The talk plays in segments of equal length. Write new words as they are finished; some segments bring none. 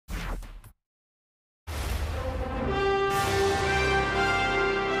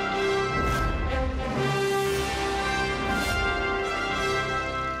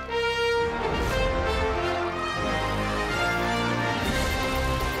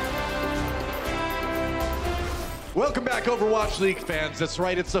Welcome back, Overwatch League fans. That's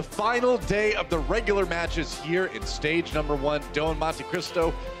right, it's the final day of the regular matches here in stage number 1, Dome Monte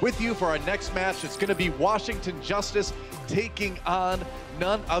Cristo. With you for our next match, it's going to be Washington Justice taking on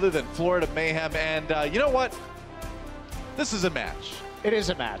none other than Florida Mayhem. And you know what? This is a match. It is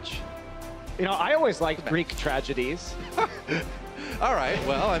a match. You know, I always like Greek tragedies. All right,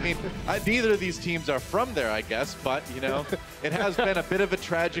 well, I mean, neither of these teams are from there, I guess, but, you know, it has been a bit of a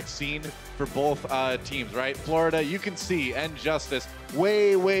tragic scene for both teams, right? Florida, you can see, and Justice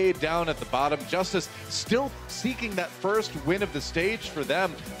way, way down at the bottom. Justice still seeking that first win of the stage for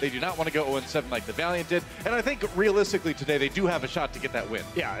them. They do not want to go 0-7 like the Valiant did, and I think realistically today they do have a shot to get that win.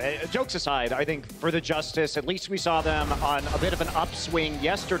 Yeah, jokes aside, I think for the Justice, at least we saw them on a bit of an upswing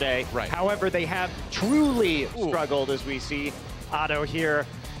yesterday. Right. However, they have truly struggled, as we see Otto here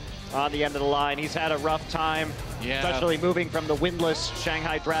on the end of the line. He's had a rough time, especially moving from the winless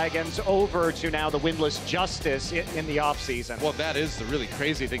Shanghai Dragons over to now the winless Justice in the offseason. Well, that is the really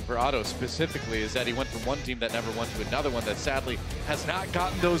crazy thing for Otto specifically, is that he went from one team that never won to another one that sadly has not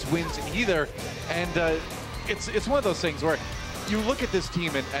gotten those wins either. And it's one of those things where you look at this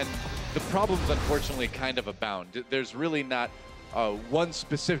team and the problems unfortunately kind of abound. There's really not one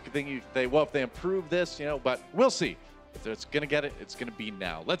specific thing you say, well, if they improve this, you know, but we'll see. If it's going to get it, it's going to be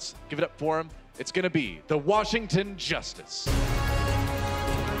now. Let's give it up for him. It's going to be the Washington Justice.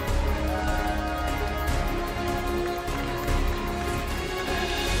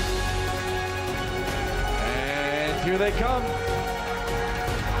 And here they come.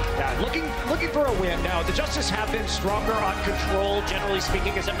 Yeah, looking for a win. Now, the Justice have been stronger on control, generally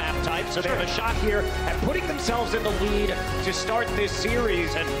speaking, as a map type, so they have a shot here at putting themselves in the lead to start this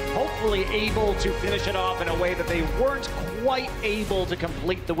series and hopefully able to finish it off in a way that they weren't quite able to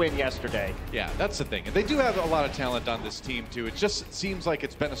complete the win yesterday. Yeah, that's the thing. And they do have a lot of talent on this team, too. It just seems like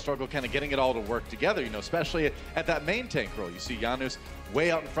it's been a struggle kind of getting it all to work together, you know, especially at that main tank role. You see Janus way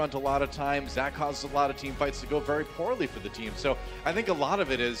out in front a lot of times. That causes a lot of team fights to go very poorly for the team. So I think a lot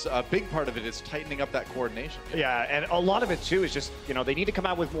of it is, a big part of it is tightening up that coordination. Yeah, and a lot of it too is just, you know, they need to come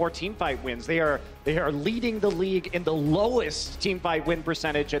out with more team fight wins. They are leading the league in the lowest team fight win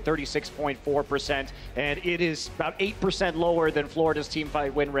percentage at 36.4%, and it is about 8% lower than Florida's team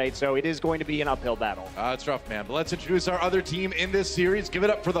fight win rate, so it is going to be an uphill battle. It's rough, man. But let's introduce our other team in this series. Give it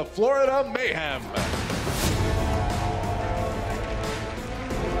up for the Florida Mayhem.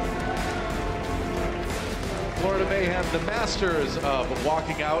 Florida Mayhem, the masters of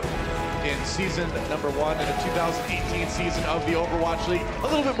walking out in season number 1 in the 2018 season of the Overwatch League. A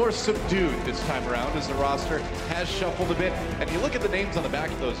little bit more subdued this time around as the roster has shuffled a bit. And you look at the names on the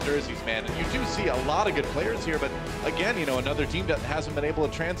back of those jerseys, man, and you do see a lot of good players here. But again, you know, another team that hasn't been able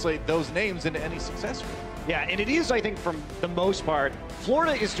to translate those names into any success. Yeah, and it is, I think, from the most part,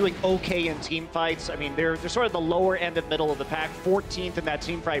 Florida is doing okay in team fights. I mean, they're sort of the lower end of middle of the pack, 14th in that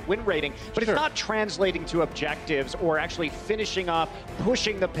team fight win rating, but it's not translating to objectives or actually finishing off,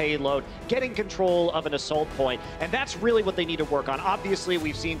 pushing the payload, getting control of an assault point, and that's really what they need to work on. Obviously,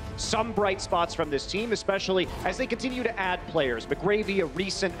 we've seen some bright spots from this team, especially as they continue to add players. McGravy, a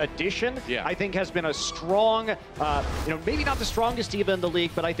recent addition, I think has been a strong, you know, maybe not the strongest diva in the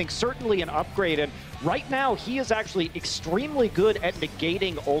league, but I think certainly an upgrade. And right now, he is actually extremely good at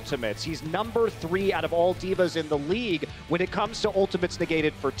negating ultimates. He's number 3 out of all divas in the league when it comes to ultimates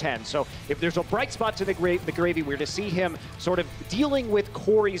negated for 10. So if there's a bright spot to McGravy, we're to see him sort of dealing with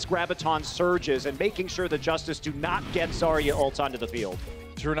Corey's Graviton surges and making sure the Justice do not get Zarya ults onto the field.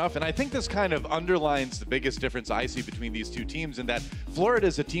 True enough, and I think this kind of underlines the biggest difference I see between these two teams, in that Florida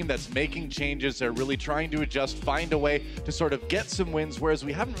is a team that's making changes. They're really trying to adjust, find a way to sort of get some wins, whereas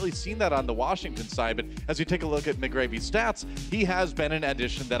we haven't really seen that on the Washington side. But as you take a look at McGravy's stats, he has been an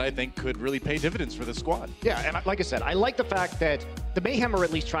addition that I think could really pay dividends for the squad. Yeah, and like I said, I like the fact that the Mayhem are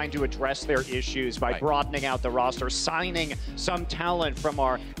at least trying to address their issues by broadening out the roster, signing some talent from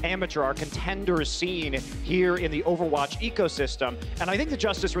our amateur, our contender scene here in the Overwatch ecosystem. And I think the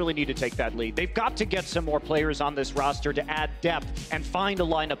Justice really need to take that lead. They've got to get some more players on this roster to add depth and find a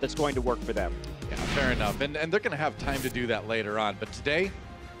lineup that's going to work for them. Yeah, fair enough. And they're going to have time to do that later on. But today,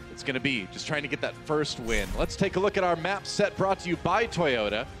 it's going to be just trying to get that first win. Let's take a look at our map set brought to you by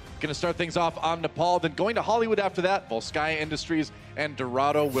Toyota. Going to start things off on Nepal, then going to Hollywood after that. Volskaya Industries and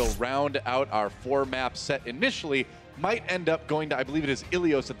Dorado will round out our 4-map set initially. Might end up going to, I believe it is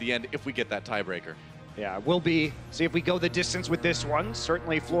Ilios at the end if we get that tiebreaker. Yeah, we'll see if we go the distance with this one.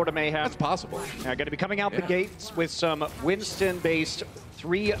 Certainly Florida Mayhem. That's possible. Going to be coming out the gates with some Winston-based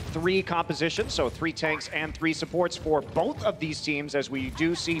 3-3 composition, so 3 tanks and 3 supports for both of these teams, as we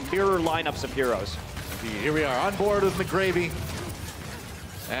do see mirror lineups of heroes. Here we are on board with McGravy.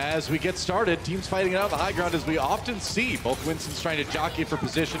 As we get started, teams fighting it out on the high ground as we often see. Both Winston's trying to jockey for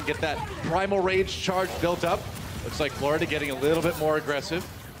position, get that primal rage charge built up. Looks like Florida getting a little bit more aggressive.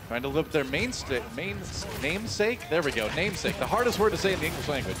 Trying to live their namesake. There we go, namesake. The hardest word to say in the English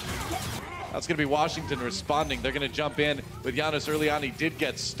language. That's going to be Washington responding. They're going to jump in with Giannis early on. He did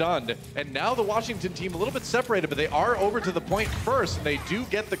get stunned. And now the Washington team a little bit separated, but they are over to the point first, and they do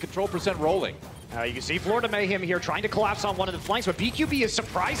get the control percent rolling. You can see Florida Mayhem here trying to collapse on one of the flanks, but BQB is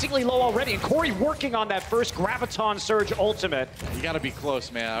surprisingly low already, and Corey working on that first Graviton Surge ultimate. You got to be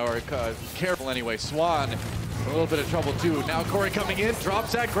close, man, or careful anyway. Swan, a little bit of trouble too. Now Corey coming in,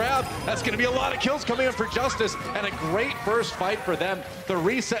 drops that grab. That's going to be a lot of kills coming in for Justice, and a great first fight for them. The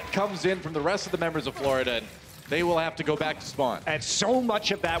reset comes in from the rest of the members of Florida, and they will have to go back to spawn. And so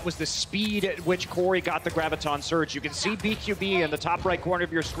much of that was the speed at which Corey got the Graviton Surge. You can see BQB in the top right corner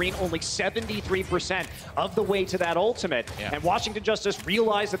of your screen, only 73% of the way to that ultimate. Yeah. And Washington Justice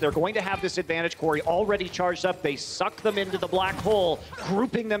realized that they're going to have this advantage. Corey already charged up. They suck them into the black hole,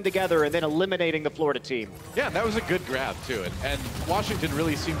 grouping them together and then eliminating the Florida team. Yeah, that was a good grab too. And Washington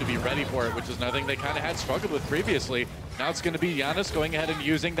really seemed to be ready for it, which is another thing they kind of had struggled with previously. Now it's going to be Giannis going ahead and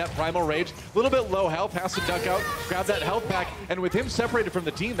using that Primal Rage. A little bit low health, has to duck out, grab that health pack, and with him separated from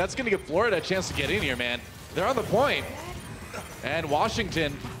the team, that's going to give Florida a chance to get in here, man. They're on the point, and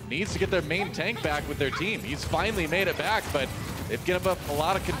Washington needs to get their main tank back with their team. He's finally made it back, but they've given up a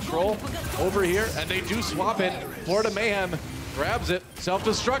lot of control over here, and they do swap it. Florida Mayhem grabs it,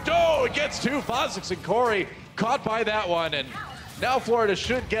 self-destruct. Oh, it gets two. Fozix and Corey caught by that one, and now Florida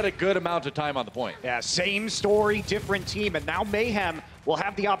should get a good amount of time on the point. Yeah, same story, different team, and now Mayhem will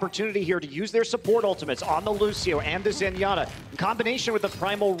have the opportunity here to use their support ultimates on the Lucio and the Zenyatta in combination with the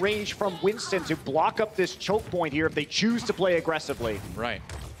Primal Rage from Winston to block up this choke point here if they choose to play aggressively. Right.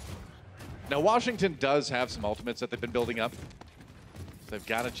 Now Washington does have some ultimates that they've been building up. They've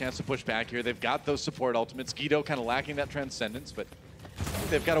got a chance to push back here. They've got those support ultimates. Guido kind of lacking that transcendence, but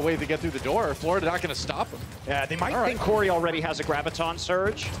they've got a way to get through the door. Florida not going to stop them. Yeah, they might think Corey already has a Graviton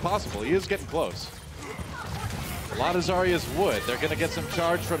Surge. It's possible. He is getting close. A lot of Zarya's wood. They're going to get some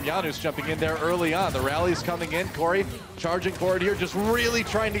charge from Janus jumping in there early on. The rally's coming in. Corey charging forward here, just really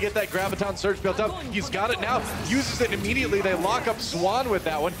trying to get that Graviton Surge built up. He's got it now. Uses it immediately. They lock up Swan with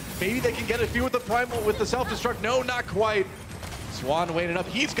that one. Maybe they can get a few with the Primal, with the self-destruct. No, not quite. Swan waiting up.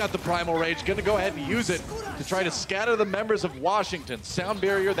 He's got the Primal Rage. Going to go ahead and use it to try to scatter the members of Washington. Sound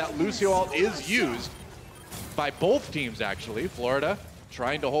barrier, that Lucio ult is used by both teams, actually. Florida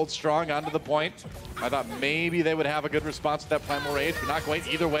trying to hold strong onto the point. I thought maybe they would have a good response to that Primal Rage, but not quite.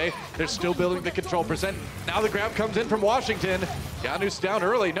 Either way, they're still building the control percent. Now the grab comes in from Washington. Janus down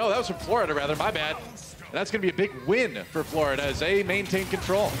early. No, that was from Florida, rather. My bad. And that's going to be a big win for Florida as they maintain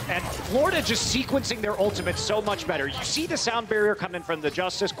control. And Florida just sequencing their ultimates so much better. You see the sound barrier coming from the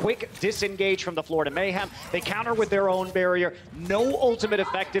Justice. Quick disengage from the Florida Mayhem. They counter with their own barrier. No ultimate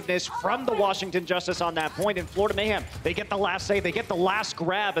effectiveness from the Washington Justice on that point. And Florida Mayhem, they get the last save, they get the last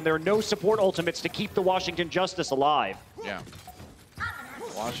grab, and there are no support ultimates to keep the Washington Justice alive. Yeah.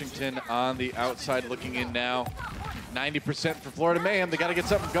 Washington on the outside looking in now. 90% for Florida Mayhem. They got to get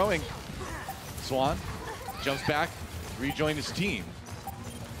something going. Swan jumps back, rejoin his team.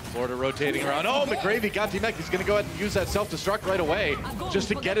 Florida rotating around. Oh, McGravy got the mech. He's going to go ahead and use that self-destruct right away just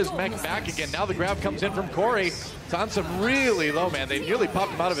to get his mech back again. Now the grab comes in from Corey. It's on some really low, man. They nearly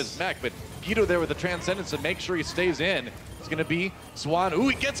popped him out of his mech, but Guido there with the Transcendence to make sure he stays in. It's going to be Swan. Ooh,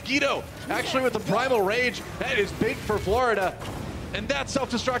 he gets Guido. Actually with the Primal Rage. That is big for Florida. And that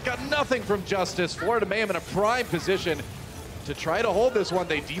self-destruct got nothing from Justice. Florida Mayhem in a prime position to try to hold this one.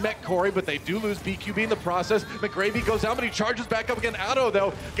 They demech Corey, but they do lose BQB in the process. McGravy goes down, but he charges back up again. Otto,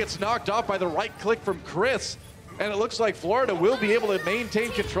 though, gets knocked off by the right click from Chris. And it looks like Florida will be able to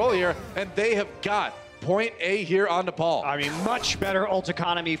maintain control here, and they have got point A here on Nepal. I mean, much better ult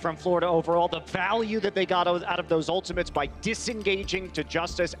economy from Florida overall. The value that they got out of those ultimates by disengaging to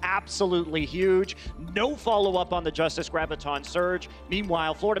Justice, absolutely huge. No follow-up on the Justice Graviton Surge.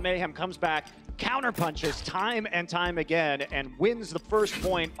 Meanwhile, Florida Mayhem comes back, counterpunches time and time again, and wins the first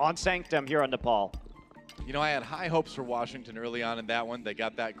point on Sanctum here on Nepal. You know, I had high hopes for Washington early on in that one. They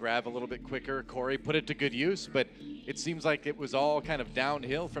got that grab a little bit quicker. Corey put it to good use, but it seems like it was all kind of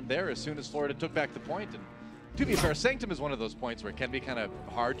downhill from there as soon as Florida took back the point. And to be fair, Sanctum is one of those points where it can be kind of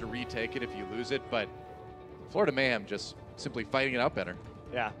hard to retake it if you lose it, but Florida Mayhem just simply fighting it out better.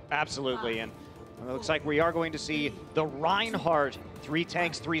 Yeah, absolutely. And it looks like we are going to see the Reinhardt 3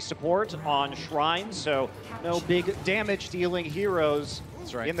 tanks, 3 support on Shrine, so no big damage dealing heroes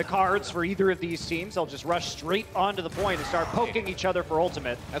in the cards for either of these teams. They'll just rush straight onto the point and start poking each other for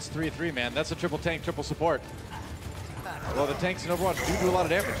ultimate. That's 3-3, man. That's a triple tank, triple support. Well, the tanks in Overwatch do a lot of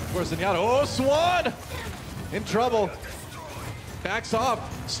damage. Of course, Zenyatta. Oh, Swan! In trouble. Backs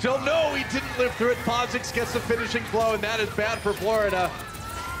off. Still no, he didn't live through it. Pozix gets the finishing blow, and that is bad for Florida.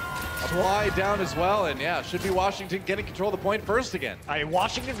 Apply down as well, and yeah, should be Washington getting control of the point first again.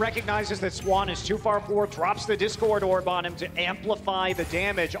 Washington recognizes that Swan is too far forward, drops the Discord orb on him to amplify the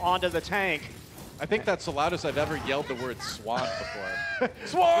damage onto the tank. I think that's the loudest I've ever yelled the word Swan before.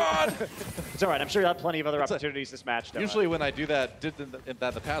 Swan! It's all right, I'm sure you'll have plenty of other opportunities this match. Usually when I do that, in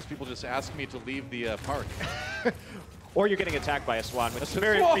the past, people just ask me to leave the park. Or you're getting attacked by a Swan, which is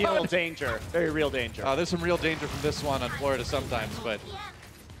very real danger. Very real danger. There's some real danger from this Swan on Florida sometimes, but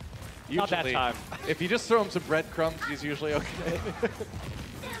usually, not that time. If you just throw him some breadcrumbs, he's usually okay.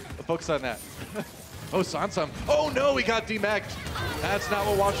 Focus on that. Oh, Sansum. Oh no, he got demacked. That's not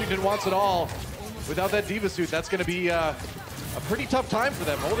what Washington wants at all. Without that Diva suit, that's going to be a pretty tough time for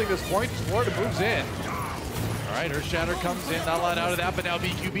them. Holding this point, Florida moves in. All right, Earthshatter comes in, not a lot out of that, but now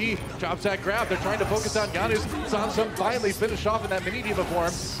BQB drops that grab. They're trying to focus on Ganus. Sansum finally finished off in that mini Diva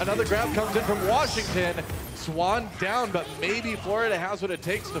form. Another grab comes in from Washington. Swan down, but maybe Florida has what it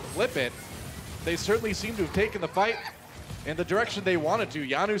takes to flip it. They certainly seem to have taken the fight in the direction they wanted to.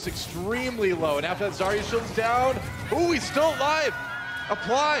 Janus extremely low, and after that, Zarya shield's down. Ooh, he's still alive.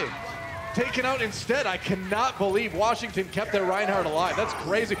 Apply. Taken out instead. I cannot believe Washington kept their Reinhardt alive. That's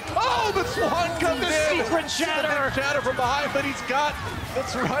crazy. Oh, but Swan comes in. Secret shatter. Shatter from behind, but he's got,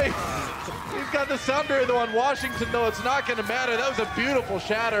 that's right. He's got the sound barrier though on Washington, though. It's not going to matter. That was a beautiful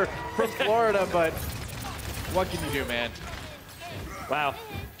shatter from Florida, but what can you do, man? Wow.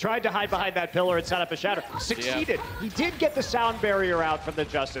 Tried to hide behind that pillar and set up a shatter. Succeeded. Yeah. He did get the sound barrier out from the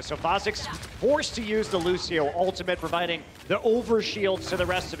Justice. So Pozix forced to use the Lucio ultimate, providing the overshields to the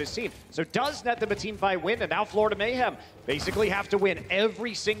rest of his team. So does net them a team fight win, and now Florida Mayhem basically have to win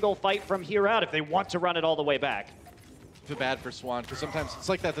every single fight from here out if they want to run it all the way back. Feel bad for Swan, because sometimes it's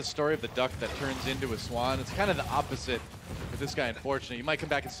like that, the story of the duck that turns into a swan. It's kind of the opposite with this guy, unfortunately. You might come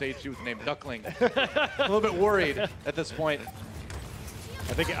back in stage 2 with the name Duckling. A little bit worried at this point.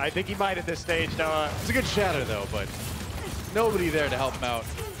 I think he might at this stage, Noah. It's a good shatter, though, but nobody there to help him out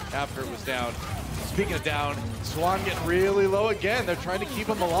after it was down. Speaking of down, Swan getting really low again. They're trying to keep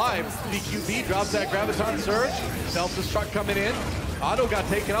him alive. BQB drops that Graviton Surge. Self-destruct coming in. Otto got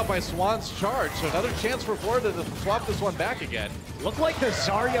taken out by Swan's charge, so another chance for Florida to swap this one back again. Looked like the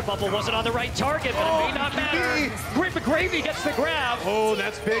Zarya bubble wasn't on the right target, but it may not matter. McGravy gets the grab. Oh,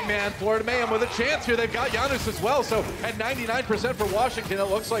 that's big, man. Florida Mayhem with a chance here. They've got Janus as well, so at 99% for Washington, it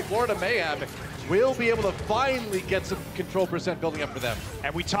looks like Florida Mayhem will be able to finally get some control percent building up for them.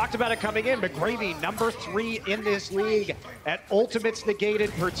 And we talked about it coming in. McGravy, number 3 in this league at ultimates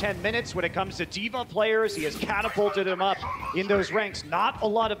negated per 10 minutes. When it comes to Diva players, he has catapulted him up in those ranks. Not a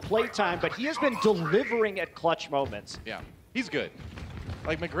lot of playtime, but he has been delivering at clutch moments. Yeah, he's good.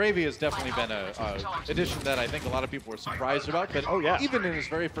 Like, McGravy has definitely been a addition that I think a lot of people were surprised about. But even in his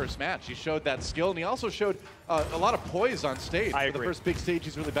very first match, he showed that skill, and he also showed a lot of poise on stage. For the first big stage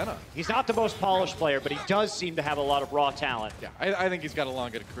he's really been on. He's not the most polished player, but he does seem to have a lot of raw talent. Yeah, I think he's got a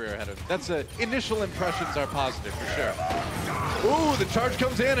long, good career ahead of him. That's initial impressions are positive for sure. Ooh, the charge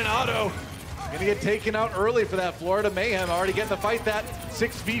comes in, and Otto gonna get taken out early for that Florida Mayhem. Already getting the fight that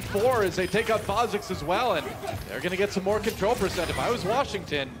 6v4 as they take out Pozix as well, and they're gonna get some more control percent. If I was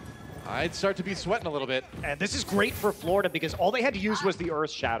Washington, I'd start to be sweating a little bit. And this is great for Florida because all they had to use was the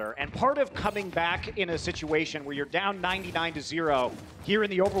Earth Shatter. And part of coming back in a situation where you're down 99-0 here in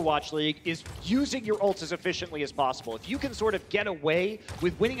the Overwatch League is using your ults as efficiently as possible. If you can sort of get away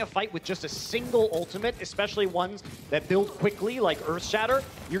with winning a fight with just a single ultimate, especially ones that build quickly like Earth Shatter,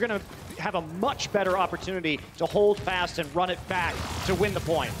 you're gonna have a much better opportunity to hold fast and run it back to win the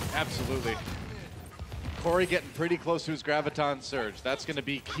point. Absolutely. Corey getting pretty close to his Graviton Surge. That's going to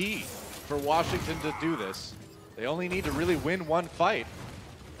be key for Washington to do this. They only need to really win one fight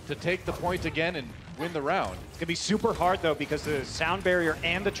to take the point again and win the round. It's going to be super hard, though, because the sound barrier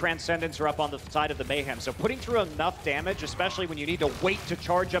and the Transcendence are up on the side of the Mayhem. So putting through enough damage, especially when you need to wait to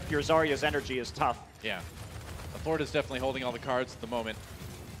charge up your Zarya's energy, is tough. Yeah. Florida's definitely holding all the cards at the moment.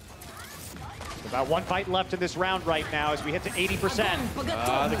 About one fight left in this round right now as we hit to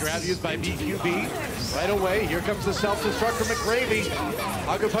 80%. The grab used by BQB. Right away, here comes the self-destruct from McGravy.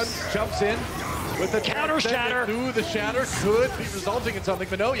 Agapun jumps in with the counter shatter. Ooh, the shatter could be resulting in something,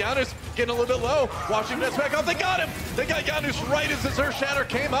 but no, Janus getting a little bit low. Washington's back up, they got him! They got Janus right as his Earth Shatter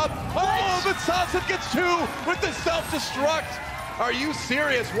came up. Oh, but Sansa gets 2 with the self-destruct. Are you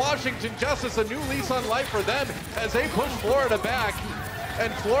serious? Washington Justice, a new lease on life for them as they push Florida back.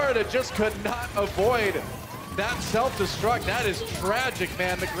 And Florida just could not avoid that self-destruct. That is tragic,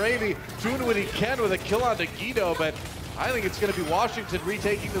 man. McGravy doing what he can with a kill onto Guido, but I think it's going to be Washington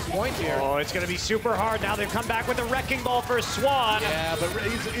retaking this point here. Oh, it's going to be super hard now. They've come back with a wrecking ball for Swan. Yeah, but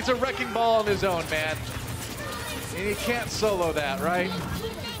he's a wrecking ball on his own, man. And he can't solo that, right?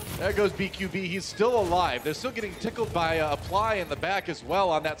 There goes BQB. He's still alive. They're still getting tickled by Apply in the back as well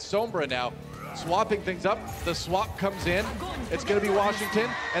on that Sombra now. Swapping things up. The swap comes in. It's going to be Washington,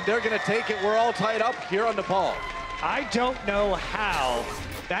 and they're going to take it. We're all tied up here on Nepal. I don't know how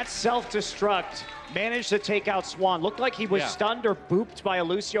that self-destruct managed to take out Swan. Looked like he was stunned or booped by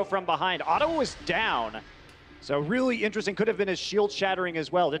Lucio from behind. Otto was down. So really interesting. Could have been his shield shattering as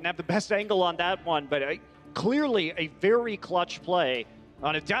well. Didn't have the best angle on that one, but clearly a very clutch play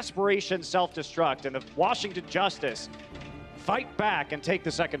on a desperation self-destruct. And the Washington Justice fight back and take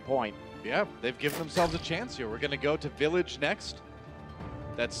the second point. Yeah, they've given themselves a chance here. We're going to go to Village next.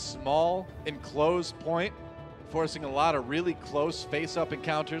 That small, enclosed point, forcing a lot of really close face-up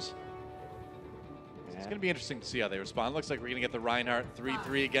encounters. It's going to be interesting to see how they respond. Looks like we're going to get the Reinhardt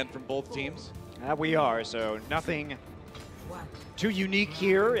 3-3 again from both teams. We are, so nothing too unique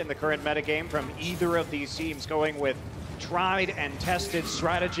here in the current metagame from either of these teams, going with tried and tested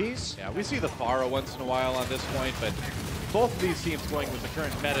strategies. Yeah, we see the Pharah once in a while on this point, but both of these teams going with the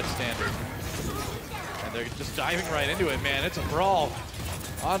current meta standard. And they're just diving right into it, man. It's a brawl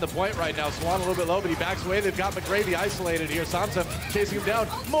on the point right now. Swan a little bit low, but he backs away. They've got McGravy isolated here. Samsung chasing him down.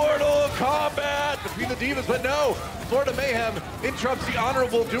 Mortal Kombat between the Divas, but no. Florida Mayhem interrupts the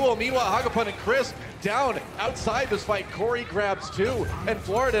honorable duel. Meanwhile, Hagapun and Chris down outside this fight. Corey grabs two, and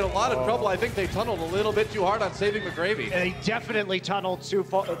Florida in a lot of trouble. I think they tunneled a little bit too hard on saving McGravy. They definitely tunneled too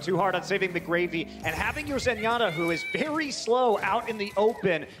hard on saving McGravy, and having your Zenyatta, who is very slow out in the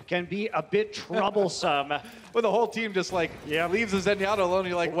open, can be a bit troublesome. When the whole team just like leaves the Zenyatta alone,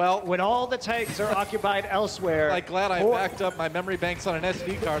 you're like, well, when all the tanks are occupied elsewhere. Like, glad I backed up my memory banks on an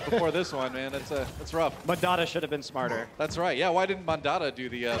SD card before this one, man. It's rough. Mandata should have been smarter. That's right. Yeah, why didn't Mandata do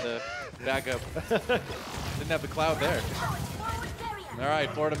the backup? Didn't have the cloud there. All right,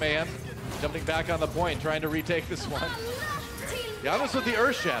 Florida Mayhem jumping back on the point, trying to retake this one. Giannis with the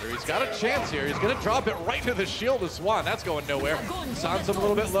Earth Shatter. He's got a chance here. He's going to drop it right into the shield of Swan. That's going nowhere. Sansum a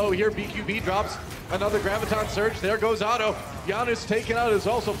little bit low here. BQB drops another Graviton Surge. There goes Otto. Giannis taken out as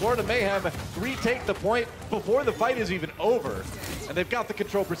well. So Florida Mayhem retake the point before the fight is even over. And they've got the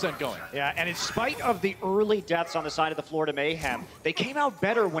control percent going. Yeah, and in spite of the early deaths on the side of the Florida Mayhem, they came out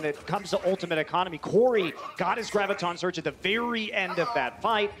better when it comes to ultimate economy. Corey got his Graviton Surge at the very end of that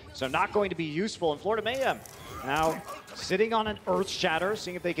fight, so not going to be useful in Florida Mayhem. Now, sitting on an Earth Shatter,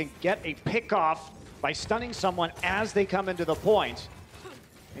 seeing if they can get a pick off by stunning someone as they come into the point.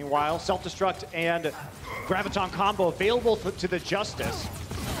 Meanwhile, Self-Destruct and Graviton combo available to the Justice.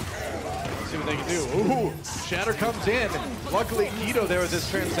 See what they can do. Ooh, Shatter comes in. Luckily, Guido there with his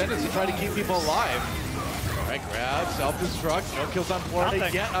Transcendence to try to keep people alive. All right, grab, self-destruct. No kills on Florida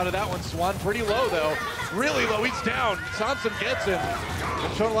yet out of that one. Swan pretty low, though. Really low. He's down. Sanson gets him.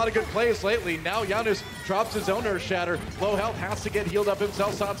 Been showing a lot of good plays lately. Now Giannis drops his own Earth Shatter. Low health, has to get healed up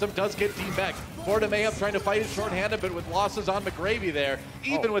himself. Sanson does get team back. Florida Mayhem trying to fight his short-handed, but with losses on McGravy there,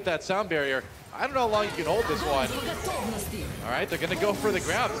 even with that sound barrier. I don't know how long you can hold this one. All right, they're going to go for the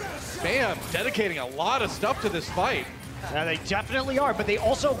grab. Bam, dedicating a lot of stuff to this fight. Yeah, they definitely are, but they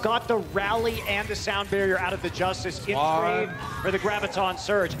also got the rally and the sound barrier out of the Justice in trade for the Graviton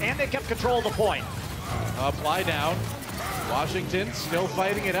Surge, and they kept control of the point. Apply down. Washington still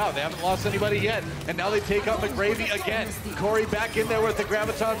fighting it out. They haven't lost anybody yet, and now they take out McGravy again. Corey back in there with the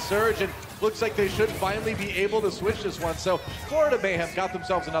Graviton Surge, and looks like they should finally be able to switch this one. So Florida Mayhem got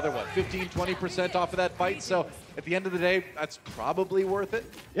themselves another one, 15-20% off of that fight. So at the end of the day, that's probably worth it.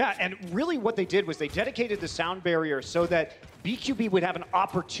 Yeah, and really what they did was they dedicated the sound barrier so that BQB would have an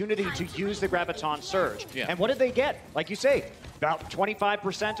opportunity to use the Graviton Surge. Yeah. And what did they get? Like you say, about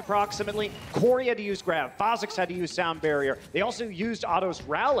 25% approximately. Corey had to use grab. Phozix had to use sound barrier. They also used Otto's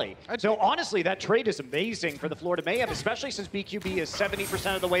rally. So honestly, that trade is amazing for the Florida Mayhem, especially since BQB is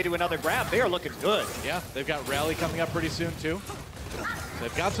 70% of the way to another grab. They are looking good. Yeah, they've got rally coming up pretty soon too.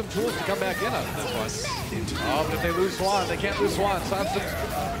 They've got some tools to come back in on this one. Oh, but if they lose Swan, they can't lose Swan. Samson's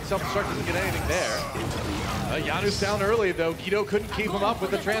self-destruct doesn't get anything there. Janus down early, though. Guido couldn't keep him up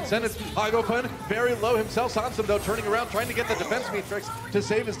with the Transcendence. Hagopun very low himself. Samson, though, turning around, trying to get the defense matrix to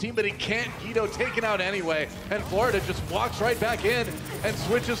save his team, but he can't. Guido taken out anyway. And Florida just walks right back in and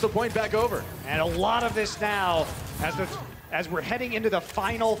switches the point back over. And a lot of this now, as we're heading into the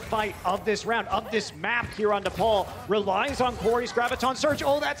final fight of this round, of this map here on Nepal, relies on Corey's Graviton Surge.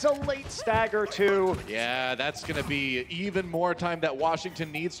 Oh, that's a late stagger, too. Yeah, that's going to be even more time that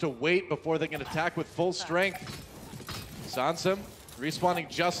Washington needs to wait before they can attack with full strength. Sansum respawning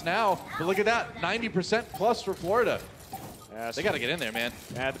just now, but look at that, 90% plus for Florida. They got to get in there, man.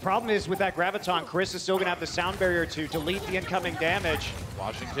 The problem is with that Graviton, Chris is still going to have the sound barrier to delete the incoming damage.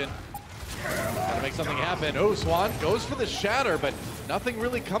 Washington got to make something happen. Oh, Swan goes for the shatter, but nothing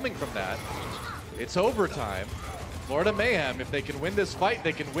really coming from that. It's overtime. Florida Mayhem, if they can win this fight,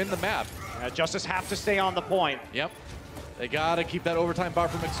 they can win the map. Justice have to stay on the point. Yep. They gotta keep that overtime bar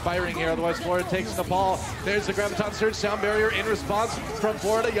from expiring here, otherwise Florida takes the ball. There's the Graviton Surge sound barrier in response from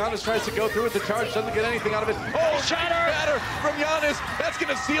Florida. Giannis tries to go through with the charge, doesn't get anything out of it. Oh, shatter from Giannis. That's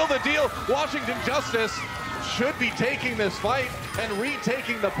gonna seal the deal. Washington Justice should be taking this fight and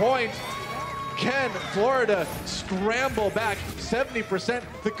retaking the point. Can Florida scramble back 70%?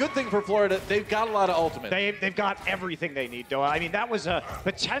 The good thing for Florida, they've got a lot of ultimate. They've got everything they need, though. I mean, that was a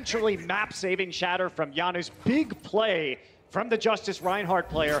potentially map-saving shatter from Giannis. Big play from the Justice Reinhardt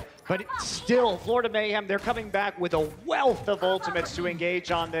player, but still, Florida Mayhem, they're coming back with a wealth of ultimates to engage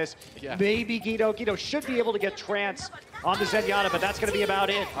on this. Yeah. Maybe Guido should be able to get trance on the Zenyatta, but that's going to be about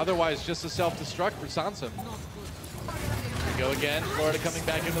it. Otherwise, just a self-destruct for Sansa. Go again. Florida coming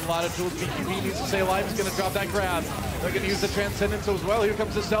back in with a lot of tools. BQB needs to stay alive. He's going to drop that grab. They're going to use the Transcendence as well. Here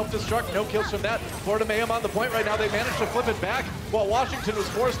comes the self-destruct. No kills from that. Florida Mayhem on the point right now. They managed to flip it back while Washington was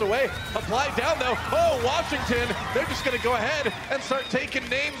forced away. Applied down, though. Oh, Washington. They're just going to go ahead and start taking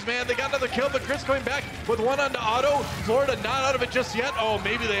names, man. They got another kill, but Chris going back with one onto Otto. Florida not out of it just yet. Oh,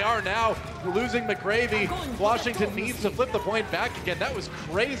 maybe they are now. Losing McGravy. Washington needs to flip the point back again. That was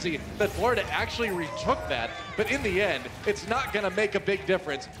crazy that Florida actually retook that. But in the end, it's not going to make a big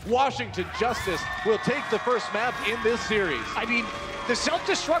difference. Washington Justice will take the first map in this series. I mean, the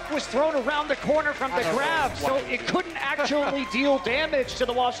self-destruct was thrown around the corner from the grab, so it couldn't actually deal damage to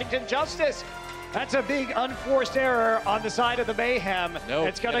the Washington Justice. That's a big unforced error on the side of the Mayhem.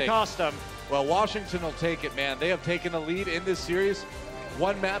 It's going to cost them. Well, Washington will take it, man. They have taken the lead in this series.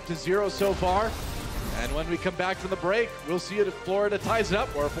 1 map to 0 so far. And when we come back from the break, we'll see if Florida ties it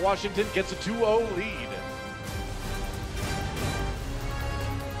up or if Washington gets a 2-0 lead.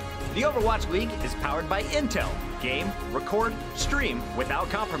 The Overwatch League is powered by Intel. Game, record, stream without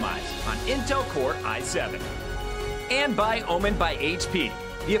compromise on Intel Core i7. And by Omen by HP,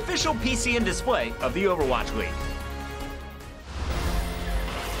 the official PC and display of the Overwatch League.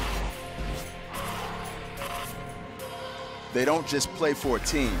 They don't just play for a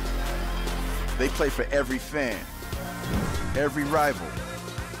team. They play for every fan, every rival,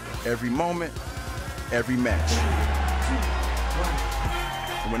 every moment, every match.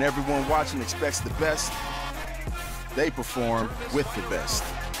 And when everyone watching expects the best, they perform with the best.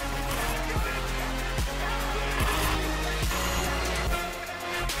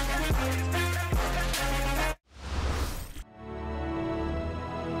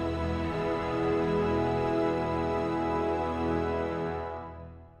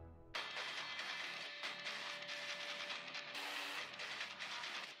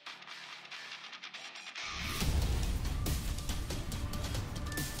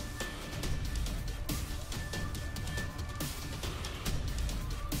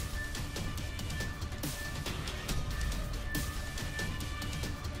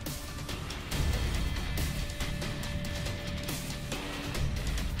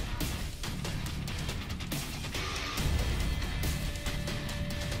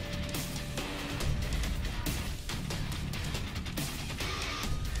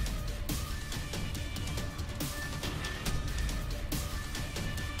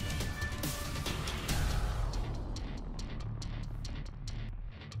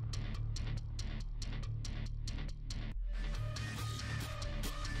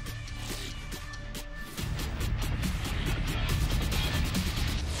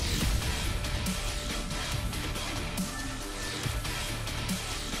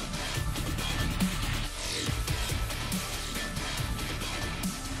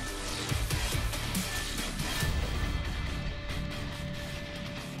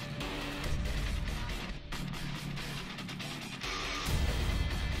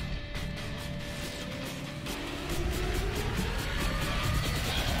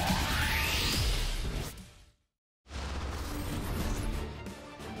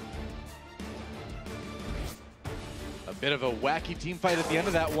 Bit of a wacky team fight at the end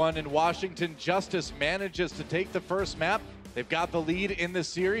of that one, and Washington Justice manages to take the first map. They've got the lead in this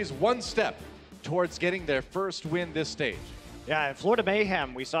series, 1 step towards getting their first win this stage. Yeah, in Florida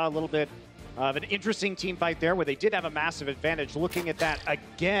Mayhem, we saw a little bit of an interesting team fight there where they did have a massive advantage. Looking at that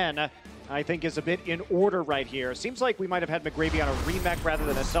again, I think is a bit in order right here. Seems like we might have had McGravy on a remech rather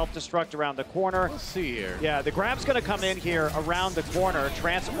than a self-destruct around the corner. Let's see here. Yeah, the grab's going to come in here around the corner.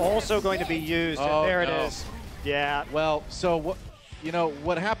 Trance also going to be used, and there it is. Yeah. Well, so what, you know,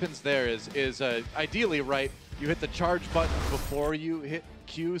 what happens there is ideally, right, you hit the charge button before you hit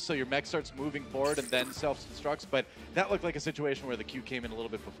Q, so your mech starts moving forward and then self-destructs. But that looked like a situation where the Q came in a little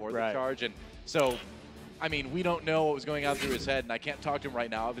bit before the charge. And so, I mean, we don't know what was going on through his head, and I can't talk to him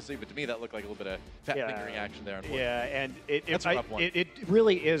right now, obviously, but to me that looked like a little bit of fat fingering action there. Yeah, and it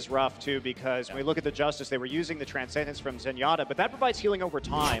really is rough, too, because when we look at the Justice, they were using the Transcendence from Zenyatta, but that provides healing over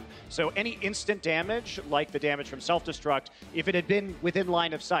time. So any instant damage, like the damage from self-destruct, if it had been within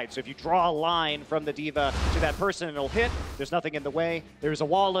line of sight, so if you draw a line from the D.Va to that person and it'll hit, there's nothing in the way, there's a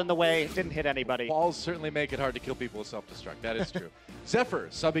wall in the way, it didn't hit anybody. Walls certainly make it hard to kill people with self-destruct, that is true. Zephyr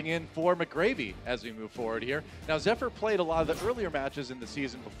subbing in for McGravy as we move forward here. Now, Zephyr played a lot of the earlier matches in the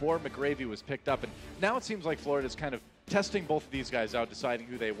season before McGravy was picked up, and now it seems like Florida's kind of testing both of these guys out, deciding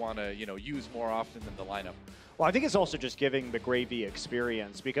who they want to, use more often than the lineup. Well, I think it's also just giving McGravy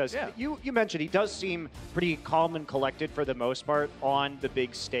experience because you mentioned he does seem pretty calm and collected for the most part on the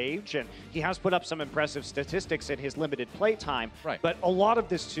big stage, and he has put up some impressive statistics in his limited play time. Right. But a lot of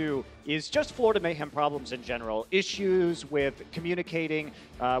this, too, is just Florida Mayhem problems in general. Issues with communicating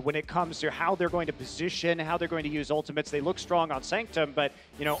when it comes to how they're going to position, how they're going to use ultimates. They look strong on Sanctum, but,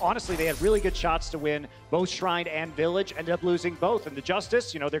 honestly, they had really good shots to win both Shrine and Village, ended up losing both. And the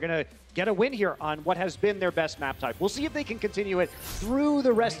Justice, they're going to get a win here on what has been their best map type. We'll see if they can continue it through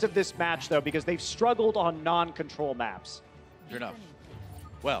the rest of this match, though, because they've struggled on non-control maps. Sure enough.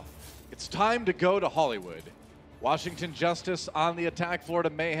 Well, it's time to go to Hollywood. Washington Justice on the attack. Florida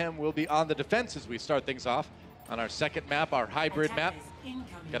Mayhem will be on the defense as we start things off on our second map, our hybrid map.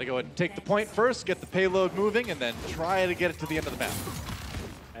 Got to go ahead and take the point first, get the payload moving, and then try to get it to the end of the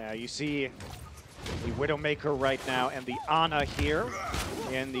map. You see the Widowmaker right now and the Ana here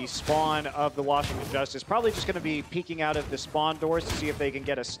in the spawn of the Washington Justice. Probably just going to be peeking out of the spawn doors to see if they can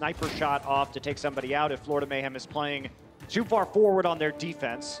get a sniper shot off to take somebody out if Florida Mayhem is playing too far forward on their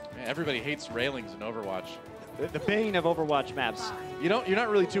defense. Man, everybody hates railings in Overwatch. The bane of Overwatch maps. You're not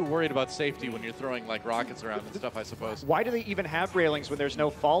really too worried about safety when you're throwing like rockets around and stuff, I suppose. Why do they even have railings when there's no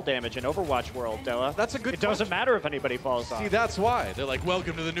fall damage in Overwatch world, Doa? That's a good It doesn't matter if anybody falls off. See, that's why. They're like,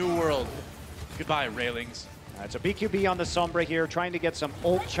 welcome to the new world. Goodbye, railings. So BQB on the Sombra here, trying to get some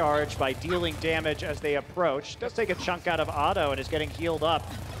ult charge by dealing damage as they approach. Does take a chunk out of Otto and is getting healed up.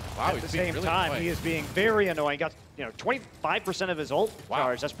 Wow, at the same time, he is being very annoying. Got 25% of his ult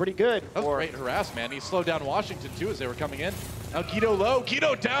charge. That's pretty good. That was great harass, man. He slowed down Washington too as they were coming in. Now Guido low,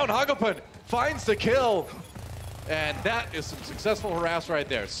 Guido down. Hagopun finds the kill, and that is some successful harass right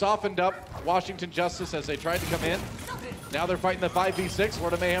there. Softened up Washington Justice as they tried to come in. Now they're fighting the 5v6.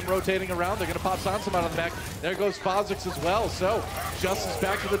 Florida Mayhem rotating around. They're going to pop Sansum out on the back. There goes Fozix as well. So Justice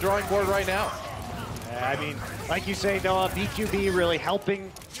back to the drawing board right now. I mean, like you say, Noah, BQB really helping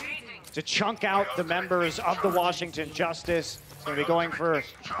to chunk out the members of the Washington Justice. He's going to be going for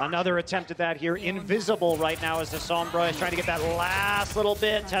another attempt at that here. Invisible right now as the Sombra is trying to get that last little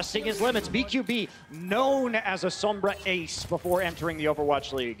bit, testing his limits. BQB, known as a Sombra ace before entering the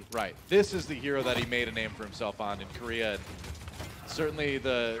Overwatch League. Right. This is the hero that he made a name for himself on in Korea. And certainly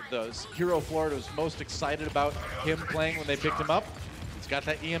the hero Florida was most excited about him playing when they picked him up. He's got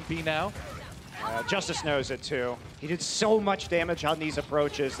that EMP now. Justice knows it too. He did so much damage on these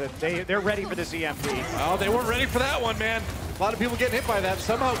approaches that they're ready for this EMP. Oh, they weren't ready for that one, man. A lot of people getting hit by that.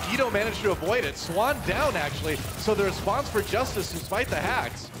 Somehow Guido managed to avoid it. Swan down, actually. So the response for Justice, despite the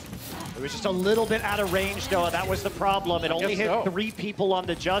hacks. It was just a little bit out of range, Noah. That was the problem. It only hit 3 people on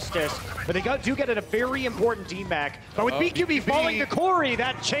the Justice. But they do get a very important DMAC. But with BQB falling to Corey,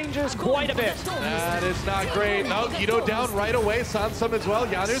 that changes quite a bit. That is not great. No, Guido down right away. Sansum as well.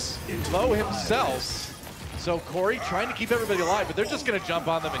 Janus low himself. So Corey trying to keep everybody alive, but they're just going to jump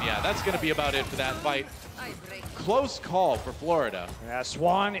on them. And yeah, that's going to be about it for that fight. Close call for Florida. Yeah,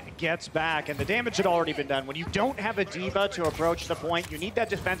 Swan gets back, and the damage had already been done. When you don't have a D.Va to approach the point, you need that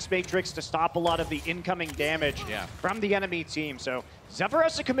defense matrix to stop a lot of the incoming damage from the enemy team. So Zephyr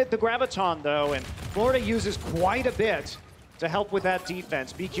has to commit the Graviton, though, and Florida uses quite a bit to help with that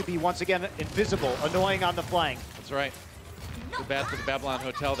defense. BQB, once again, invisible, annoying on the flank. That's right. Too bad for the Babylon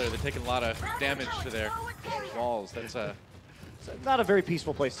Hotel there. They're taking a lot of damage to their walls. That's not a very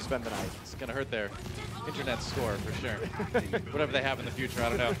peaceful place to spend the night. It's going to hurt their internet score for sure. Whatever they have in the future, I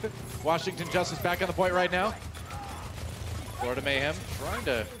don't know. Washington Justice back on the point right now. Florida Mayhem trying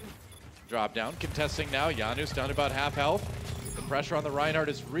to drop down. Contesting now. Janus down to about half health. The pressure on the Reinhardt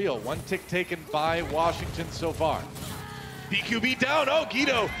is real. 1 tick taken by Washington so far. BQB down. Oh,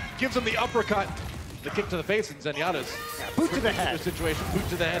 Guido gives him the uppercut. The kick to the face, and Zenyatta's boot to the head. Situation. Boot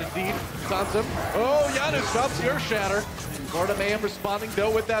to the head indeed. Sansum. Oh, Janus drops the Earth Shatter. Florida Mayhem responding though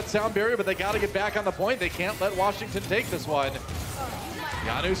with that sound barrier, but they got to get back on the point. They can't let Washington take this one.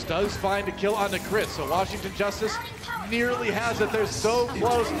 Janus does find a kill onto Chris, so Washington Justice nearly has it. They're so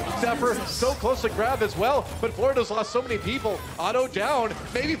close. Zephyr so close to grab as well, but Florida's lost so many people. Otto down.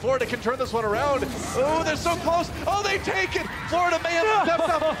 Maybe Florida can turn this one around. Oh, they're so close. Oh, they take it. Florida may have stepped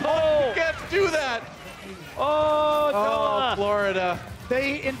up. Oh, you can't do that. Oh, Florida.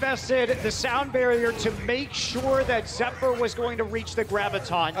 They invested the sound barrier to make sure that Zephyr was going to reach the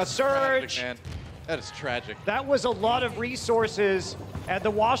Graviton. That's Surge. tragic, man. That is tragic. That was a lot of resources, and the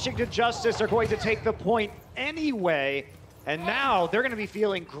Washington Justice are going to take the point anyway. And now they're going to be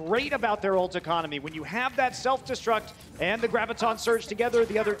feeling great about their ult economy. When you have that self-destruct and the Graviton Surge together,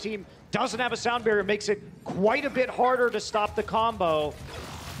 the other team doesn't have a sound barrier. It makes it quite a bit harder to stop the combo.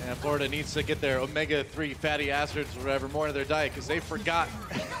 And Florida needs to get their omega-3 fatty acids or whatever more in their diet because they forgot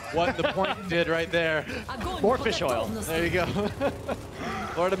what the point did right there. More fish oil. There you go.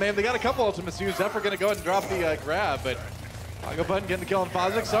 Florida Mayhem, they got a couple ultimates used. Zephyr going to go ahead and drop the grab, but Pago Button getting the kill on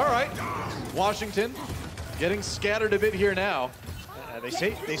Phosix. All right. Washington getting scattered a bit here now. They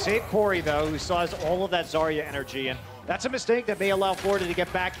save Corey, though, who still has all of that Zarya energy, and that's a mistake that may allow Florida to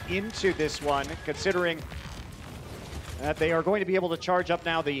get back into this one, considering that they are going to be able to charge up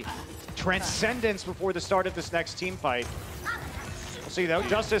now the Transcendence before the start of this next team fight. We'll see, though.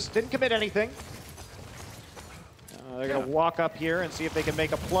 Justice didn't commit anything. They're going to walk up here and see if they can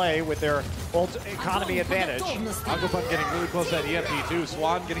make a play with their ult economy advantage. Agopun getting really close to that EMP too.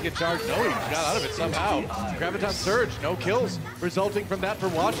 Swan going to get charged. No, he got out of it somehow. Graviton Surge, no kills resulting from that for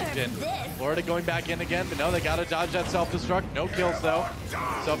Washington. Florida going back in again, but no, they got to dodge that self-destruct. No kills though.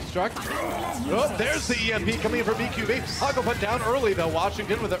 Self-destruct. Oh, there's the EMP coming in from BQB. Agopun down early though.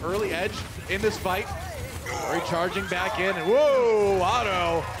 Washington with an early edge in this fight. Recharging back in, and whoa,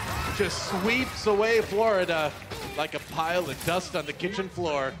 Otto just sweeps away Florida like a pile of dust on the kitchen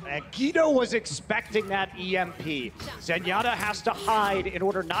floor. And Guido was expecting that EMP. Zenyatta has to hide in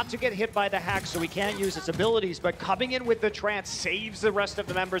order not to get hit by the hack, so he can't use his abilities, but coming in with the trance saves the rest of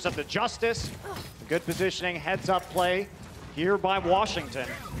the members of the Justice. Good positioning, heads up play here by Washington.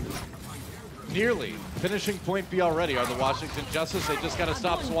 Nearly finishing point B already are the Washington Justice. They just got to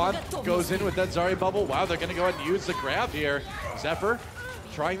stop Swan. Goes in with that Zarya bubble. Wow, they're going to go ahead and use the grab here. Zephyr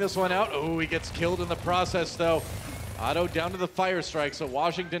trying this one out. Oh, he gets killed in the process, though. Otto down to the fire strike, so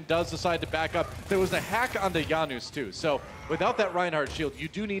Washington does decide to back up. There was a hack onto Janus, too. So without that Reinhardt shield, you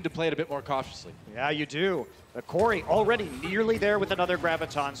do need to play it a bit more cautiously. Yeah, you do. Corey already nearly there with another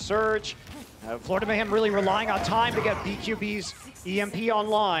Graviton Surge. Florida Mayhem really relying on time to get BQB's EMP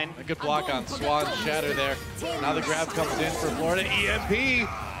online. A good block on Swan's Shatter there. Now the grab comes in for Florida. EMP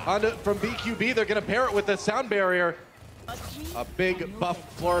from BQB. They're going to pair it with the sound barrier. A big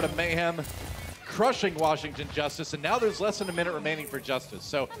buff Florida Mayhem crushing Washington Justice, and now there's less than a minute remaining for Justice.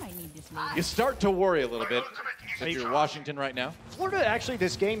 So you start to worry a little bit if you're Washington right now. Florida actually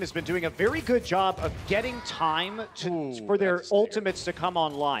this game has been doing a very good job of getting time for their ultimates to come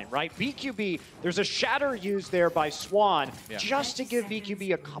online, right? BQB, there's a shatter used there by Swan just to give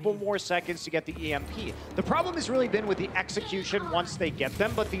BQB a couple more seconds to get the EMP. The problem has really been with the execution once they get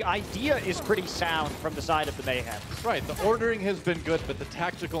them, but the idea is pretty sound from the side of the Mayhem. Right, the ordering has been good, but the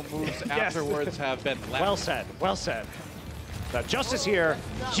tactical moves afterwards have been lacking. Well said, well said. So Justice here,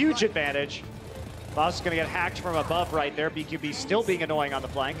 huge advantage. Boss is going to get hacked from above right there. BQB still being annoying on the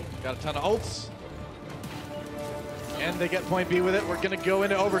flank. Got a ton of ults. And they get point B with it. We're going to go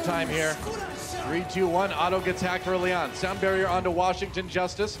into overtime here. 3-2-1. Otto gets hacked early on. Sound barrier onto Washington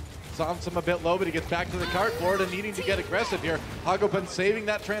Justice. Sounds him a bit low, but he gets back to the cart. Florida needing to get aggressive here. Hagopun saving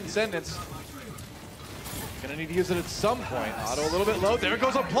that Transcendence. Gonna need to use it at some point. Otto a little bit low. There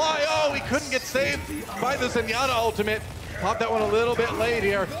goes Apply. Oh, he couldn't get saved by the Zenyatta ultimate. Popped that one a little bit late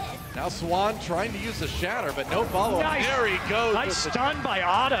here. Now Swan trying to use the shatter, but no follow-up. Nice. There he goes. Nice stun by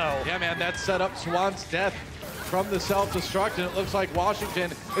Otto. Yeah, man, that set up Swan's death from the self-destruct, and it looks like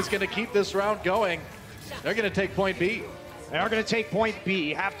Washington is going to keep this round going. They're going to take point B. They are going to take point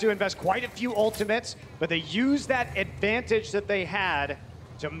B. Have to invest quite a few ultimates, but they use that advantage that they had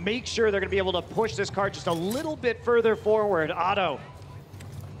to make sure they're going to be able to push this card just a little bit further forward. Otto,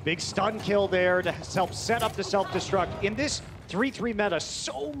 big stun kill there to help set up the self-destruct. In this 3-3 meta,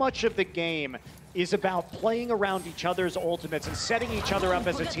 so much of the game is about playing around each other's ultimates and setting each other up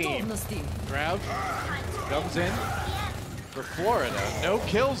as a team. Grab comes in for Florida. No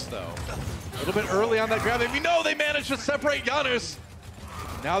kills, though. A little bit early on that grab. And we know they managed to separate Janus.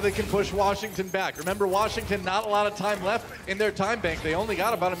 Now they can push Washington back. Remember, Washington, not a lot of time left in their time bank. They only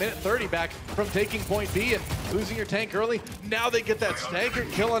got about 1:30 back from taking point B and losing your tank early. Now they get that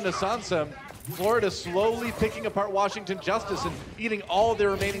staggered kill onto Sansa. Florida slowly picking apart Washington Justice and eating all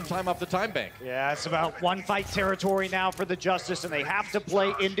their remaining time off the time bank. Yeah, it's about one fight territory now for the Justice, and they have to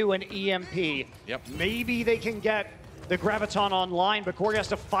play into an EMP. Yep. Maybe they can get the Graviton online, but Corey has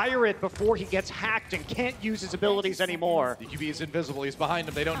to fire it before he gets hacked and can't use his abilities anymore. BQB is invisible. He's behind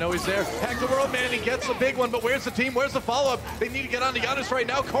him. They don't know he's there. Hack the world, man. He gets a big one, but where's the team? Where's the follow-up? They need to get on to Giannis right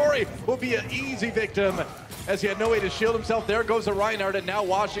now. Corey will be an easy victim as he had no way to shield himself. There goes a Reinhardt, and now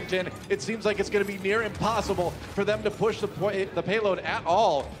Washington. It seems like it's going to be near impossible for them to push the payload at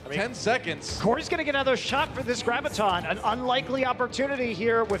all. 10 seconds. Corey's going to get another shot for this Graviton. An unlikely opportunity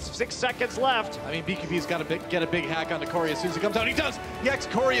here with 6 seconds left. I mean, BQB's got to get a big hack onto Corey as soon as he comes out. He does! He hacks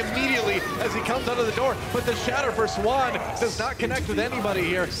Corey immediately as he comes out of the door, but the shatter for Swan does not connect with anybody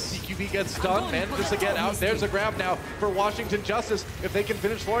here. BQB gets stunned, manages to get out. There's a grab now for Washington Justice. If they can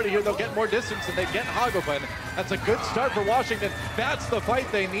finish Florida here, they'll get more distance and they get Hagoban. That's a good start for Washington. That's the fight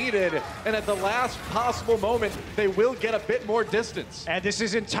they needed. And at the last possible moment, they will get a bit more distance. And this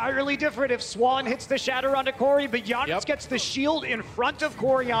is entirely different if Swan hits the shatter onto Corey, but Giannis gets the shield in front of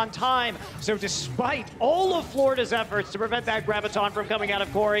Corey on time. So despite all of Florida's efforts to prevent that Graviton from coming out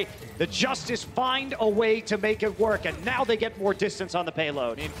of Corey, the Justice find a way to make it work, and now they get more distance on the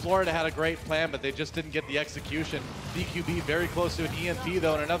payload. I mean, Florida had a great plan, but they just didn't get the execution. BQB very close to an EMP,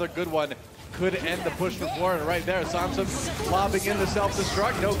 though, and another good one could end the push for Florida right there. Samson lobbing in the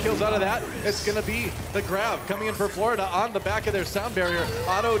self-destruct. No kills out of that. It's going to be the grab coming in for Florida on the back of their sound barrier.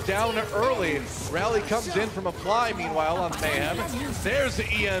 Otto down early. Rally comes in from a fly, meanwhile, on Mayhem. There's the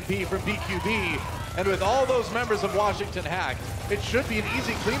EMP from BQB. And with all those members of Washington hacked, it should be an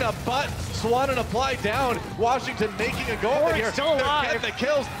easy cleanup, but Swan and Apply down. Washington making a go of it here. Still alive. They're getting the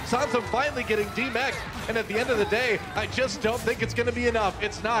kills. Samson finally getting DMAX. And at the end of the day, I just don't think it's going to be enough.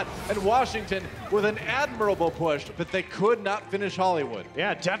 It's not. And Washington with an admirable push, but they could not finish Hollywood.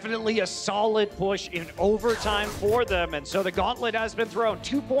 Yeah, definitely a solid push in overtime for them. And so the gauntlet has been thrown.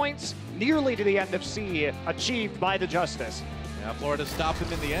 2 points nearly to the end of C, achieved by the Justice. Yeah, Florida stopped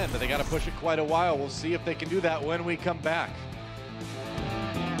them in the end, but they got to push it quite a while. We'll see if they can do that when we come back.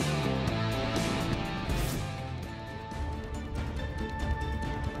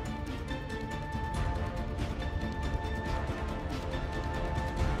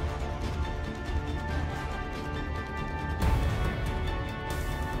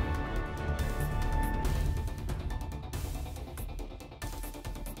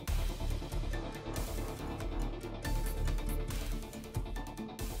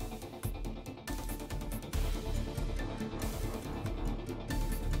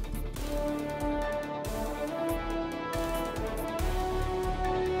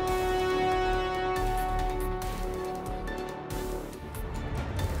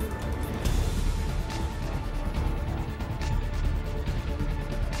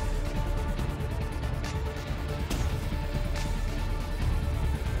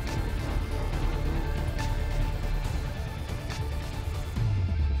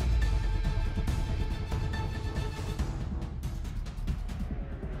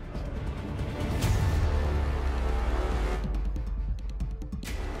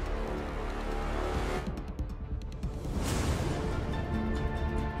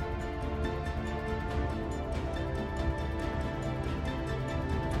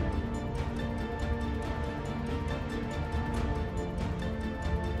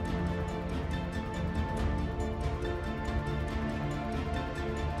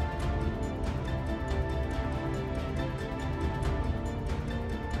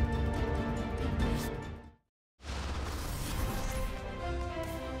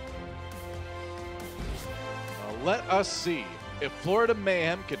 Let us see if Florida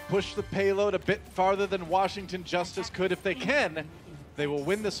Mayhem could push the payload a bit farther than Washington Justice could. If they can, they will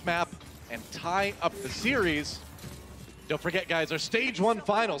win this map and tie up the series. Don't forget, guys, our Stage 1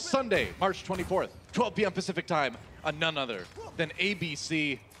 finals, Sunday, March 24th, 12 p.m. Pacific time, on none other than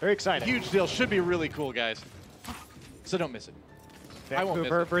ABC. Very exciting. Huge deal. Should be really cool, guys. So don't miss it. I won't miss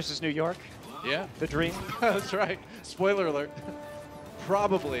Vancouver it. versus New York. Yeah. The dream. That's right. Spoiler alert.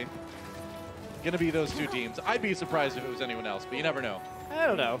 Probably going to be those two teams. I'd be surprised if it was anyone else, but you never know. I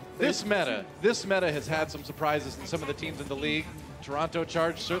don't know. This meta has had some surprises in some of the teams in the league. Toronto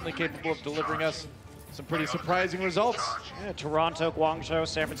Charge certainly capable of delivering us some pretty surprising results. Yeah, Toronto, Guangzhou,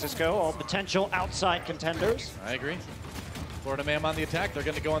 San Francisco, all potential outside contenders. I agree. Florida Mayhem on the attack. They're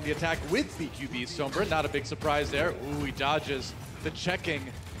going to go on the attack with BQB Sombra. Not a big surprise there. Ooh, he dodges the checking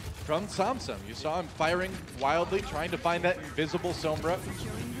from Samsung. You saw him firing wildly, trying to find that invisible Sombra.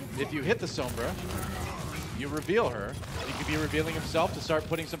 If you hit the Sombra, you reveal her, he could be revealing himself to start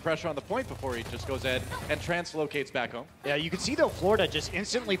putting some pressure on the point before he just goes ahead and translocates back home. Yeah, you can see though Florida just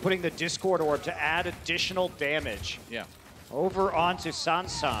instantly putting the Discord Orb to add additional damage. Yeah. Over onto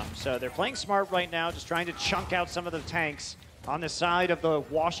Sansam. So they're playing smart right now, just trying to chunk out some of the tanks on the side of the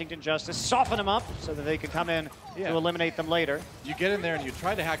Washington Justice, soften them up so that they can come in to eliminate them later. You get in there and you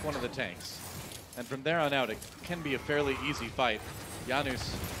try to hack one of the tanks. And from there on out, it can be a fairly easy fight.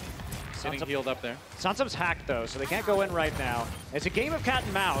 Janus getting healed up there. Sansam's hacked though, so they can't go in right now. It's a game of cat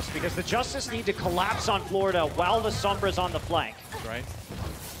and mouse because the Justice need to collapse on Florida while the Sombra's on the flank. Right.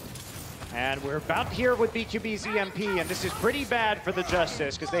 And we're about here with BQB's EMP, and this is pretty bad for the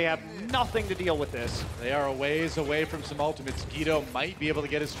Justice because they have nothing to deal with this. They are a ways away from some ultimates. Guido might be able to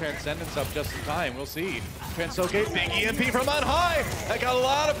get his Transcendence up just in time. We'll see. Translocate, big EMP from on high. That got a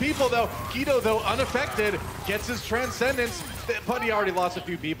lot of people, though. Guido, though, unaffected, gets his Transcendence, but he already lost a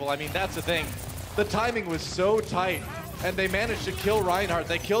few people. I mean, that's the thing. The timing was so tight, and they managed to kill Reinhardt.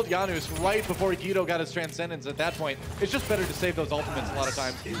 They killed Janus right before Guido got his Transcendence at that point. It's just better to save those ultimates a lot of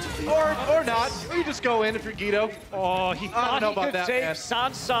times. Or not. Or you just go in if you're Guido. Oh, he thought he could save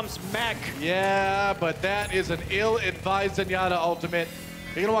Sansam's mech. Yeah, but that is an ill-advised Zenyatta ultimate.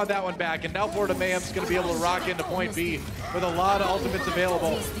 You're gonna want that one back, and now Florida Mayhem's gonna be able to rock into point B with a lot of ultimates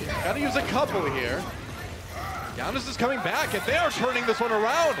available. Gotta use a couple here. Janus is coming back, and they are turning this one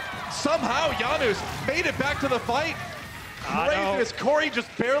around. Somehow, Janus made it back to the fight. Craziness. Corey just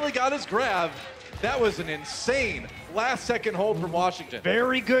barely got his grab. That was an insane last-second hold from Washington.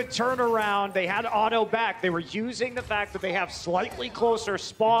 Very good turnaround. They had auto back. They were using the fact that they have slightly closer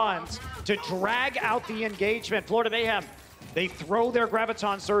spawns to drag out the engagement. Florida Mayhem, they throw their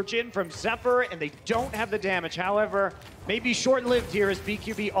Graviton Surge in from Zephyr, and they don't have the damage. However, maybe short-lived here as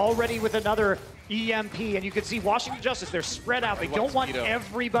BQB already with another EMP, and you can see Washington Justice, they're spread out. They don't want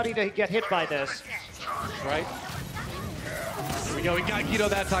everybody to get hit by this. Right. Here we go, we got Guido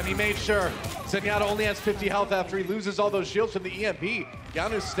that time, he made sure. Zenyatta only has 50 health after he loses all those shields from the EMP.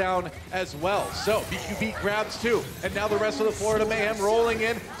 Janus down as well. So BQB grabs two, and now the rest of the Florida Mayhem rolling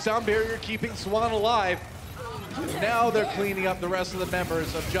in. Sound barrier keeping Swan alive. Now they're cleaning up the rest of the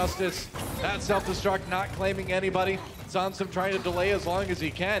members of Justice. That self-destruct not claiming anybody. Sansam trying to delay as long as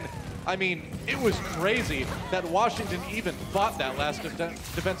he can. I mean, it was crazy that Washington even fought that last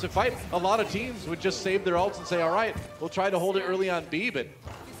defensive fight. A lot of teams would just save their ults and say, all right, we'll try to hold it early on B, but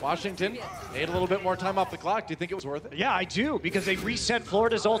Washington made a little bit more time off the clock. Do you think it was worth it? Yeah, I do, because they reset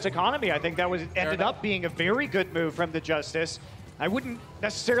Florida's ult economy. I think that was ended up being a very good move from the Justice. I wouldn't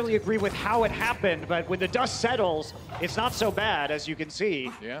necessarily agree with how it happened, but when the dust settles, it's not so bad, as you can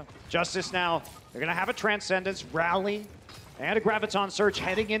see. Yeah. Justice now, they're going to have a Transcendence rally and a Graviton Surge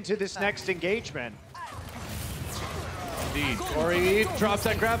heading into this next engagement. Indeed. Corey drops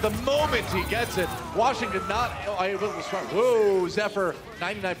that grab the moment he gets it. Washington not able to strong. Whoa, Zephyr,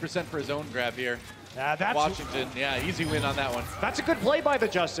 99% for his own grab here. That's Washington, yeah, easy win on that one. That's a good play by the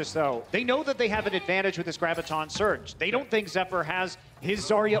Justice, though. They know that they have an advantage with this Graviton Surge. They don't think Zephyr has his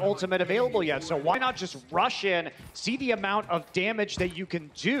Zarya ultimate available yet, so why not just rush in, see the amount of damage that you can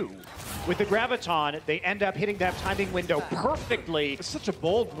do with the Graviton. They end up hitting that timing window perfectly. It's such a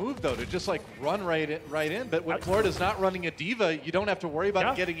bold move, though, to just like run right in. But when Florida's not running a diva, you don't have to worry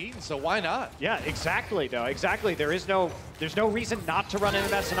about it getting eaten, so why not? Yeah, exactly, though. Exactly. There's no reason not to run into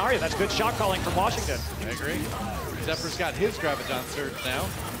that scenario. That's good shot calling from Washington. I agree. Zephyr's got his Graviton Surge now.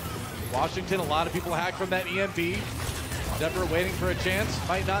 Washington, a lot of people hack from that EMP. Zephyr waiting for a chance,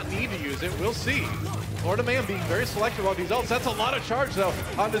 might not need to use it, we'll see. Florida Mayhem being very selective on these ults. That's a lot of charge, though,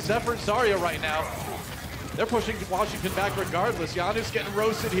 onto Zephyr and Zarya right now. They're pushing Washington back regardless. Janus getting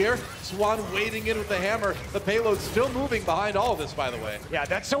roasted here. Swan waiting in with the hammer. The payload still moving behind all of this, by the way. Yeah,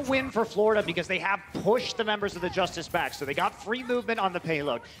 that's a win for Florida because they have pushed the members of the Justice back. So they got free movement on the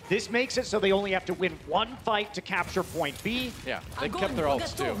payload. This makes it so they only have to win one fight to capture point B. Yeah, they kept their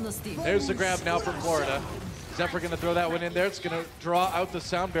ults too. There's the grab now from Florida. Zephyr going to throw that one in there. It's going to draw out the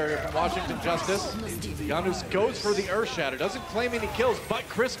sound barrier from Washington Justice. Janus goes for the Earth Shatter. Doesn't claim any kills, but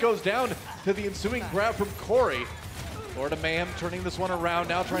Chris goes down to the ensuing grab from Corey. Florida Mayhem turning this one around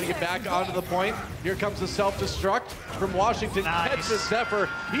now, trying to get back onto the point. Here comes the self-destruct from Washington. Catches Zephyr.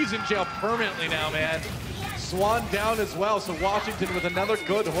 He's in jail permanently now, man. Swan down as well, so Washington with another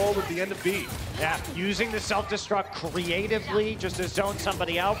good hold at the end of B. Yeah, using the self-destruct creatively just to zone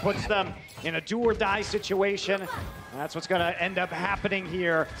somebody out, puts them in a do-or-die situation. That's what's going to end up happening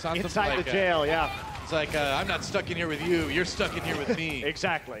here inside the jail, yeah. It's like, I'm not stuck in here with you, you're stuck in here with me.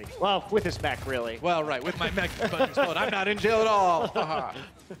 Exactly. Well, with his mech, really. Well, right, with my mech explode. I'm not in jail at all.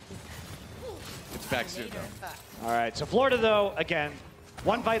 It's back soon, though. All right, so Florida, though, again,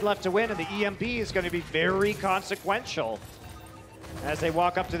 One fight left to win, and the EMP is going to be very consequential. As they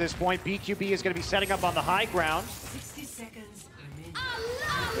walk up to this point, BQB is going to be setting up on the high ground. 60 seconds.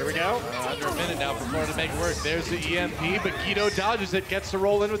 Here we go. Under a minute now for Florida to make it work. There's the EMP, but Guido dodges it, gets to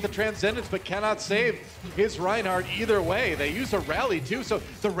roll in with the Transcendence, but cannot save his Reinhardt either way. They use a rally too, so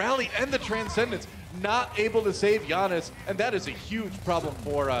the rally and the Transcendence not able to save Giannis, and that is a huge problem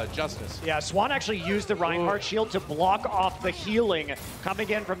for Justice. Yeah, Swan actually used the Reinhardt shield to block off the healing coming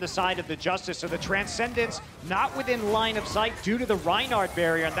in from the side of the Justice, so the Transcendence not within line of sight due to the Reinhardt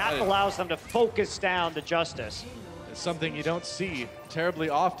barrier, and that allows them to focus down the Justice. It's something you don't see terribly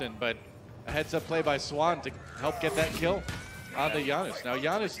often, but a heads-up play by Swan to help get that kill on the Giannis. Now,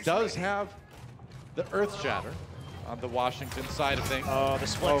 Giannis does have the Earth Shatter on the Washington side of things. Oh, the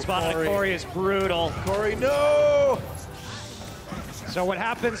split spot on Corey is brutal. Corey, no! So what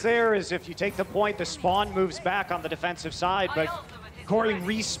happens there is if you take the point, the spawn moves back on the defensive side, but Corey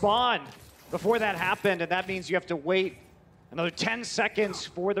respawned before that happened, and that means you have to wait another 10 seconds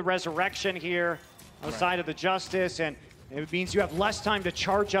for the resurrection here on the side of the Justice, and it means you have less time to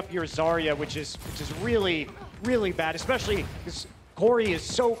charge up your Zarya, which is really, really bad, especially because Corey is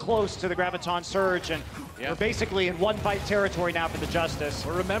so close to the Graviton Surge, and we're basically in one-fight territory now for the Justice.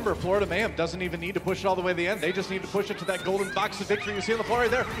 Well, remember, Florida Mayhem doesn't even need to push it all the way to the end. They just need to push it to that golden box of victory you see on the floor right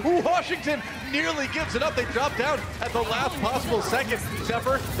there. Ooh, Washington nearly gives it up. They drop down at the last possible second.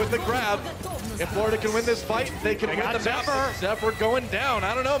 Zephyr with the grab. If Florida can win this fight, they can win the match. Zephyr going down.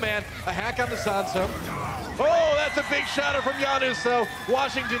 I don't know, man. A hack on the Sansom. Oh, that's a big shatter from Giannis, so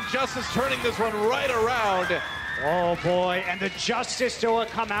Washington Justice turning this one right around. Oh boy, and the Justice still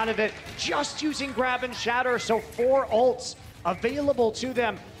come out of it just using grab and shatter, so 4 ults available to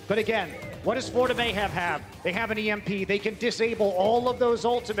them. But again, what does Florida Mayhem have? They have an EMP. They can disable all of those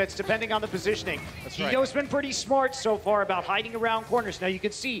ultimates depending on the positioning. Guido's been pretty smart so far about hiding around corners. Now you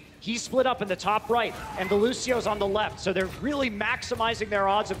can see he's split up in the top right and the Lucio's on the left. So they're really maximizing their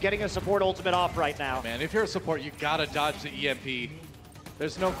odds of getting a support ultimate off right now. Man, if you're a support, you gotta dodge the EMP.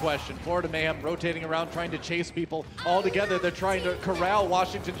 There's no question. Florida Mayhem rotating around, trying to chase people. All together, they're trying to corral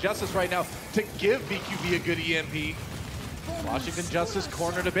Washington Justice right now to give BQB a good EMP. Washington Justice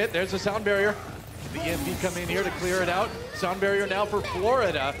cornered a bit. There's a sound barrier. The EMP coming in here to clear it out. Sound barrier now for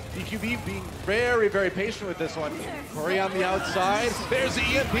Florida. BQB being very, very patient with this one. Corey on the outside. There's the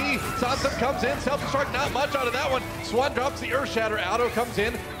EMP. Sansom comes in. Self-destruct, not much out of that one. Swan drops the Earth Shatter. Auto comes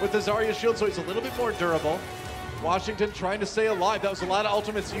in with the Zarya shield, so he's a little bit more durable. Washington trying to stay alive. That was a lot of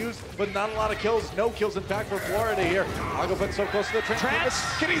ultimates used, but not a lot of kills. No kills, in fact, for Florida here. Ago put so close to the Trans.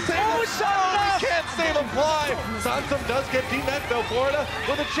 Can he save him? Oh, he can't save him. Fly. Sansom does get D-Net, though. Florida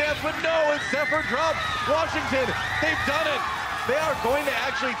with a chance, but no, it's Zephyr dropped. Washington, they've done it. They are going to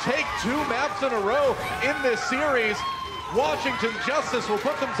actually take 2 maps in a row in this series. Washington Justice will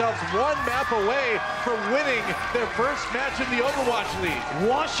put themselves 1 map away from winning their first match in the Overwatch League.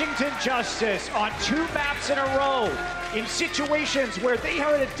 Washington Justice on 2 maps in a row in situations where they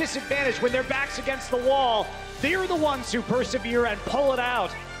are at a disadvantage when their back's against the wall. They're the ones who persevere and pull it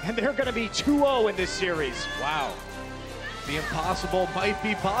out, and they're going to be 2-0 in this series. Wow. The impossible might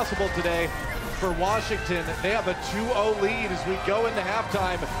be possible today for Washington. They have a 2-0 lead as we go into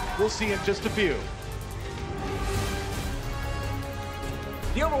halftime. We'll see in just a few.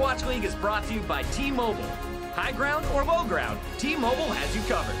 The Overwatch League is brought to you by T-Mobile. High ground or low ground, T-Mobile has you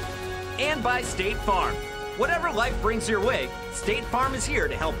covered. And by State Farm. Whatever life brings your way, State Farm is here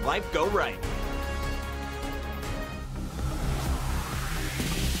to help life go right.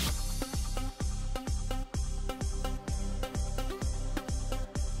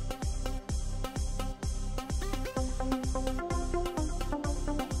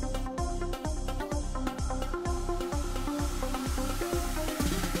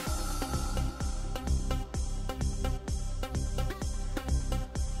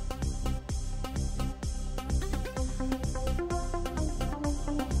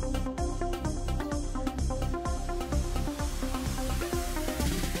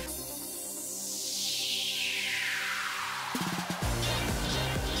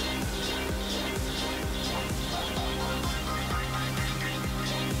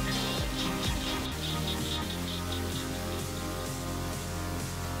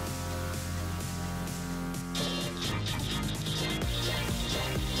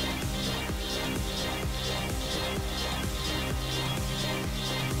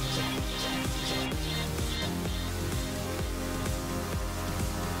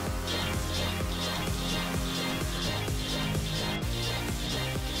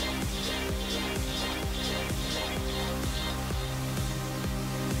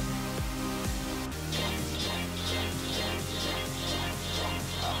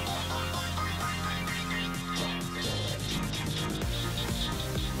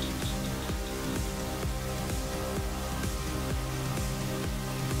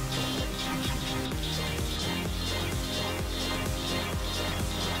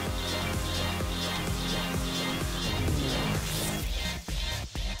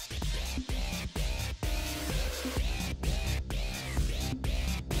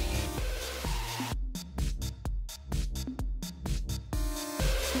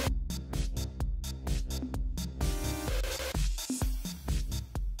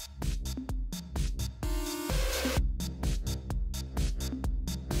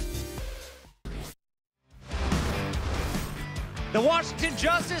 The Washington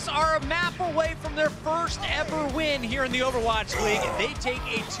Justice are a map away from their first ever win here in the Overwatch League. They take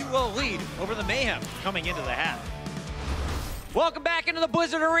a 2-0 lead over the Mayhem coming into the half. Welcome back into the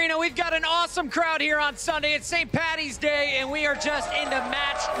Blizzard Arena. We've got an awesome crowd here on Sunday. It's St. Patty's Day, and we are just into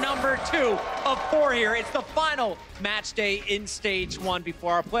match number 2 of 4 here. It's the final match day in Stage 1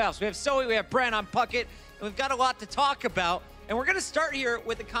 before our playoffs. We have Zoe, we have Brent on Puckett, and we've got a lot to talk about. And we're going to start here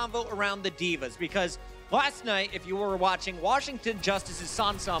with a convo around the Divas, because last night, if you were watching, Washington Justice's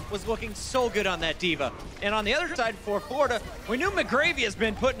Sansum was looking so good on that Diva. And on the other side for Florida, we knew McGravy has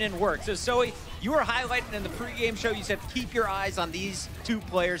been putting in work. So Zoe, you were highlighting in the pregame show, you said keep your eyes on these 2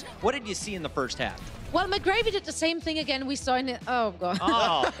 players. What did you see in the first half? Well, McGravy did the same thing again. We saw in it. Oh, God.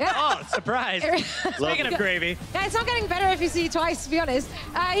 Oh, oh, surprise. Speaking of gravy. Yeah, it's not getting better if you see it twice, to be honest.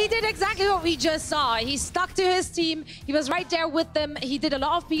 He did exactly what we just saw. He stuck to his team. He was right there with them. He did a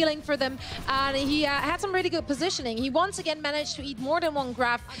lot of peeling for them. And he had some really good positioning. He once again managed to eat more than 1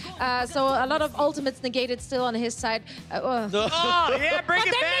 grab. So a lot of ultimates negated still on his side. Oh, yeah, bring it back. But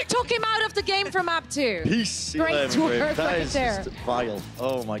then they took him out of the game from map 2. Peace. Great work that right is there. Just vile.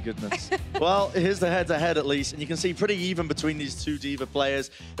 Oh, my goodness. Well, here's the head-to-head at least, and you can see pretty even between these 2 Diva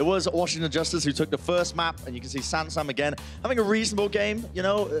players. It was Washington Justice who took the first map, and you can see Sansam again having a reasonable game, you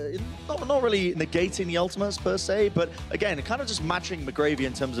know, not really negating the ultimates per se, but again, kind of just matching McGravy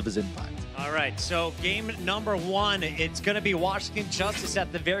in terms of his impact. All right, so game number 1, it's going to be Washington Justice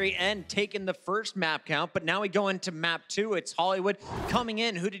at the very end, taking the first map count, but now we go into map 2. It's Hollywood coming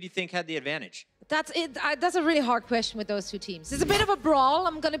in. Who did you think had the advantage? That's it. That's a really hard question with those 2 teams. It's a bit of a brawl,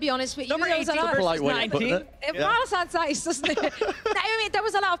 I'm going to be honest with you. Number 18 versus 19. Brawl sounds nice, doesn't it? I mean, there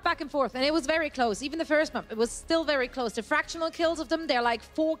was a lot of back and forth, and it was very close. Even the first map, it was still very close. The fractional kills of them, they're like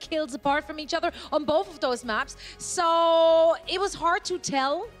 4 kills apart from each other on both of those maps. So it was hard to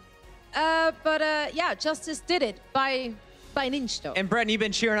tell. But yeah, Justice did it by an inch, though. And Brent, you've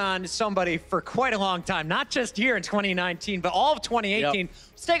been cheering on somebody for quite a long time, not just here in 2019, but all of 2018. Yep.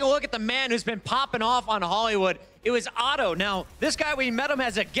 Let's take a look at the man who's been popping off on Hollywood. It was Otto. Now, this guy, we met him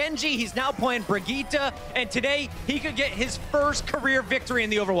as a Genji. He's now playing Brigitte, and today he could get his first career victory in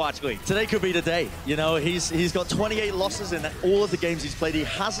the Overwatch League. Today could be the day. You know, he's got 28 losses in all of the games he's played. He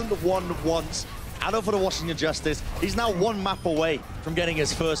hasn't won once. Otto for the Washington Justice. He's now 1 map away from getting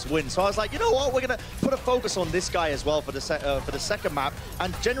his first win. So I was like, you know what? We're going to put a focus on this guy as well for the second map.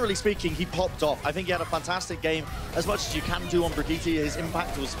 And generally speaking, he popped off. I think he had a fantastic game. As much as you can do on Brigitte, his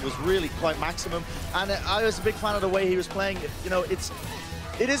impact was really quite maximum. And I was a big fan of the way he was playing. You know,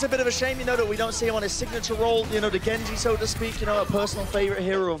 it is a bit of a shame, you know, that we don't see him on his signature role, you know, the Genji, so to speak, you know, a personal favorite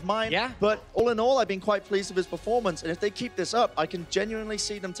hero of mine. Yeah. But all in all, I've been quite pleased with his performance. And if they keep this up, I can genuinely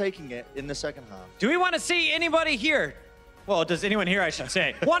see them taking it in the second half. Do we want to see anybody here? Well, does anyone here, I should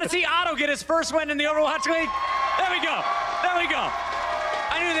say, want to see Otto get his first win in the Overwatch League? There we go. There we go.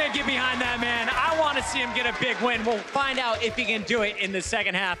 I knew they'd get behind that man. I want to see him get a big win. We'll find out if he can do it in the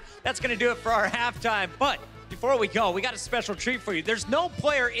second half. That's going to do it for our halftime. But before we go, we got a special treat for you. There's no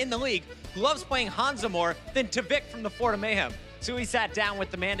player in the league who loves playing Hanzo more than Tavik from the Florida Mayhem. So we sat down with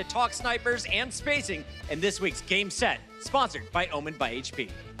the man to talk snipers and spacing in this week's Game Set, sponsored by Omen by HP.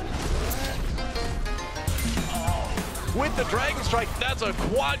 With the Dragon Strike, that's a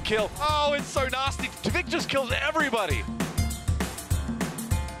quad kill. Oh, it's so nasty. Tavik just kills everybody.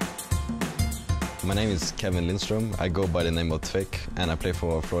 My name is Kevin Lindstrom. I go by the name of Tavik, and I play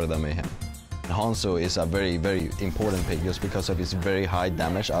for Florida Mayhem. Hanzo is a very, very important pick just because of his very high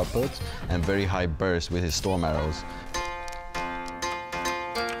damage output and very high burst with his storm arrows.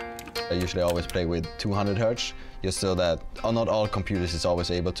 I usually always play with 200 Hz, just so that not all computers is always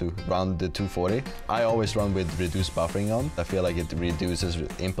able to run the 240. I always run with reduced buffering on. I feel like it reduces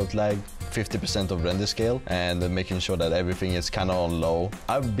input lag, 50% of render scale, and making sure that everything is kind of on low.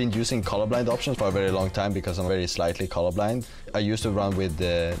 I've been using colorblind options for a very long time because I'm very slightly colorblind. I used to run with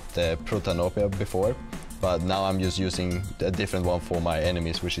the Protanopia before, but now I'm just using a different one for my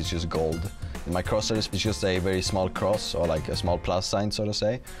enemies, which is just gold. My crosser is just a very small cross, or like a small plus sign, so to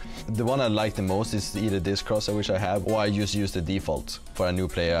say. The one I like the most is either this crosser, which I have, or I just use the default. For a new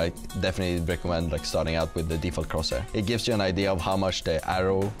player, I definitely recommend like starting out with the default crosshair. It gives you an idea of how much the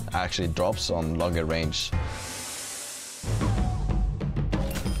arrow actually drops on longer range.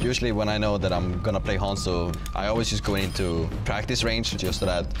 Usually when I know that I'm gonna play Hanzo, I always just go into practice range just so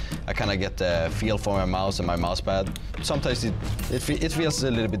that I kind of get the feel for my mouse and my mouse pad. Sometimes it feels a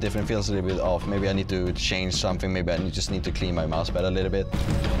little bit different, feels a little bit off. Maybe I need to change something, maybe I just need to clean my mouse pad a little bit.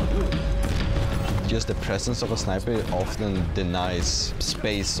 just the presence of a sniper often denies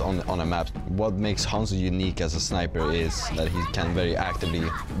space on a map. What makes Hanzo unique as a sniper is that he can very actively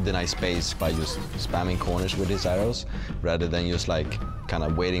deny space by just spamming corners with his arrows, rather than just like kind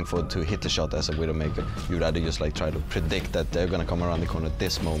of waiting to hit the shot as a Widowmaker. You rather just like try to predict that they're gonna come around the corner at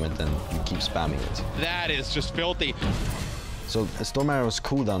this moment and you keep spamming it. That is just filthy. So Storm Arrow's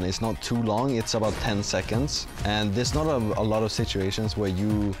cooldown is not too long, it's about 10 seconds. And there's not a lot of situations where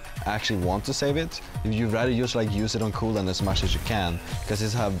you actually want to save it. You'd rather just like use it on cooldown as much as you can, because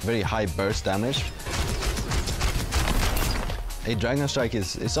it's have very high burst damage. A Dragon Strike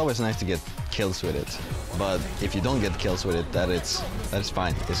it's always nice to get kills with it. But if you don't get kills with it, that is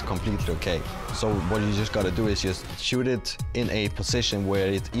fine. It's completely okay. So what you just gotta do is just shoot it in a position where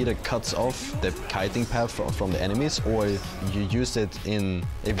it either cuts off the kiting path from the enemies, or you use it in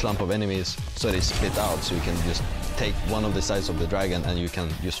a clump of enemies so they split out, so you can just take one of the sides of the dragon and you can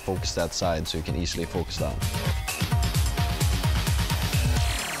just focus that side so you can easily focus down.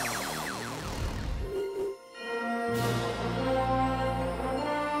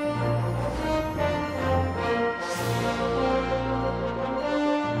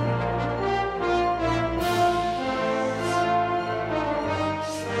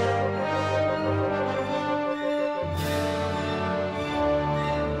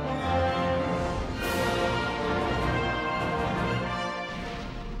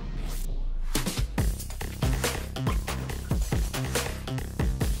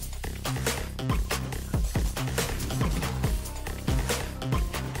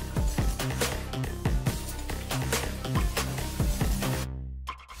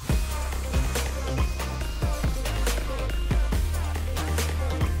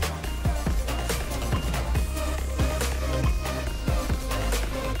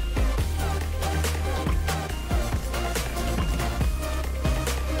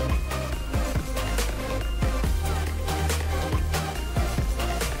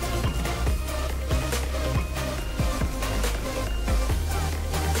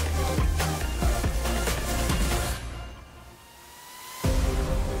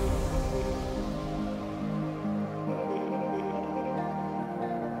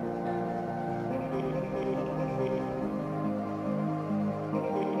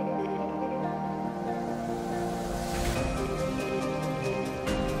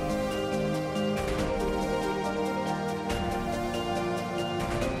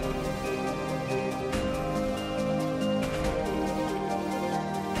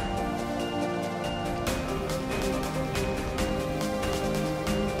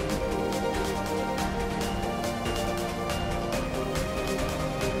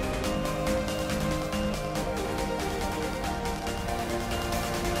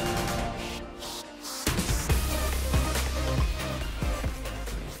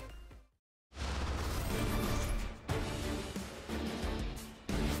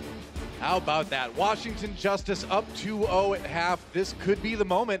 How about that? Washington Justice up 2-0 at half. This could be the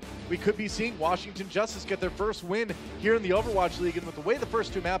moment. We could be seeing Washington Justice get their first win here in the Overwatch League. And with the way the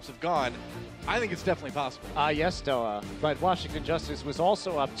first two maps have gone, I think it's definitely possible. Yes, Doa. But Washington Justice was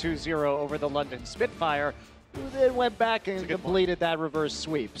also up 2-0 over the London Spitfire, who then went back and completed that reverse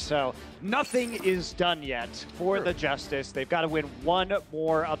sweep. So nothing is done yet for the Justice. They've got to win one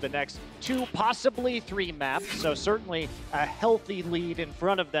more of the next two, possibly three maps. So certainly a healthy lead in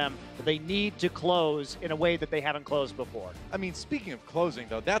front of them. But they need to close in a way that they haven't closed before. I mean, speaking of closing,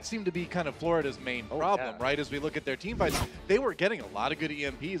 though, that seemed to be kind of Florida's main problem, right? As we look at their team fights, they were getting a lot of good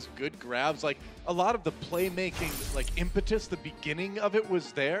EMPs, good grabs. Like, a lot of the playmaking, like, impetus, the beginning of it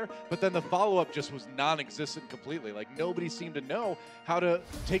was there, but then the follow-up just was non-existent completely. Like, nobody seemed to know how to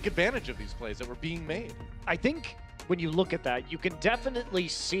take advantage of these plays that were being made. I think when you look at that, you can definitely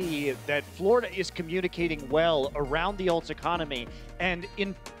see that Florida is communicating well around the ult economy, and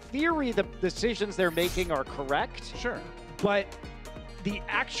in theory, the decisions they're making are correct. Sure. But the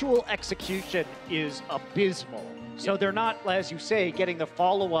actual execution is abysmal. So they're not, as you say, getting the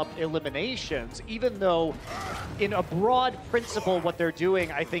follow-up eliminations, even though in a broad principle what they're doing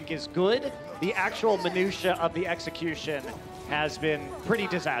I think is good. The actual minutia of the execution has been pretty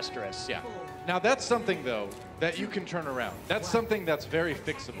disastrous. Yeah. Now that's something, though, that you can turn around. That's something that's very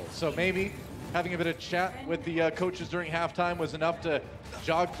fixable. So maybe having a bit of chat with the coaches during halftime was enough to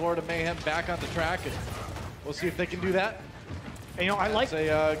jog Florida Mayhem back on the track, and we'll see if they can do that. And, you know, I like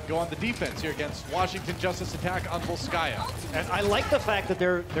go on the defense here against Washington Justice attack on Volskaya. And I like the fact that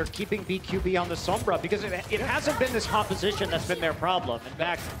they're keeping BQB on the Sombra, because it hasn't been this composition that's been their problem. In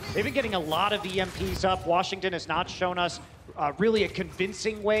fact, they've been getting a lot of EMPs up. Washington has not shown us really a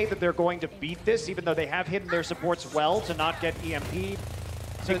convincing way that they're going to beat this, even though they have hidden their supports well to not get EMP'd.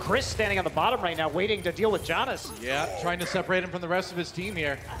 See Chris standing on the bottom right now, waiting to deal with Jonas. Yeah, trying to separate him from the rest of his team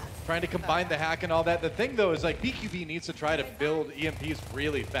here. Trying to combine the hack and all that. The thing, though, is like BQB needs to try to build EMPs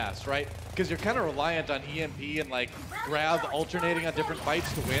really fast, right? Because you're kind of reliant on EMP and like grab alternating on different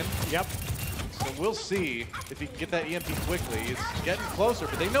fights to win. Yep. So we'll see if he can get that EMP quickly. He's getting closer,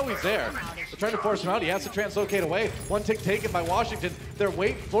 but they know he's there. They're trying to force him out. He has to translocate away. One tick taken by Washington.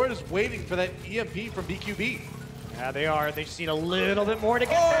 Florida's waiting for that EMP from BQB. Yeah, they are. They just need a little bit more to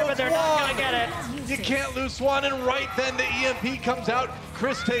get there, but they're not going to get it. You can't lose Swan, and right then the EMP comes out.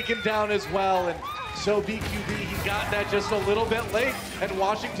 Chris taken down as well, and so BQB, he got that just a little bit late, and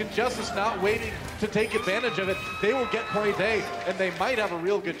Washington Justice not waiting to take advantage of it. They will get point A, and they might have a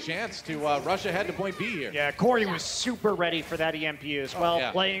real good chance to rush ahead to point B here. Yeah, Corey was super ready for that EMP as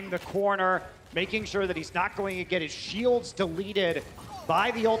well, playing the corner, making sure that he's not going to get his shields deleted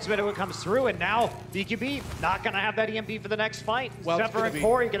by the ultimate when it comes through, and now BQB not going to have that EMP for the next fight. Well, Zephyr and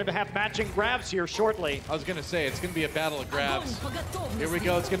Corey going to have matching grabs here shortly. I was going to say, it's going to be a battle of grabs. Here we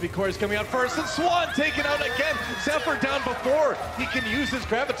go. It's going to be Corey's coming out first, and Swan taken out again. Zephyr down before he can use his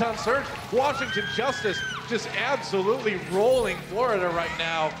Graviton Surge. Washington Justice just absolutely rolling Florida right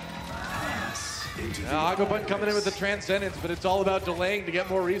now. Agobun coming in with the Transcendence, but it's all about delaying to get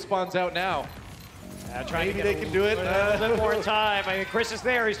more respawns out now. Maybe they can do it. A little bit more time. I mean, Chris is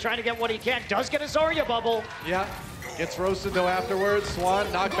there. He's trying to get what he can. Does get a Zarya bubble. Yeah. Gets roasted though afterwards.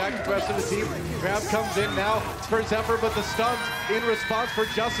 Swan knocked back the rest of the team. Grab comes in now for Zephyr, but the stuns in response for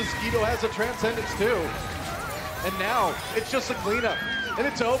Justice. Skeeto has a Transcendence too. And now it's just a cleanup. And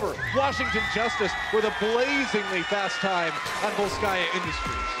it's over. Washington Justice with a blazingly fast time on Volskaya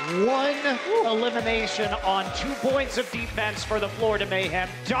Industries. One elimination on 2 points of defense for the Florida Mayhem.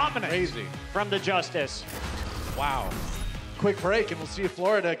 Dominant from the Justice. Wow. Quick break, and we'll see if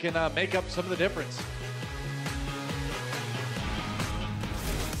Florida can make up some of the difference.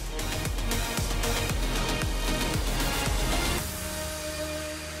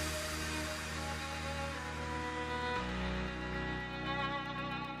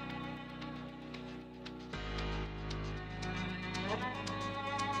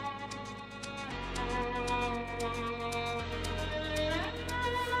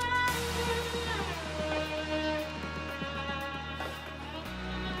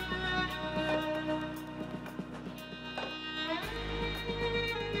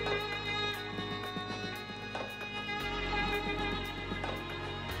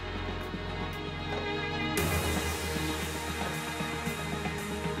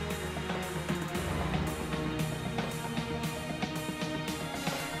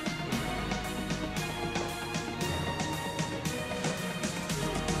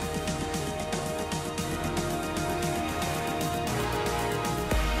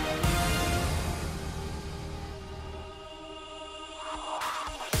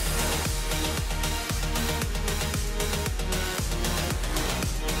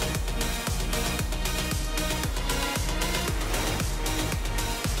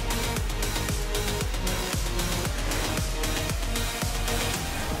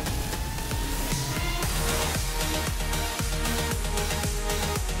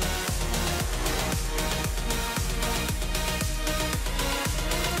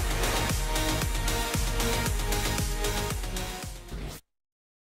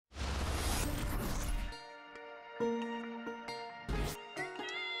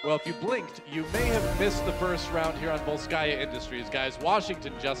 Well, if you blinked, you may have missed the first round here on Volskaya Industries, guys.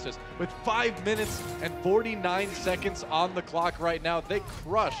 Washington Justice with 5 minutes and 49 seconds on the clock right now. They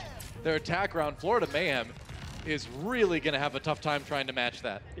crushed their attack round. Florida Mayhem is really going to have a tough time trying to match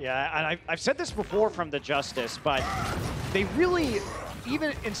that. Yeah, and I've said this before from the Justice, but they really,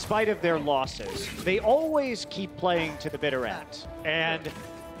 even in spite of their losses, they always keep playing to the bitter end. And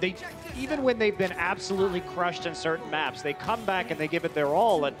they, even when they've been absolutely crushed in certain maps, they come back and they give it their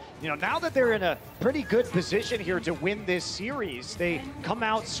all. And you know, now that they're in a pretty good position here to win this series, they come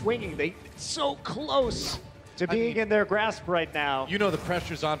out swinging. They're so close to being in their grasp right now. You know the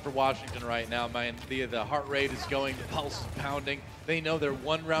pressure's on for Washington right now, man. The heart rate is going, the pulse is pounding. They know they're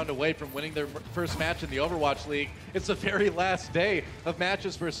 1 round away from winning their first match in the Overwatch League. It's the very last day of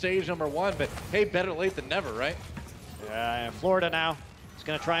matches for stage #1, but hey, better late than never, right? Yeah, and Florida now is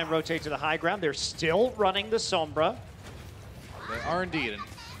going to try and rotate to the high ground. They're still running the Sombra. They are indeed. And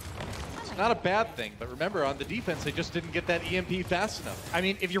it's not a bad thing, but remember, on the defense, they just didn't get that EMP fast enough. I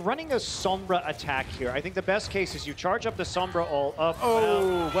mean, if you're running a Sombra attack here, I think the best case is you charge up the Sombra all up.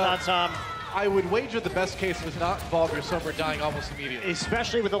 Oh, well, I would wager the best case does not involve your Sombra dying almost immediately.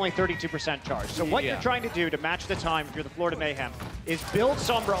 Especially with only 32% charge. So what you're trying to do to match the time if you're the Florida Mayhem is build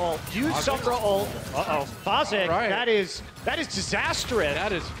Sombra ult, use Sombra ult. Uh-oh, Fazik, Right. that is disastrous.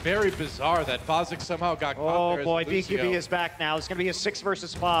 That is very bizarre that Fazik somehow got caught there. Oh boy, Lucio. BQB is back now. It's going to be a 6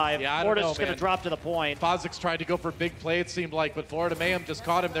 versus 5. Yeah, I don't Florida's know, just going to man. drop to the point. Fazik's tried to go for a big play, it seemed like, but Florida Mayhem just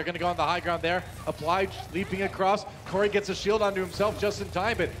caught him. They're going to go on the high ground there. Oblige leaping across. Corey gets a shield onto himself just in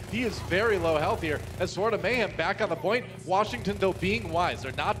time, but he is very low health here. As Florida Mayhem back on the point. Washington, though, being wise.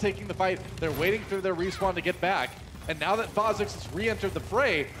 They're not taking the fight. They're waiting for their respawn to get back. And now that Fazix has re-entered the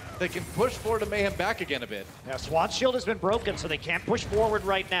fray, they can push Florida Mayhem back again a bit. Yeah, Swan's shield has been broken, so they can't push forward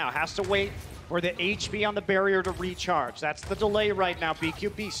right now. Has to wait for the HP on the barrier to recharge. That's the delay right now.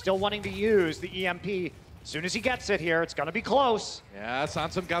 BQB still wanting to use the EMP. As soon as he gets it here, it's going to be close. Yeah,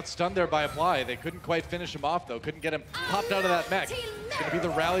 Sansum got stunned there by Apply. They couldn't quite finish him off, though. Couldn't get him popped out of that mech. It's going to be the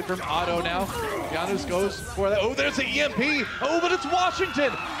rally from Otto now. Janus goes for that. Oh, there's the EMP. Oh, but it's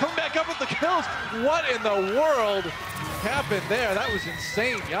Washington. Come back up with the kills. What in the world happened there? That was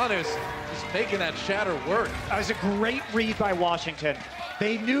insane. Janus just making that shatter work. That was a great read by Washington.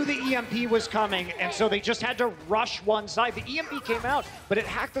 They knew the EMP was coming, and so they just had to rush one side. The EMP came out, but it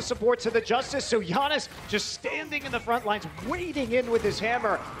hacked the supports of the Justice, so Giannis just standing in the front lines, waiting in with his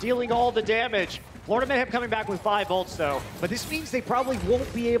hammer, dealing all the damage. Florida Mayhem coming back with 5 ults, though, but this means they probably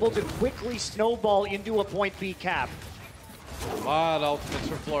won't be able to quickly snowball into a point B cap. A lot of ultimates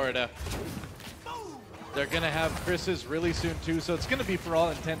for Florida. They're going to have Chris's really soon, too, so it's going to be, for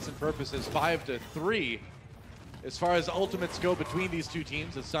all intents and purposes, 5-3. As far as ultimates go between these two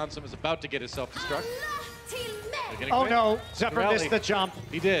teams, as Sansum is about to get his self-destruct. Oh no, Zephyr missed the jump.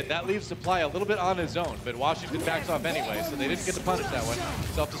 He did. That leaves Supply a little bit on his own, but Washington backs off anyway, so they didn't get to punish that one.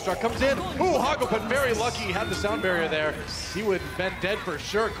 Self-destruct comes in. Ooh, Hagelput very lucky he had the sound barrier there. He would have been dead for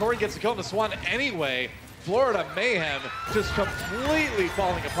sure. Corey gets the kill on the Swan anyway. Florida Mayhem just completely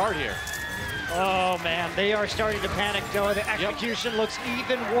falling apart here. Oh man, they are starting to panic, Noah. The execution looks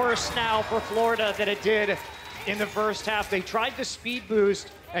even worse now for Florida than it did in the first half. They tried to speed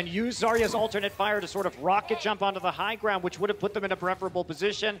boost and use Zarya's alternate fire to sort of rocket jump onto the high ground, which would have put them in a preferable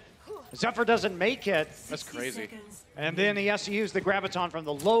position. Zephyr doesn't make it. That's crazy. And then he has to use the Graviton from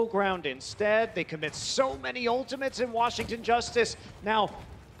the low ground instead. They commit so many ultimates in Washington Justice. Now,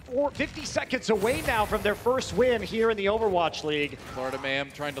 50 seconds away now from their first win here in the Overwatch League. Florida Mayhem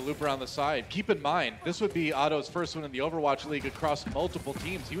trying to loop around the side. Keep in mind, this would be Otto's first win in the Overwatch League across multiple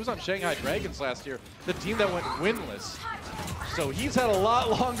teams. He was on Shanghai Dragons last year, the team that went winless. So he's had a lot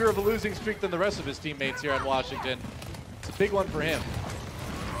longer of a losing streak than the rest of his teammates here in Washington. It's a big one for him.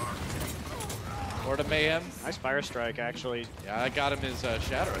 Florida Mayhem. Nice fire strike, actually. Yeah, I got him his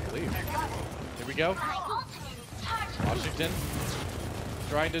shatter, I believe. Here we go. Washington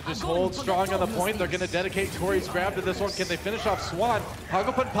trying to just hold strong on the point. They're going to dedicate Corey's grab to this one. Can they finish off Swan?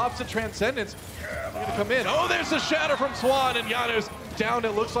 Hagelput pops a Transcendence. They're going to come in. Oh, there's the shatter from Swan, and Janus down.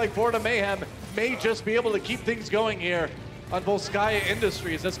 It looks like Florida Mayhem may just be able to keep things going here on Volskaya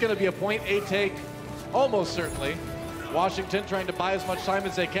Industries. That's going to be a point A take, almost certainly. Washington trying to buy as much time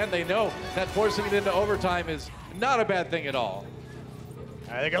as they can. They know that forcing it into overtime is not a bad thing at all.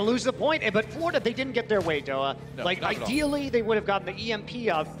 They're going to lose the point, but Florida, they didn't get their way, Doa. No, like, not at all. ideally, they would have gotten the EMP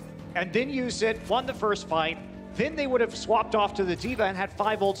up and then used it, won the first fight. Then they would have swapped off to the Diva and had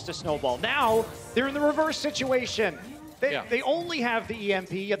 5 ults to snowball. Now, they're in the reverse situation. They only have the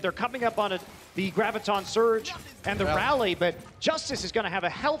EMP, yet they're coming up on the Graviton Surge and the Rally, but Justice is going to have a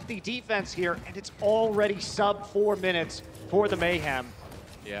healthy defense here, and it's already sub 4 minutes for the Mayhem.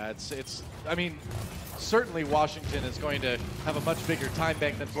 Yeah, I mean, certainly Washington is going to have a much bigger time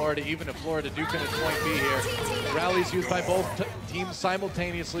bank than Florida, even if Florida do finish point B here. Rallies used by both teams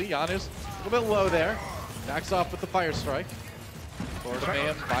simultaneously. Giannis a little bit low there. Backs off with the fire strike. Florida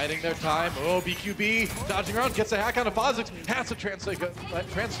Mayhem biding their time. Oh, BQB dodging around, gets a hack on a Fazix. Has to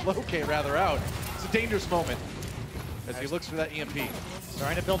translocate rather out. It's a dangerous moment as he looks for that EMP.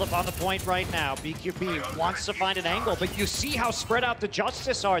 Trying to build up on the point right now. BQB wants to find an angle, but you see how spread out the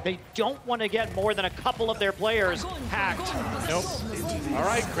Justice are. They don't want to get more than a couple of their players hacked. Nope. All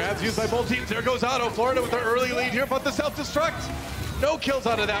right, grabs used by both teams. There goes Otto. Florida with their early lead here, but the self-destruct. No kills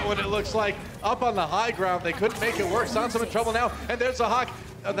out of that one, it looks like. Up on the high ground, they couldn't make it work. Sansum in trouble now, and there's the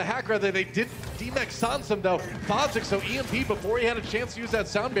hack rather. They did demech Sansum though. Fazix, so EMP before he had a chance to use that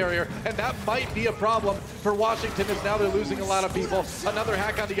sound barrier, and that might be a problem for Washington as now they're losing a lot of people. Another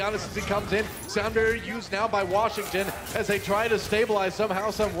hack onto Giannis as he comes in. Sound barrier used now by Washington as they try to stabilize somehow,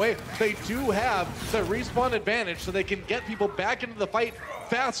 some way. They do have the respawn advantage, so they can get people back into the fight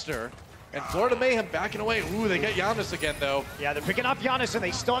faster. And Florida Mayhem backing away. Ooh, they get Giannis again, though. Yeah, they're picking up Giannis, and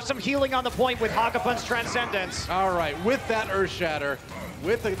they still have some healing on the point with Hagapun's Transcendence. All right, with that Earth Shatter,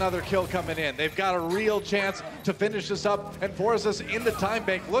 with another kill coming in. They've got a real chance to finish this up and force us into time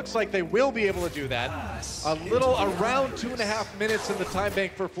bank. Looks like they will be able to do that. Around 2.5 minutes in the time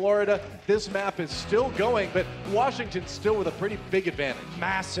bank for Florida. This map is still going, but Washington's still with a pretty big advantage.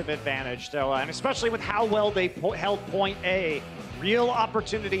 Massive advantage, though, and especially with how well they held point A. Real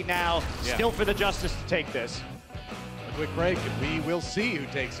opportunity now, still for the Justice to take this. A quick break, and we will see who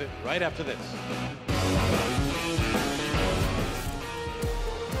takes it right after this.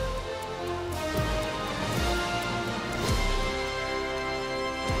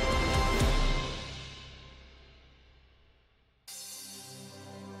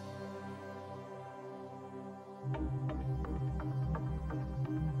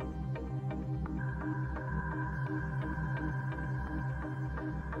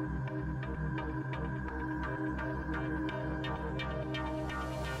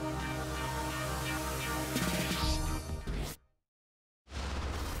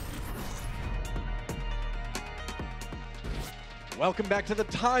 Welcome back to the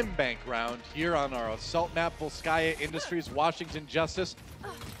time bank round here on our assault map, Volskaya Industries, Washington Justice,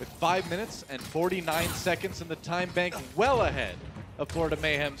 with 5 minutes and 49 seconds in the time bank, well ahead of Florida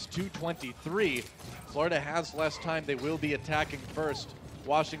Mayhem's 2:23. Florida has less time. They will be attacking first.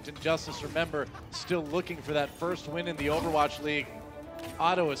 Washington Justice, remember, still looking for that first win in the Overwatch League.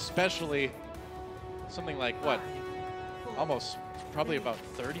 Otto especially, something like, what, almost probably about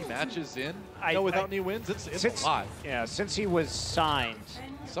 30 matches in? Without any wins? It's a lot. Yeah, since he was signed.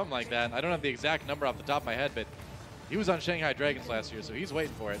 Something like that. I don't have the exact number off the top of my head, but he was on Shanghai Dragons last year, so he's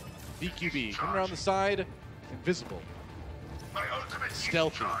waiting for it. BQB coming around the side, invisible,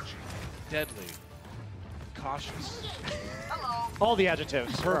 stealthy, deadly, cautious. All the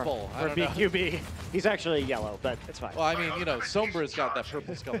adjectives. Purple. For BQB. He's actually yellow, but it's fine. Well, I mean, you know, Sombra's got that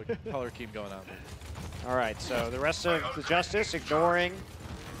purple color scheme going on. All right, so the rest of the Justice ignoring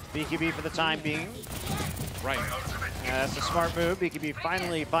BQB for the time being. Right. That's a smart move. BQB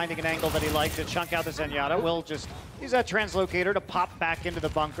finally finding an angle that he liked to chunk out the Zenyatta. Will just use that translocator to pop back into the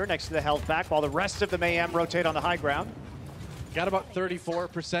bunker next to the health pack while the rest of the Mayhem rotate on the high ground. Got about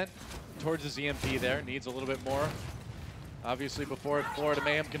 34% towards his EMP there. Needs a little bit more. Obviously, before Florida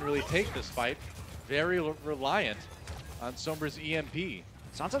Mayhem can really take this fight, very reliant on Sombra's EMP.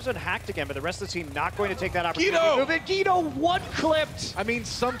 Sansam's been hacked again, but the rest of the team not going to take that opportunity. Guido! Move it. Guido one-clipped! I mean,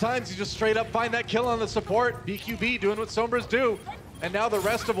 sometimes you just straight up find that kill on the support. BQB doing what Sombras do. And now the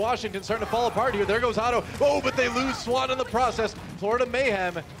rest of Washington starting to fall apart here. There goes Otto. Oh, but they lose Swan in the process. Florida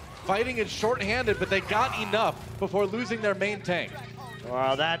Mayhem fighting it short-handed, but they got enough before losing their main tank.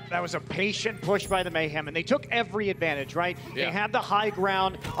 Well, that was a patient push by the Mayhem, and they took every advantage, right? Yeah. They had the high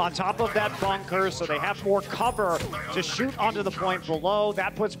ground on top of that bunker, so they have more cover to shoot onto the point below.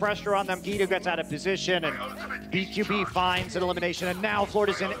 That puts pressure on them. Guido gets out of position, and BQB finds an elimination, and now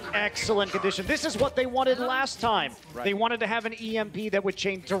Florida's in excellent condition. This is what they wanted last time. Right. They wanted to have an EMP that would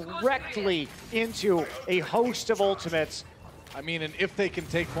chain directly into a host of ultimates. I mean, and if they can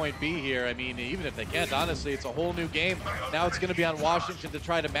take point B here, I mean, even if they can't, honestly, it's a whole new game. Now it's going to be on Washington to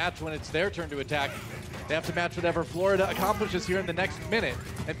try to match when it's their turn to attack. They have to match whatever Florida accomplishes here in the next minute.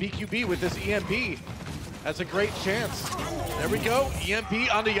 And BQB with this EMP has a great chance. There we go.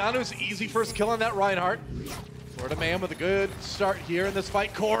 EMP onto Janus. Easy first kill on that Reinhardt. Florida Mayhem with a good start here in this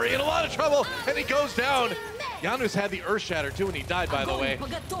fight. Corey in a lot of trouble, and he goes down. Janus had the Earth Shatter too, and he died, by the way.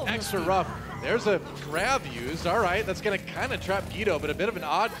 Extra rough. There's a grab used. All right, that's going to kind of trap Guido, but a bit of an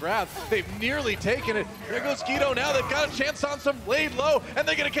odd grab. They've nearly taken it. There goes Guido now. They've got a chance on some laid low, and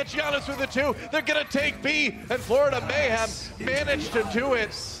they're going to catch Janus with the 2. They're going to take B, and Florida Mayhem managed to do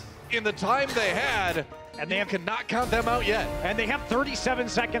it in the time they had. And they cannot count them out yet. And they have 37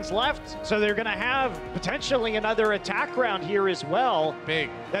 seconds left, so they're going to have potentially another attack round here as well. Big.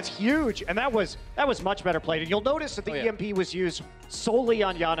 That's huge, and that was much better played. And you'll notice that the EMP was used solely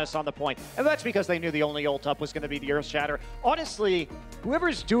on Janus on the point, and that's because they knew the only ult up was going to be the Earth Shatter. Honestly,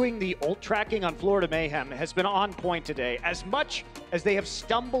 whoever's doing the ult tracking on Florida Mayhem has been on point today. As much as they have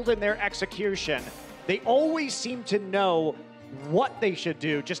stumbled in their execution, they always seem to know what they should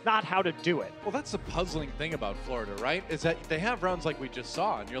do, just not how to do it. Well, that's the puzzling thing about Florida, right? Is that they have rounds like we just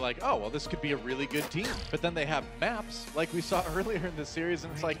saw, and you're like, oh, well, this could be a really good team. But then they have maps like we saw earlier in the series,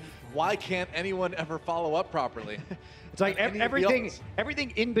 and it's like, why can't anyone ever follow up properly? It's like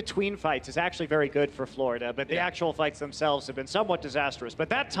everything in between fights is actually very good for Florida, but the actual fights themselves have been somewhat disastrous. But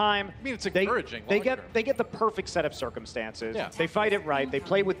that time, I mean, it's encouraging. They get the perfect set of circumstances. Yeah. They fight it right. They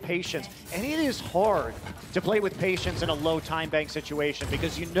play with patience, and it is hard to play with patience in a low time bank situation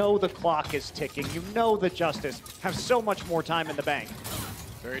because you know the clock is ticking. You know the Justice have so much more time in the bank.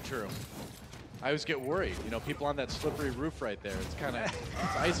 Very true. I always get worried. You know, people on that slippery roof right there. It's kind of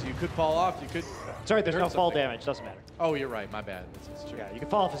it's icy. You could fall off. You could. Sorry, there's no hurt fall something. damage. Doesn't matter. Oh, you're right. My bad. It's true. Yeah, you can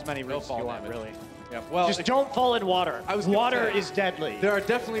fall off as many roofs as fall you want, damage. really. Yeah. Well, Just don't fall in water. Water is deadly. There are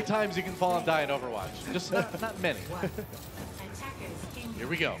definitely times you can fall and die in Overwatch. Just not many. Here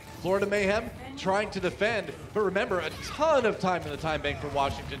we go. Florida Mayhem trying to defend, but remember, a ton of time in the time bank for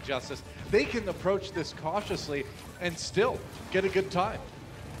Washington Justice. They can approach this cautiously and still get a good time.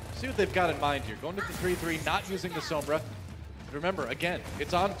 See what they've got in mind here. Going to the 3-3, not using the Sombra. But remember, again,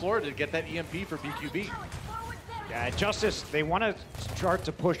 it's on Florida to get that EMP for BQB. Yeah, Justice, they want to start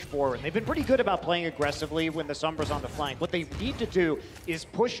to push forward. They've been pretty good about playing aggressively when the Sombra's on the flank. What they need to do is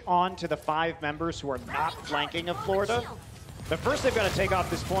push on to the 5 members who are not flanking of Florida. But first they've got to take off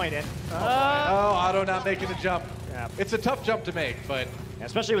this point. And, Otto not making the jump. Yeah. It's a tough jump to make, but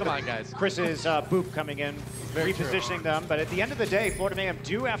especially with guys. Chris's boop coming in, Very repositioning true. them. But at the end of the day, Florida Mayhem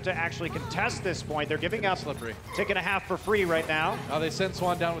do have to actually contest this point. They're giving up, Slippery. taking a half for free right now. Oh, they send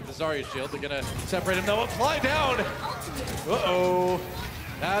Swan down with the Zarya shield. They're going to separate him. No, fly down. Uh-oh.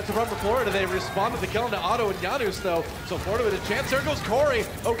 That's a run for Florida. They respond with the kill into Otto and Janus, though. So Florida with a chance. There goes Corey.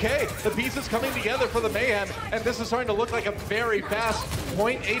 Okay, the pieces coming together for the Mayhem, and this is starting to look like a very fast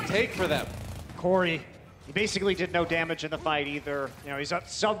 0.8 take for them. Corey, he basically did no damage in the fight either. You know, he's at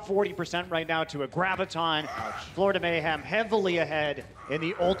sub 40% right now to a Graviton. Florida Mayhem heavily ahead in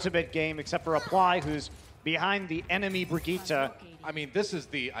the ultimate game, except for Apply, who's behind the enemy Brigitte. I mean, this is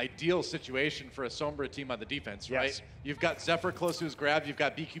the ideal situation for a Sombra team on the defense, right? Yes. You've got Zephyr close to his grab, you've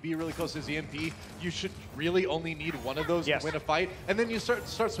got BQB really close to his EMP. You should really only need one of those to win a fight, and then you start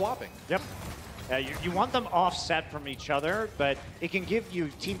swapping. Yep. You want them offset from each other, but it can give you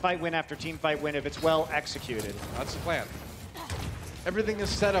team fight win after team fight win if it's well executed. That's the plan. Everything is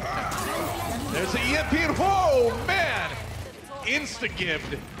set up now. There's the EMP, and whoa, man!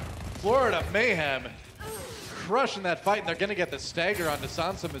 Insta-gibbed. Florida Mayhem crushing that fight, and they're going to get the stagger onto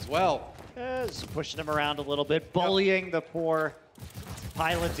Sansum as well. Just pushing him around a little bit, bullying the poor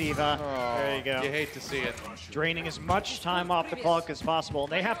Pilot Diva. Oh, there you go. You hate to see it. Draining as much time off the clock as possible.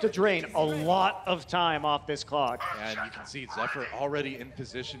 They have to drain a lot of time off this clock. And you can see Zephyr already in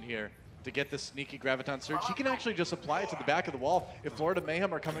position here to get this sneaky Graviton Surge. He can actually just apply it to the back of the wall if Florida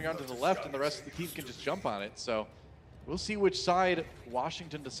Mayhem are coming onto the left and the rest of the team can just jump on it. So we'll see which side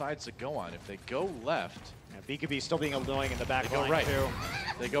Washington decides to go on. If they go left... Yeah, BKB still being annoying in the back They go line right. too.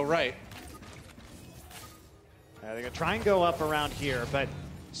 They go right. They're going to try and go up around here, but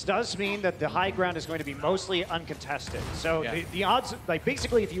this does mean that the high ground is going to be mostly uncontested. So the odds, like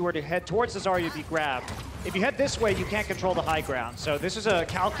basically if you were to head towards the Zarya, you'd be grabbed. If you head this way, you can't control the high ground. So this is a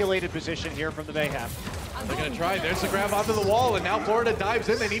calculated position here from the Mayhem. They're going to try. There's the grab onto the wall, and now Florida dives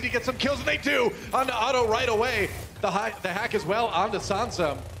in. They need to get some kills, and they do. Onto Otto right away. The hack as well onto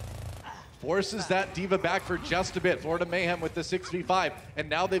Sansum. Forces that Diva back for just a bit. Florida Mayhem with the 6v5, and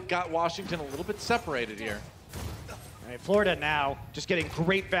now they've got Washington a little bit separated here. All right, Florida now just getting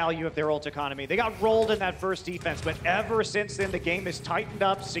great value of their ult economy. They got rolled in that first defense, but ever since then, the game has tightened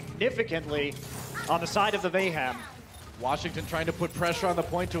up significantly on the side of the Mayhem. Washington trying to put pressure on the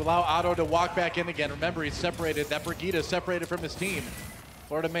point to allow Otto to walk back in again. Remember, he's separated. That Brigitte is separated from his team.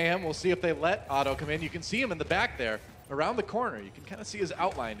 Florida Mayhem, we'll see if they let Otto come in. You can see him in the back there, around the corner. You can kind of see his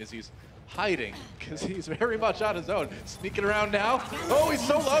outline as he's hiding, because he's very much on his own. Sneaking around now. Oh, he's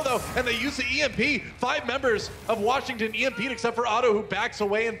so low, though, and they use the EMP. 5 members of Washington EMP'd, except for Otto, who backs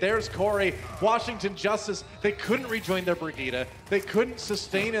away, and there's Corey. Washington Justice, they couldn't rejoin their Brigitte. They couldn't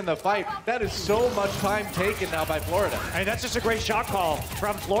sustain in the fight. That is so much time taken now by Florida. And that's just a great shot call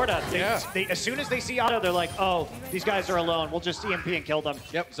from Florida. They, as soon as they see Otto, they're like, oh, these guys are alone. We'll just EMP and kill them.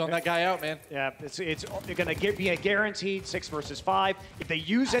 Yep, zone that guy out, man. Yeah, it's going to be a guaranteed 6 versus 5. If they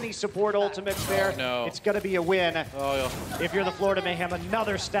use any support ultimates there, it's going to be a win. If you're the Florida Mayhem,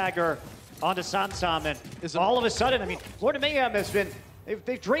 another stagger onto Sansum, and all of a sudden, I mean, Florida Mayhem has been,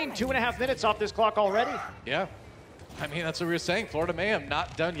 they've drained 2.5 minutes off this clock already. Yeah. I mean, that's what we were saying. Florida Mayhem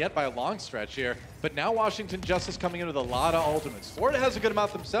not done yet by a long stretch here. But now Washington Justice coming in with a lot of ultimates. Florida has a good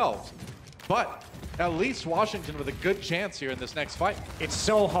amount themselves. But at least Washington with a good chance here in this next fight. It's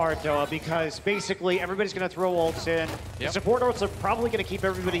so hard, Noah, because basically everybody's going to throw ults in. The support ults are probably going to keep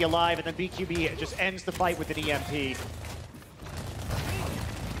everybody alive, and then BQB just ends the fight with an EMP.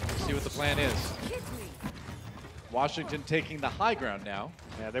 Let's see what the plan is. Washington taking the high ground now.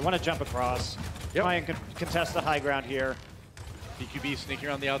 Yeah, they want to jump across. Try and contest the high ground here. BQB sneaking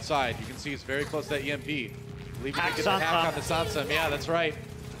around the outside. You can see he's very close to that EMP. Leaving to get the Sansa. hack on the Sansum. Yeah, that's right.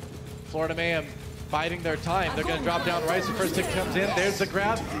 Florida Mayhem biding their time. They're going to drop down right. The first hit comes in. There's the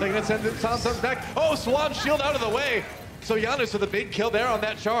grab. They're going to send the Sansum back. Oh, Swan shield out of the way. So Janus with a big kill there on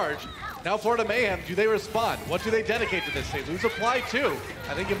that charge. Now Florida Mayhem, do they respond? What do they dedicate to this? They lose Apply too.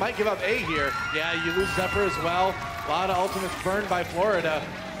 I think you might give up A here. Yeah, you lose Zephyr as well. A lot of ultimates burned by Florida.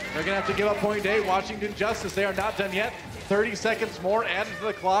 They're gonna have to give up point A. Washington Justice, they are not done yet. 30 seconds more added to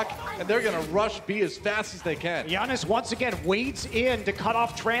the clock, and they're gonna rush B as fast as they can. Giannis once again wades in to cut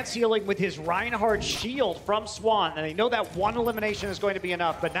off trance healing with his Reinhardt shield from Swan, and they know that one elimination is going to be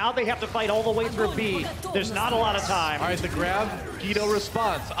enough, but now they have to fight all the way through B. There's not a lot of time. All right, the grab, Guido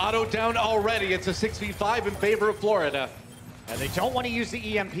responds. Otto down already. It's a 6v5 in favor of Florida. And they don't want to use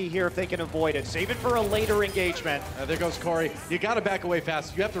the EMP here if they can avoid it. Save it for a later engagement. There goes Corey. You got to back away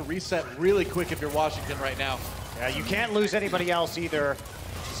fast. You have to reset really quick if you're Washington right now. Yeah, you can't lose anybody else either.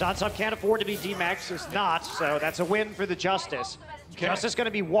 Sansum can't afford to be D-Max, is not, so that's a win for the Justice. Okay. Justice going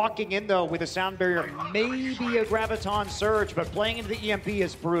to be walking in, though, with a sound barrier, maybe a Graviton Surge, but playing into the EMP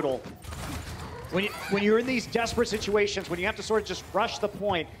is brutal. When you're in these desperate situations, when you have to sort of just rush the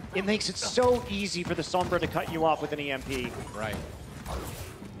point, it makes it so easy for the Sombra to cut you off with an EMP. Right.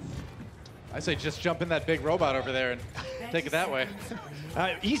 I say just jump in that big robot over there and take it that way.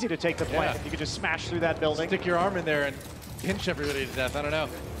 Easy to take the plant. Yeah. You could just smash through that building. Stick your arm in there and pinch everybody to death. I don't know.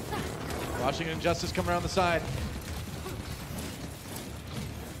 Washington Justice coming around the side.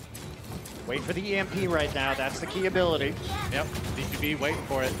 Wait for the EMP right now. That's the key ability. Yep, BQB waiting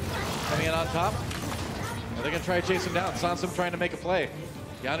for it. Coming in on top. They're going to try to chase him down. Sansum trying to make a play.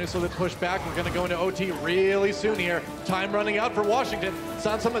 Giannis will push back. We're going to go into OT really soon here. Time running out for Washington.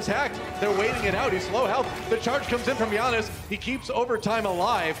 Sansum is hacked. They're waiting it out. He's low health. The charge comes in from Giannis. He keeps overtime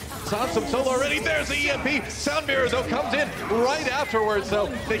alive. Sansum solo already. There's the EMP. Sound Mirror, though, comes in right afterwards, though.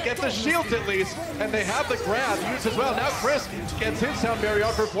 They get the shields at least, and they have the grab used as well. Now Chris gets his Sound Barrier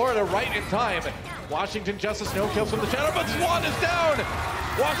out for Florida right in time. Washington Justice, no kills from the shadow, but Swan is down.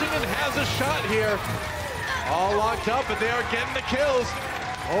 Washington has a shot here. All locked up, but they are getting the kills.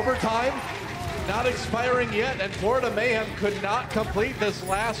 Overtime, not expiring yet, and Florida Mayhem could not complete this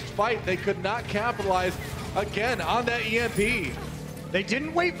last fight. They could not capitalize again on that EMP. They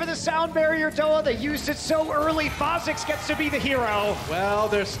didn't wait for the sound barrier, Doa. They used it so early. Phosix gets to be the hero. Well,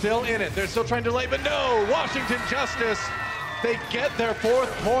 they're still in it. They're still trying to delay, but no, Washington Justice. They get their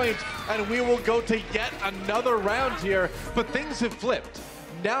 4th point, and we will go to yet another round here, but things have flipped.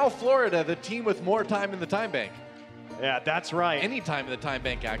 Now Florida, the team with more time in the time bank. Yeah, that's right. Any time in the time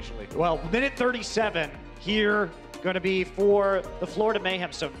bank, actually. Well, minute 37 here, going to be for the Florida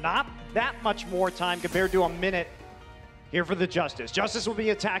Mayhem, so not that much more time compared to a minute here for the Justice. Justice will be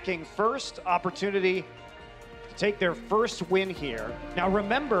attacking first, opportunity to take their first win here. Now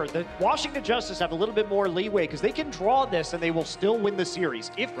remember, the Washington Justice have a little bit more leeway because they can draw this and they will still win the series.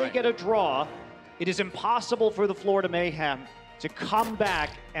 If they get a draw, it is impossible for the Florida Mayhem to come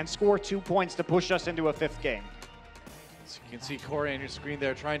back and score 2 points to push us into a 5th game. So you can see Corey on your screen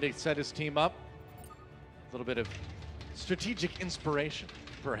there trying to set his team up. A little bit of strategic inspiration,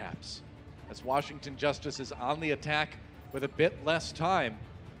 perhaps, as Washington Justice is on the attack with a bit less time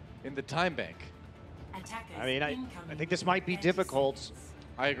in the time bank. I mean, I think this might be difficult.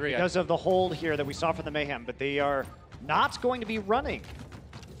 I agree. Because of the hold here that we saw from the Mayhem, but they are not going to be running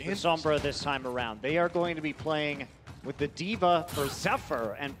the Sombra this time around. They are going to be playing with the Diva for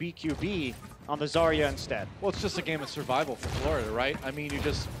Zephyr and BQB on the Zarya instead. Well, it's just a game of survival for Florida, right? I mean, you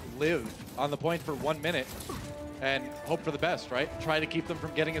just live on the point for 1 minute and hope for the best, right? Try to keep them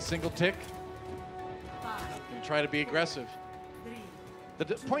from getting a single tick and try to be aggressive. The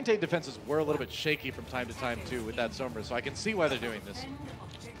point A defenses were a little bit shaky from time to time, too, with that Sombra, so I can see why they're doing this.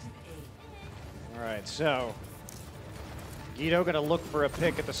 All right, so Guido going to look for a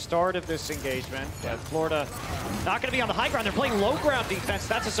pick at the start of this engagement. Yeah, Florida not going to be on the high ground. They're playing low ground defense.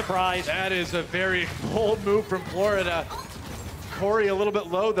 That's a surprise. That is a very bold move from Florida. Corey a little bit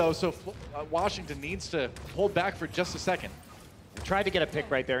low, though, so Washington needs to hold back for just a second. They tried to get a pick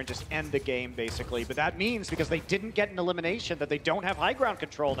right there and just end the game, basically. But that means, because they didn't get an elimination, that they don't have high ground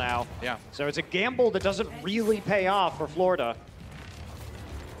control now. Yeah. So it's a gamble that doesn't really pay off for Florida.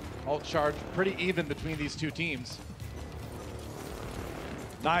 Ult charge pretty even between these two teams.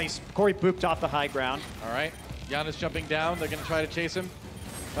 Nice. Corey booped off the high ground. All right. Giannis jumping down. They're going to try to chase him.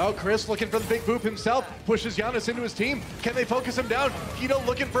 Oh, Chris looking for the big boop himself. Pushes Giannis into his team. Can they focus him down? Guido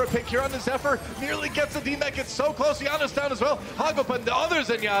looking for a pick here on the Zephyr. Nearly gets the D-Mac. Gets so close. Giannis down as well. Hagopa, the other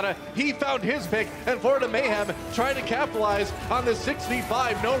Zenyatta. He found his pick. And Florida Mayhem trying to capitalize on the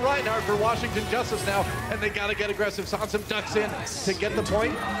 6v5. No Reinhardt for Washington Justice now. And they got to get aggressive. Sansum ducks in to get the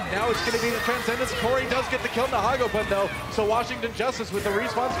point. Now it's going to be the Transcendence. Corey does get the kill on the Hagopa, though. So Washington Justice with the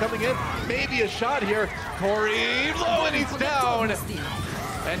respawns coming in. Maybe a shot here. Corey low and he's down.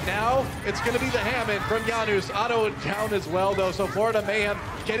 And now it's going to be the Hammond from Janus. Otto down as well, though. So Florida Mayhem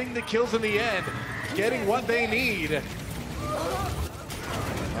getting the kills in the end, getting what they need.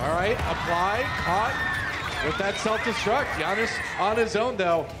 All right, apply, caught with that self-destruct. Janus on his own,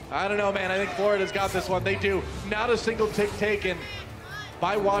 though. I don't know, man. I think Florida's got this one. They do. Not a single tick taken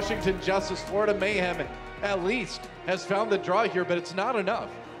by Washington Justice. Florida Mayhem, at least, has found the draw here, but it's not enough.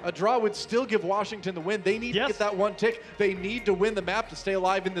 A draw would still give Washington the win. They need to get that one tick. They need to win the map to stay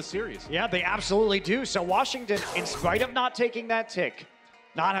alive in the series. Yeah, they absolutely do. So Washington, in spite of not taking that tick,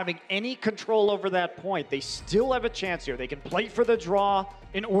 not having any control over that point, they still have a chance here. They can play for the draw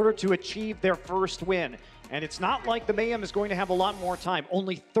in order to achieve their first win. And it's not like the Mayhem is going to have a lot more time.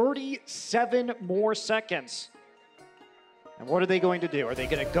 Only 37 more seconds. And what are they going to do? Are they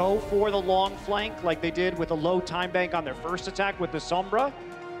going to go for the long flank like they did with a low time bank on their first attack with the Sombra?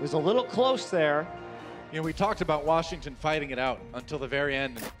 It was a little close there. You know, we talked about Washington fighting it out until the very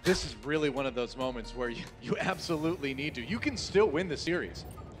end. This is really one of those moments where you absolutely need to. You can still win the series.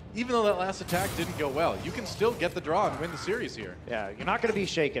 Even though that last attack didn't go well, you can still get the draw and win the series here. Yeah, you're not going to be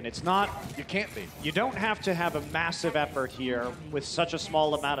shaken. It's not... You can't be. You don't have to have a massive effort here with such a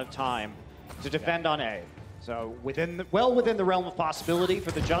small amount of time to defend on A. So well within the realm of possibility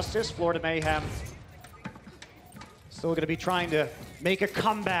for the Justice, Florida Mayhem still going to be trying to make a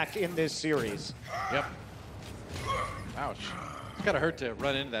comeback in this series. Yep. Ouch. It's got to hurt to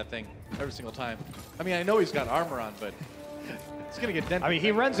run into that thing every single time. I mean, I know he's got armor on, but it's going to get dented. I mean,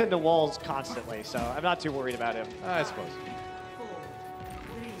 he runs into walls constantly, so I'm not too worried about him. I suppose.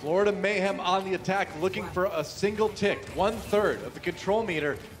 Florida Mayhem on the attack, looking for a single tick, 1/3 of the control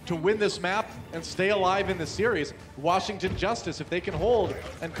meter to win this map and stay alive in the series. Washington Justice, if they can hold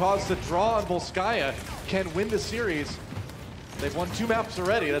and cause the draw on Volskaya, can win the series. They've won 2 maps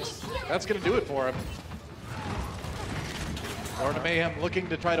already. That's going to do it for them. Florida Mayhem looking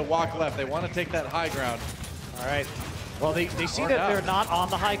to try to walk left. They want to take that high ground. All right. Well, they see that they're not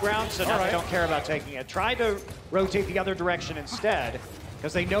on the high ground, so now they don't care about taking it. Try to rotate the other direction instead,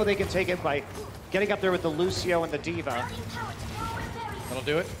 because they know they can take it by getting up there with the Lucio and the Diva. That'll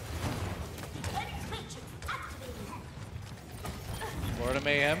do it. Florida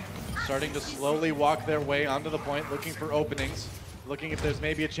Mayhem starting to slowly walk their way onto the point, looking for openings, looking if there's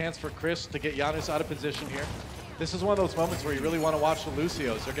maybe a chance for Chris to get Janus out of position here. This is one of those moments where you really want to watch the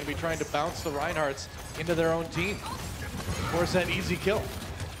Lucios. They're going to be trying to bounce the Reinhardts into their own team. Force that easy kill.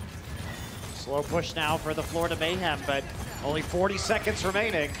 Slow push now for the Florida Mayhem, but only 40 seconds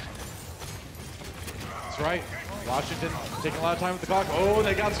remaining. That's right. Washington taking a lot of time with the clock. Oh,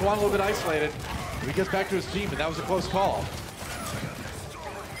 they got Swan a little bit isolated. He gets back to his team, but that was a close call.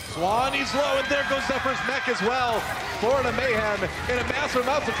 Swan, he's low, and there goes Zephyr's mech as well. Florida Mayhem in a massive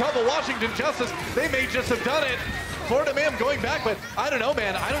amount of trouble. Washington Justice, they may just have done it. Florida Mayhem going back, but I don't know,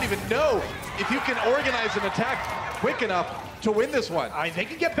 man. I don't even know if you can organize an attack quick enough to win this one. They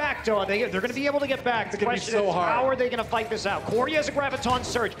can get back, though. They're going to be able to get back. The question is, how are they going to fight this out? Corey has a Graviton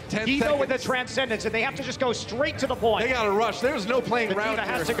Surge. Diva with the Transcendence, and they have to just go straight to the point. They got to rush. There's no playing around here.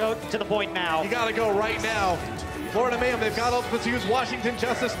 Diva has to go to the point now. You got to go right now. Florida Mayhem, they've got ultimates to use. Washington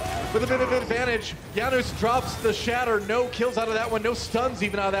Justice with a bit of advantage. Janus drops the Shatter. No kills out of that one. No stuns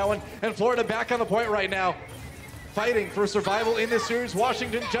even out of that one. And Florida back on the point right now. Fighting for survival in this series.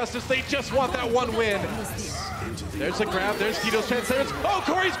 Washington Justice, they just want that one win. There's a grab. There's Tito's Transcendence. Oh,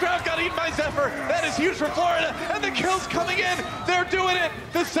 Corey's grab got eaten by Zephyr. That is huge for Florida. And the kills coming in. They're doing it.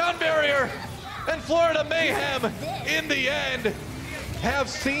 The sound barrier. And Florida Mayhem, in the end, have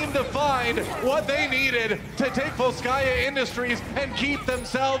seemed to find what they needed to take Volskaya Industries and keep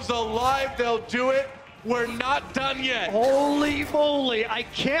themselves alive. They'll do it. We're not done yet. Holy moly, I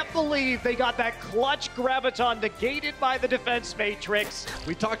can't believe they got that clutch Graviton negated by the defense matrix.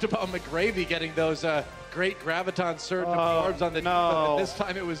 We talked about McGravy getting those great Graviton surge orbs on the team, but this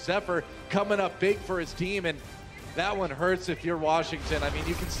time it was Zephyr coming up big for his team, and that one hurts if you're Washington. I mean,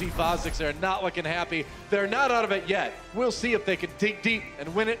 you can see Vozix there not looking happy. They're not out of it yet. We'll see if they can dig deep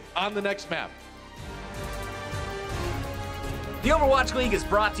and win it on the next map. The Overwatch League is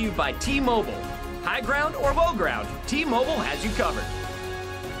brought to you by T-Mobile. High ground or low ground, T-Mobile has you covered.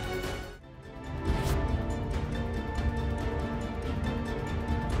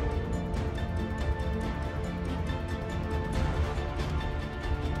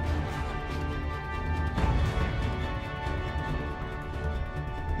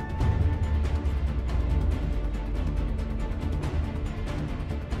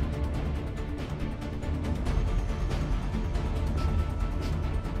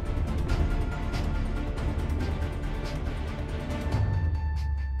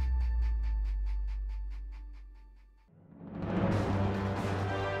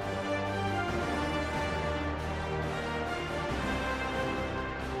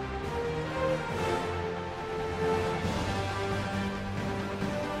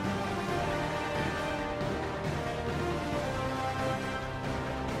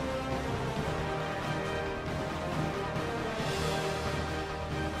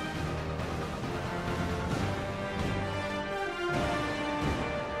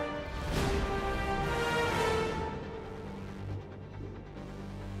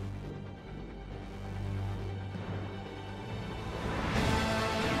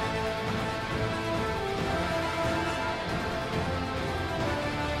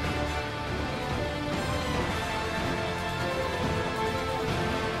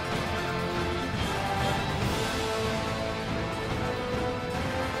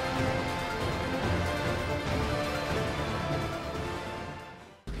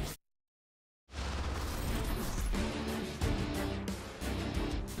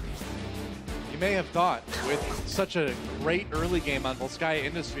 may have thought with such a great early game on Volskaya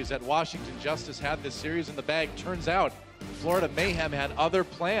Industries that Washington Justice had this series in the bag. Turns out Florida Mayhem had other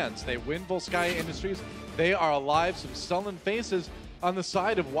plans. They win Volskaya Industries. They are alive. Some sullen faces on the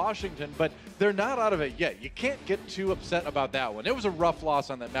side of Washington, but they're not out of it yet. You can't get too upset about that one. It was a rough loss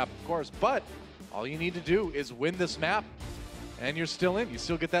on that map, of course, but all you need to do is win this map, and you're still in. You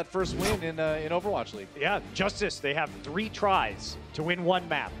still get that first win in Overwatch League. Yeah, Justice, they have 3 tries to win 1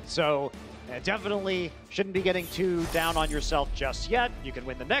 map. So definitely shouldn't be getting too down on yourself just yet. You can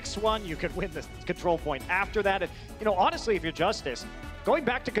win the next one. You can win the control point after that. And, you know, honestly, if you're Justice, going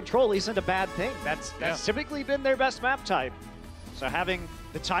back to control isn't a bad thing. That's typically been their best map type. So having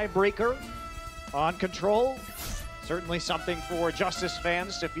the tiebreaker on control, certainly something for Justice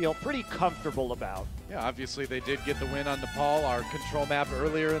fans to feel pretty comfortable about. Yeah, obviously they did get the win on Nepal, our control map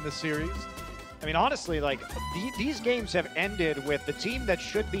earlier in the series. I mean, honestly, like, these games have ended with the team that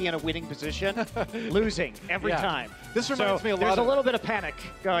should be in a winning position losing every time. This reminds me a lot There's a little bit of panic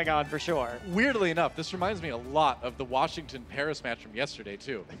going on for sure. Weirdly enough, this reminds me a lot of the Washington-Paris match from yesterday,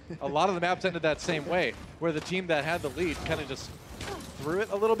 too. A lot of the maps ended that same way, where the team that had the lead kind of just threw it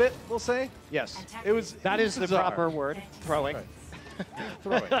a little bit, we'll say. Yes. That is the proper word, throwing. Right.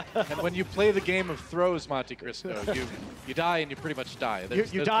 Throwing. And when you play the game of throws, Monte Cristo, you die and you pretty much die.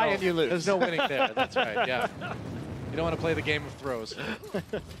 You die and you lose. There's no winning there. That's right, yeah. You don't want to play the game of throws.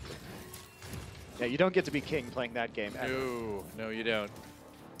 Yeah, you don't get to be king playing that game. No, you don't.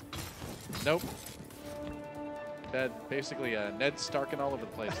 Nope. Basically, Ned Starking all over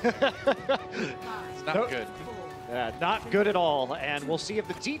the place. It's not good. Not good at all. And we'll see if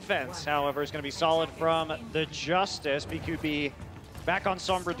the defense, however, is going to be solid from the Justice. BQB back on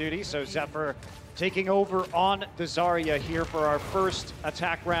Sombra duty, so Zephyr taking over on the Zarya here for our first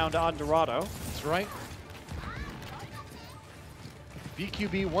attack round on Dorado. That's right.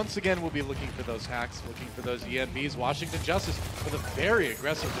 BQB once again will be looking for those hacks, looking for those EMBs. Washington Justice with a very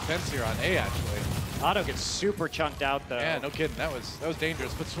aggressive defense here on A, actually. Otto gets super chunked out, though. Yeah, no kidding. That was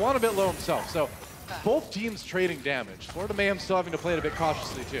dangerous. But Swan a bit low himself, so both teams trading damage. Florida Mayhem still having to play it a bit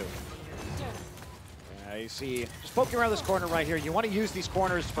cautiously, too. You see, just poking around this corner right here. You want to use these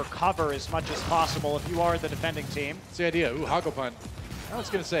corners for cover as much as possible if you are the defending team. That's the idea. Ooh, Hoggle Pun. I was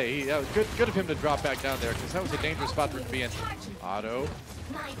going to say, that was good of him to drop back down there, because that was a dangerous spot for him to be in. Otto.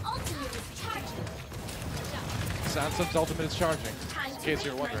 Sansum's ultimate is charging, in case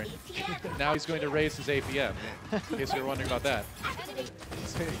you're wondering. Now he's going to raise his APM, in case you're wondering about that.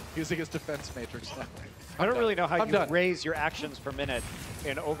 He's using his defense matrix now. I don't really know how you raise your actions per minute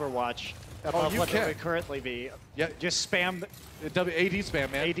in Overwatch. Oh, you can. It would currently be. Yeah, just spam. AD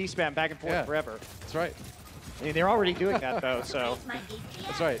spam, man. AD spam back and forth forever. That's right. I mean, they're already doing that, though, so.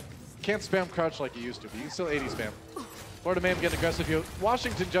 That's right. Can't spam crouch like you used to, but you can still AD spam. Florida Mayhem getting aggressive here.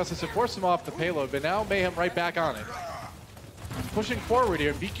 Washington Justice have forced him off the payload, but now Mayhem right back on it. Pushing forward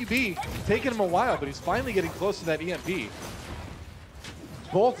here. BQB taking him a while, but he's finally getting close to that EMP.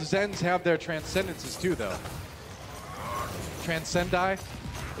 Both Zens have their transcendences too, though. Transcendi?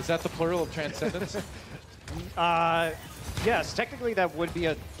 Is that the plural of transcendence? Yes, technically that would be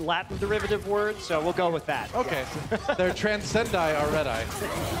a Latin derivative word, so we'll go with that. Okay, so they're transcendi are red-eye.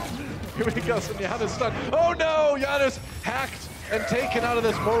 Here we go, some Janus stun. Oh no, Janus hacked and taken out of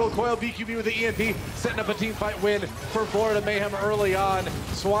this mortal coil. BQB with the EMP, setting up a team fight win for Florida Mayhem early on.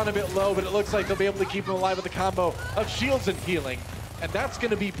 Swan a bit low, but it looks like they'll be able to keep him alive with a combo of shields and healing. And that's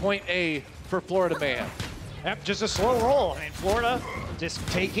going to be point A for Florida Mayhem. Yep, just a slow roll. I mean, Florida just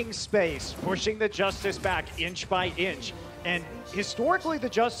taking space, pushing the Justice back inch by inch. And historically, the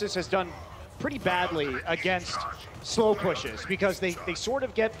Justice has done pretty badly against slow pushes because they sort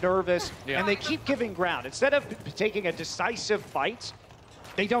of get nervous and they keep giving ground. Instead of taking a decisive fight,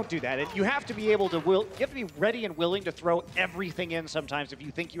 they don't do that. And you have to be able to you have to be ready and willing to throw everything in sometimes if you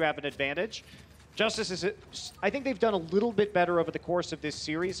think you have an advantage. Justice is, I think they've done a little bit better over the course of this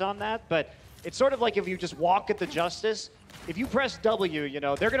series on that, but it's sort of like if you just walk at the Justice, if you press W, you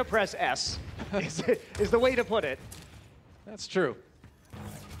know, they're going to press S, is the way to put it. That's true.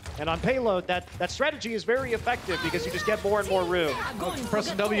 And on payload, that strategy is very effective because you just get more and more room.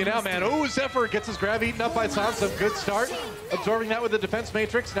 Pressing W now, man. Oh, Zephyr gets his grab eaten up by Sansum. Good start. Absorbing that with the defense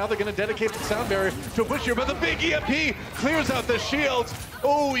matrix. Now they're going to dedicate the sound barrier to a push here, but the big EMP clears out the shields.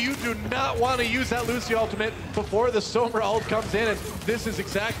 Oh, you do not want to use that Lucy ultimate before the Sombra ult comes in, and this is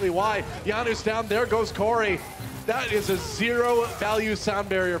exactly why. Janus down. There goes Corey. That is a zero value sound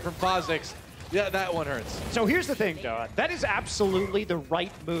barrier from Phozix. Yeah, that one hurts. So here's the thing, Noah. That is absolutely the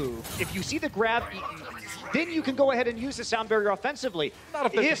right move. If you see the grab, then you can go ahead and use the sound barrier offensively. Not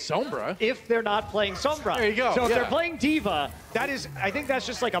if it's Sombra. If they're not playing Sombra. There you go. So if yeah. they're playing D.Va, that is, I think that's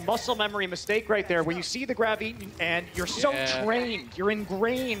just like a muscle memory mistake right there, where you see the grab eaten and you're so trained, you're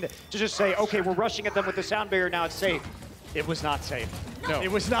ingrained to just say, okay, we're rushing at them with the sound barrier, now it's safe. It was not safe. No.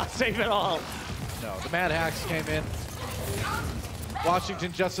 It was not safe at all. No, the Mad Hacks came in.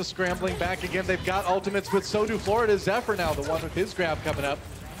 Washington just scrambling back again. They've got ultimates, but so do Florida Zephyr now, the one with his grab coming up.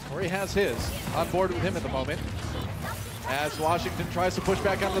 Or he has his. On board with him at the moment. As Washington tries to push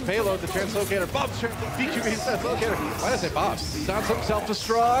back onto the payload, the translocator. Bob's BQB's translocator. Why did I say Bob? Sounds some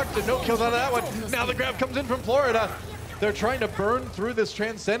self-destruct, and no kills out of that one. Now the grab comes in from Florida. They're trying to burn through this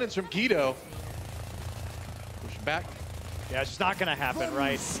transcendence from Guido. Pushing back. Yeah, it's just not going to happen,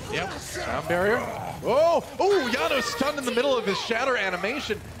 right? Yep. Sound barrier. Oh, Yano's stunned in the middle of his shatter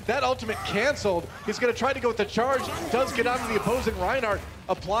animation. That ultimate canceled. He's going to try to go with the charge. Does get onto the opposing Reinhardt.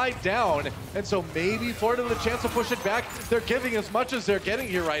 Applied down. And so maybe Florida with a chance to push it back. They're giving as much as they're getting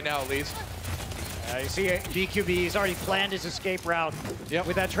here right now, at least. You see BQB, he's already planned his escape route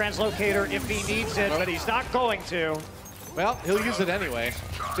with that translocator if he needs it, but he's not going to. Well, he'll use it anyway,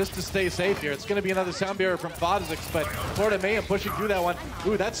 just to stay safe here. It's going to be another sound barrier from Fozix, but Florida Mayhem pushing through that one.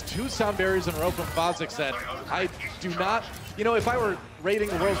 Ooh, that's 2 sound barriers in a row from Fozix that I do not, you know, if I were rating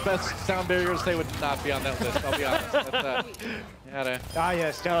the world's best sound barriers, they would not be on that list, I'll be honest.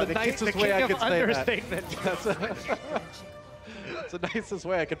 Yes, no, the nicest way I could say understatement. that. That's the nicest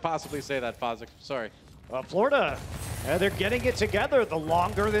way I could possibly say that, Fozix. Sorry. Well, Florida, they're getting it together the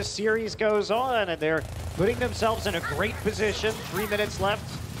longer this series goes on, and they're putting themselves in a great position. 3 minutes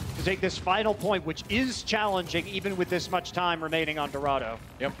left to take this final point, which is challenging even with this much time remaining on Dorado.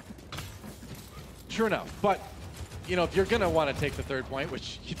 Yep. Sure enough, but you know, if you're gonna want to take the 3rd point,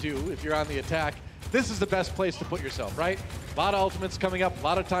 which you do if you're on the attack, this is the best place to put yourself, right? A lot of ultimates coming up, a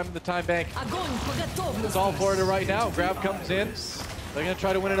lot of time in the time bank. It's all Florida right now. Grab comes in. They're going to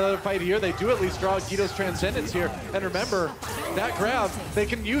try to win another fight here. They do at least draw Guido's Transcendence here. And remember, that grab, they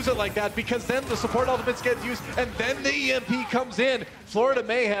can use it like that because then the support ultimates get used and then the EMP comes in. Florida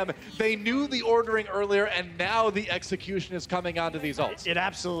Mayhem, they knew the ordering earlier and now the execution is coming onto these ults. It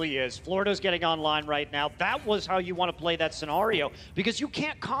absolutely is. Florida's getting online right now. That was how you want to play that scenario because you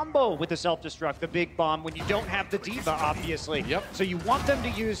can't combo with the self-destruct, the big bomb, when you don't have the D.Va, obviously. Yep. So you want them to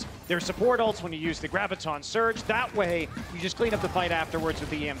use their support ults when you use the Graviton Surge. That way, you just clean up the fight afterwards with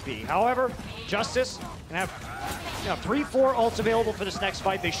the EMP. However, Justice can have 3-4 ults available for this next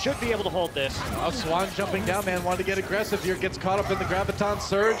fight. They should be able to hold this. Oh, Swan jumping down, man. Wanted to get aggressive here. Gets caught up in the Graviton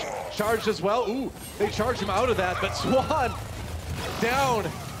Surge. Charged as well. Ooh, they charged him out of that, but Swan down.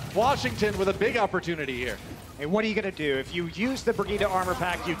 Washington with a big opportunity here. And what are you going to do? If you use the Brigida armor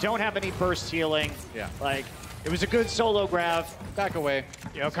pack, you don't have any burst healing. Yeah. Like, it was a good solo grab. Back away.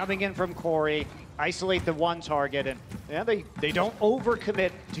 You know, coming in from Corey, isolate the one target, and they don't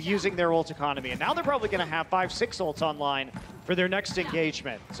overcommit to using their ult economy. And now they're probably going to have 5-6 ults online for their next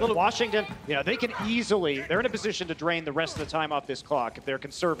engagement. So Washington, they can easily, they're in a position to drain the rest of the time off this clock if they're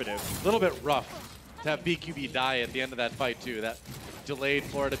conservative. A little bit rough to have BQB die at the end of that fight too. That delayed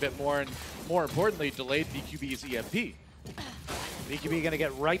Florida a bit more, and more importantly, delayed BQB's EMP. BQB going to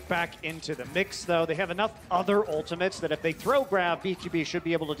get right back into the mix, though. They have enough other ultimates that if they throw grab, BQB should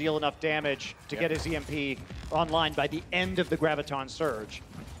be able to deal enough damage to get his EMP online by the end of the Graviton Surge.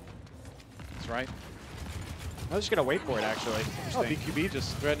 That's right. I'm just going to wait for it, actually. Oh, BQB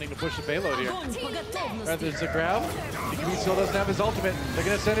just threatening to push the payload here. There's a grab. BQB still doesn't have his ultimate. They're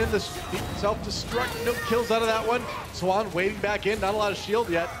going to send in the self-destruct. No kills out of that one. Swan waiting back in. Not a lot of shield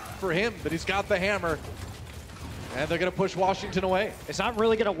yet for him, but he's got the hammer. And they're going to push Washington away. It's not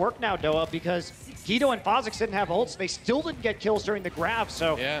really going to work now, Doa, because Guido and Fozix didn't have ults. They still didn't get kills during the grab,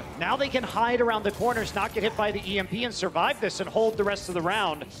 so now they can hide around the corners, not get hit by the EMP, and survive this and hold the rest of the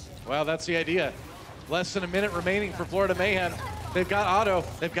round. Well, that's the idea. Less than a minute remaining for Florida Mayhem. They've got Otto.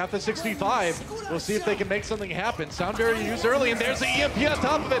 They've got the 65. We'll see if they can make something happen. Sound barrier used early, and there's the EMP on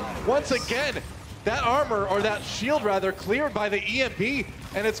top of it. Once again, that armor, or that shield rather, cleared by the EMP,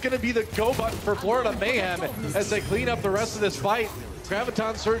 and it's going to be the go button for Florida Mayhem as they clean up the rest of this fight.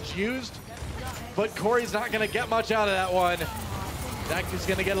 Graviton Surge used, but Corey's not going to get much out of that one. That is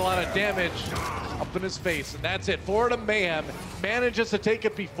going to get a lot of damage up in his face, and that's it. Florida Mayhem manages to take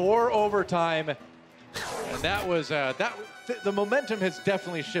it before overtime, and that was the momentum has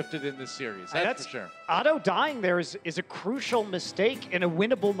definitely shifted in this series. That's for sure. Otto dying there is a crucial mistake in a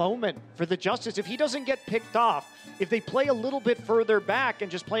winnable moment for the Justice. If he doesn't get picked off, if they play a little bit further back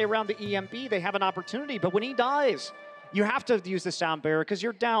and just play around the EMP, they have an opportunity. But when he dies, you have to use the sound barrier because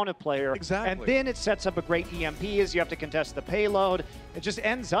you're down a player. Exactly. And then it sets up a great EMP as you have to contest the payload. It just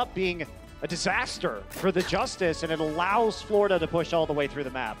ends up being a disaster for the Justice, and it allows Florida to push all the way through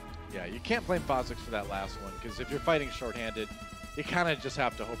the map. Yeah, you can't blame Fozix for that last one, because if you're fighting shorthanded, you kind of just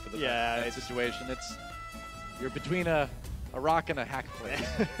have to hope for the best in that situation. You're between a rock and a hack place,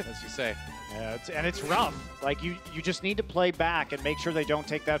 as you say. Yeah, and it's rough. Like, you just need to play back and make sure they don't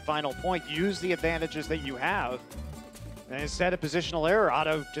take that final point. Use the advantages that you have. And instead of positional error,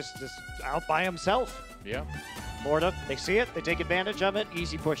 Otto just out by himself. Yeah. Florida, they see it, they take advantage of it,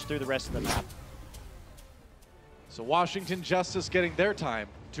 easy push through the rest of the map. So Washington Justice getting their time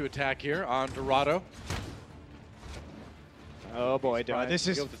to attack here on Dorado. Oh boy, this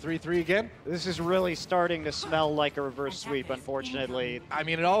is go with the 3-3 again. This is really starting to smell like a reverse sweep, unfortunately. I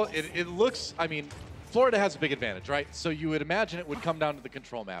mean, it looks, I mean, Florida has a big advantage, right? So you would imagine it would come down to the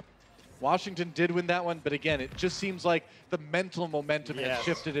control map. Washington did win that one, but again, it just seems like the mental momentum has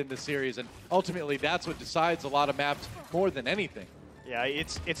shifted in the series, and ultimately that's what decides a lot of maps more than anything. Yeah,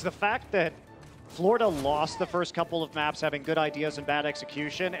 it's the fact that Florida lost the first couple of maps having good ideas and bad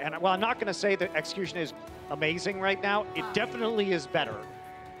execution, and well, I'm not going to say that execution is amazing right now. It definitely is better.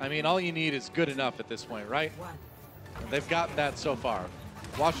 I mean, all you need is good enough at this point, right? And they've gotten that so far.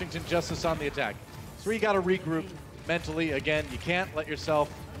 Washington Justice on the attack. So you got to regroup mentally. Again, you can't let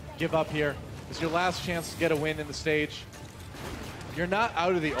yourself give up here. It's your last chance to get a win in the stage. You're not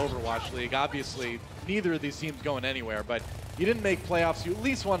out of the Overwatch League. Obviously, neither of these teams going anywhere, but you didn't make playoffs. You at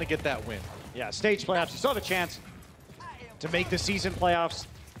least want to get that win. Yeah, stage playoffs. You still have a chance to make the season playoffs,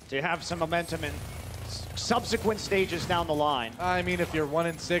 to have some momentum in subsequent stages down the line. I mean, if you're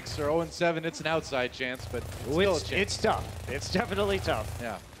 1-6 or 0-7, it's an outside chance, but still a chance. It's tough. It's definitely tough.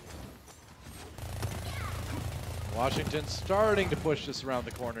 Yeah. Washington starting to push this around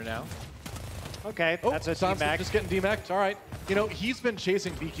the corner now. Okay, that's a DMAC. Just getting DMAC'd. All right. You know, he's been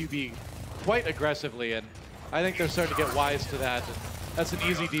chasing BQB quite aggressively, and I think they're starting to get wise to that. And that's an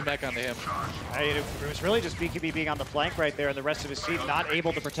easy DMAC onto him. It was really just BQB being on the flank right there, and the rest of his team not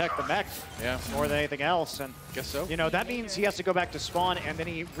able to protect the mech more than anything else. And guess so. You know, that means he has to go back to spawn, and then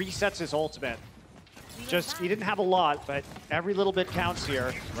he resets his ultimate. He didn't have a lot, but every little bit counts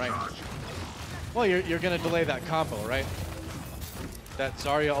here. Right. Well, you're going to delay that combo, right? That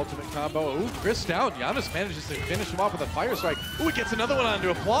Zarya ultimate combo. Ooh, Chris down. Giannis manages to finish him off with a fire strike. Ooh, he gets another one on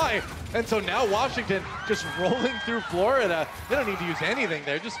to apply. And so now Washington just rolling through Florida. They don't need to use anything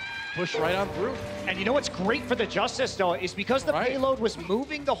there. Just push right on through. And you know what's great for the Justice, though, is because the payload was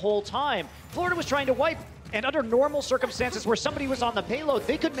moving the whole time, Florida was trying to wipe. And under normal circumstances where somebody was on the payload,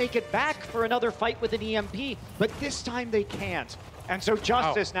 they could make it back for another fight with an EMP. But this time they can't. And so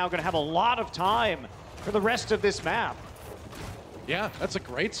Justice now going to have a lot of time for the rest of this map. Yeah, that's a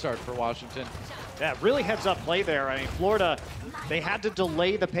great start for Washington. Yeah, really heads-up play there. I mean, Florida, they had to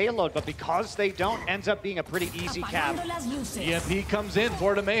delay the payload, but because they don't, ends up being a pretty easy cap. EMP comes in.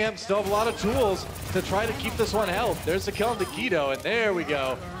 Florida Mayhem still have a lot of tools to try to keep this one held. There's the kill on the Guido, and there we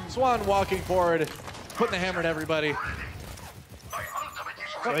go. Swan walking forward, putting the hammer to everybody.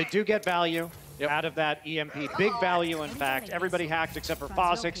 So they do get value out of that EMP. Big value, in fact. Everybody hacked except for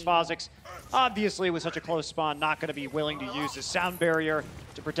Fozix. Fozix, obviously, with such a close spawn, not going to be willing to use his sound barrier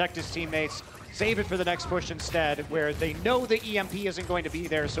to protect his teammates. Save it for the next push instead, where they know the EMP isn't going to be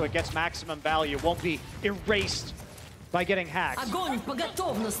there, so it gets maximum value. Won't be erased by getting hacked. Oh,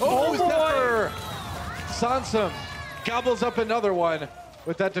 Zephyr! Sansum gobbles up another one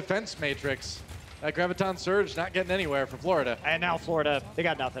with that defense matrix. That Graviton Surge not getting anywhere for Florida. And now Florida, they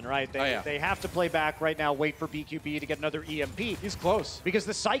got nothing, right? They have to play back right now, wait for BQB to get another EMP. He's close. Because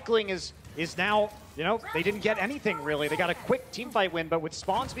the cycling is now, you know, they didn't get anything really. They got a quick team fight win, but with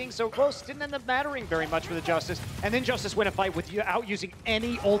spawns being so close, it didn't end up mattering very much for the Justice. And then Justice win a fight without using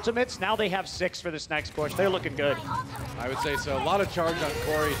any ultimates. Now they have 6 for this next push. They're looking good. I would say so. A lot of charge on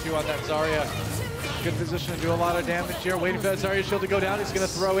Corey, 2 on that Zarya. Good position to do a lot of damage here. Waiting for that Zarya shield to go down. He's going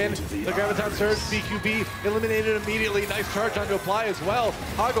to throw in the Graviton Surge. BQB eliminated immediately. Nice charge on to apply as well.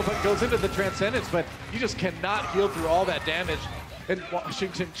 Hagelbut goes into the Transcendence, but you just cannot heal through all that damage. And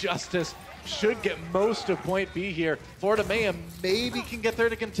Washington Justice should get most of point B here. Florida Mayhem maybe can get there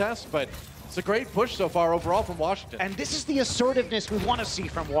to contest, but it's a great push so far overall from Washington. And this is the assertiveness we want to see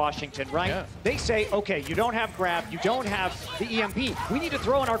from Washington, right? Yeah. They say, okay, you don't have grab, you don't have the EMP. We need to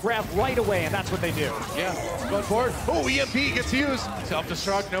throw in our grab right away, and that's what they do. Yeah, going forward. Oh, EMP gets used.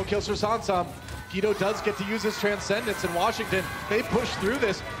 Self-destruct, no kills for Sansum. Guido does get to use his Transcendence, and Washington, they push through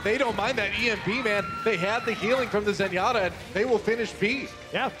this. They don't mind that EMP, man. They had the healing from the Zenyatta, and they will finish B.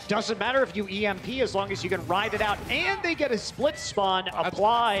 Yeah, doesn't matter if you EMP as long as you can ride it out. And they get a split spawn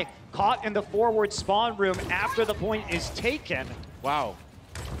apply, caught in the forward spawn room after the point is taken. Wow.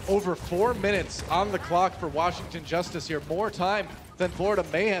 Over 4 minutes on the clock for Washington Justice here. More time than Florida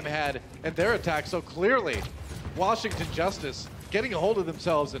Mayhem had in their attack. So clearly, Washington Justice getting a hold of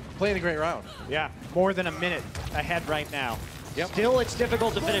themselves and playing a great round. Yeah, more than a minute ahead right now. Yep. Still, it's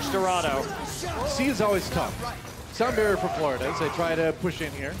difficult to finish Dorado. C is always tough. Sound barrier for Florida as they try to push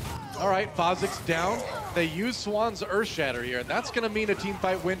in here. All right, Fozik's down. They use Swan's Earth Shatter here, and that's going to mean a team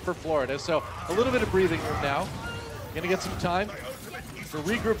fight win for Florida. So a little bit of breathing room now. Going to get some time to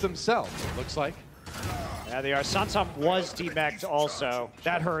regroup themselves, it looks like. Yeah, they are. Sansam was demeched also.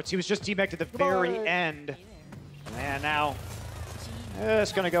 That hurts. He was just demeched at the very end. And now,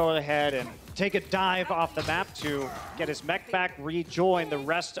 it's going to go ahead and take a dive off the map to get his mech back, rejoin the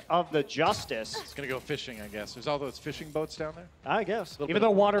rest of the Justice. It's going to go fishing, I guess. There's all those fishing boats down there? I guess. Even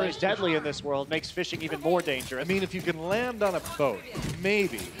though water is deadly in this world, makes fishing even more dangerous. I mean, if you can land on a boat,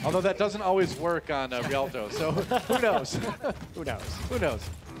 maybe. Although that doesn't always work on Rialto, so who knows? Who knows? Who knows?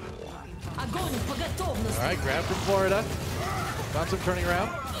 All right, grab from Florida. Got some turning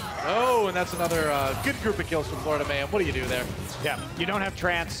around. Oh, and that's another good group of kills from Florida Mayhem. What do you do there? Yeah, you don't have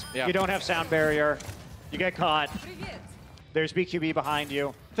trance. Yeah. You don't have sound barrier. You get caught. There's BQB behind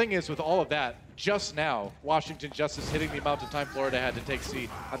you. Thing is, with all of that, just now, Washington Justice hitting the amount of time Florida had to take C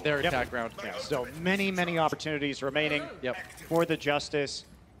on their attack round. Yeah, so many opportunities remaining for the Justice.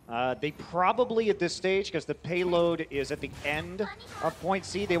 They probably at this stage, because the payload is at the end of point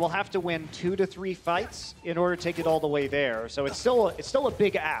C, they will have to win 2 to 3 fights in order to take it all the way there. So it's still a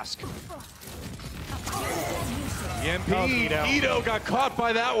big ask. EMP, Guido got caught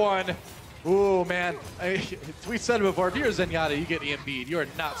by that one. Ooh, man. We said it before, if you're Zenyatta, you get EMP'd. You are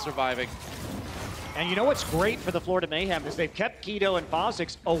not surviving. And you know what's great for the Florida Mayhem is they've kept Guido and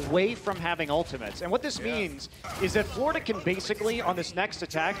Fozix away from having ultimates. And what this means is that Florida can basically, on this next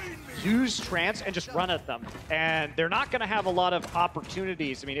attack, use Trance and just run at them. And they're not going to have a lot of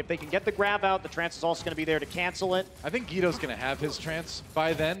opportunities. I mean, if they can get the grab out, the Trance is also going to be there to cancel it. I think Guido's going to have his Trance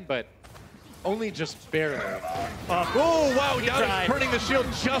by then, but only just barely. Oh, wow, Giannis turning the shield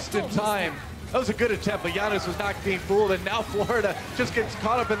just in time. That was a good attempt, but Giannis was not being fooled, and now Florida just gets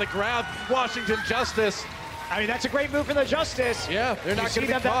caught up in the grab. Washington Justice. I mean, that's a great move for the Justice. Yeah, they're not going to be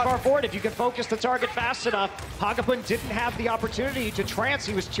caught. That far forward. If you can focus the target fast enough, Hagapun didn't have the opportunity to trance.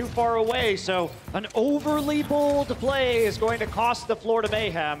 He was too far away, so an overly bold play is going to cost the Florida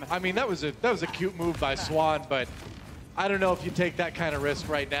Mayhem. I mean, that was a cute move by Swan, but I don't know if you take that kind of risk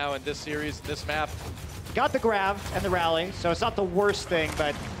right now in this series, this map. Got the grab and the rally, so it's not the worst thing,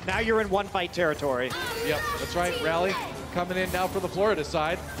 but now you're in one-fight territory. Yep, that's right. Rally coming in now for the Florida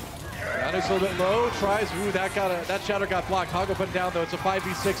side. Giannis a little bit low, tries. Ooh, that shatter got blocked. Hagapun down, though. It's a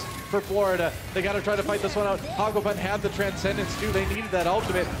 5v6 for Florida. They got to try to fight this one out. Hagapun had the Transcendence, too. They needed that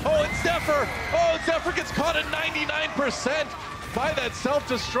ultimate. Oh, it's Zephyr! Oh, Zephyr gets caught at 99% by that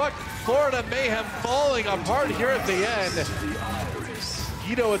self-destruct. Florida Mayhem falling apart here at the end.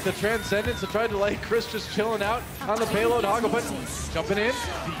 Guido with the Transcendence to try to let Chris just chilling out on the payload. Hagapun jumping in.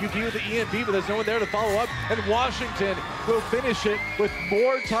 UP with the EMP, but there's no one there to follow up. And Washington will finish it with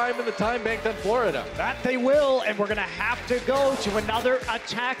more time in the time bank than Florida. That they will, and we're going to have to go to another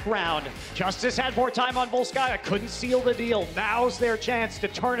attack round. Justice had more time on Volskaya, couldn't seal the deal. Now's their chance to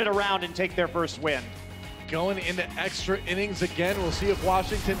turn it around and take their first win. Going into extra innings again. We'll see if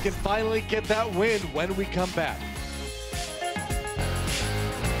Washington can finally get that win when we come back.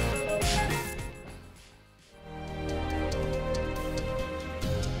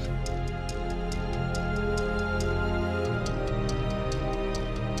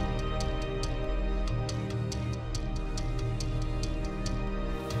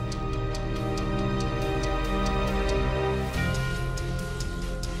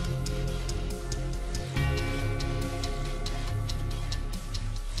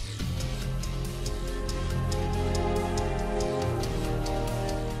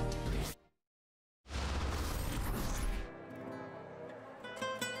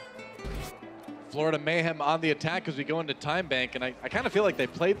 Florida Mayhem on the attack as we go into time bank, and I kind of feel like they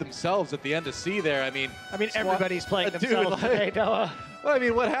played themselves at the end of C there. I mean, everybody's playing themselves today, Noah. Well, I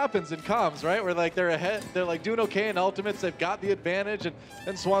mean, what happens in comms, right? Where like they're ahead, they're like doing okay in ultimates, they've got the advantage, and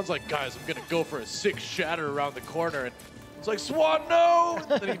then Swan's like, guys, I'm gonna go for a 6 shatter around the corner, and it's like, Swan, no!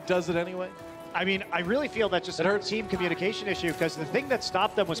 Then he does it anyway. I mean, I really feel that's just a team communication issue, because the thing that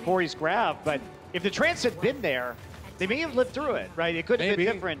stopped them was Corey's grab, but if the Trance had been there, They may have lived through it, right? It could have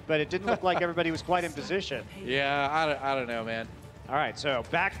been different, but it didn't look like everybody was quite in position. Yeah, I don't know, man. All right, so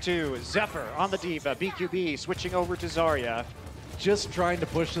back to Zephyr on the Diva. BQB switching over to Zarya. Just trying to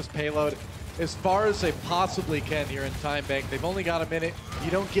push this payload as far as they possibly can here in Time Bank. They've only got a minute.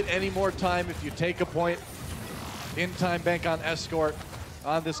 You don't get any more time if you take a point in Time Bank on Escort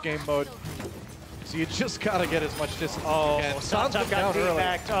on this game mode. So you just gotta get as much distance as you can. Sansa got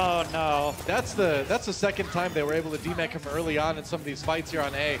DMAC'd. Oh no. That's the second time they were able to DMAC him early on in some of these fights here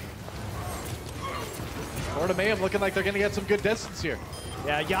on A. Florida Mayhem looking like they're gonna get some good distance here.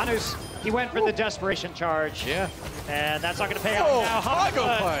 Yeah, Janus, he went for the desperation charge. Yeah. And that's not gonna pay off now.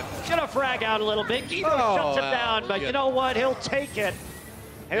 Hago punch. Gonna frag out a little bit. Guido shuts him down, but you know what? He'll take it.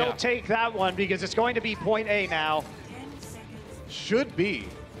 He'll take that one because it's going to be point A now. Should be.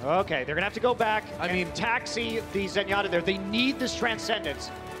 Okay, they're gonna have to go back. I mean, taxi the Zenyatta there. They need this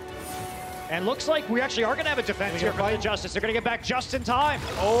Transcendence. And looks like we actually are gonna have a defense here for the Justice. They're gonna get back just in time.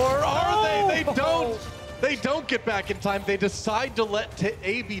 Or are they? They don't. They don't get back in time. They decide to let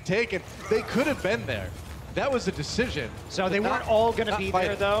A be taken. They could have been there. That was a decision. So they weren't all gonna be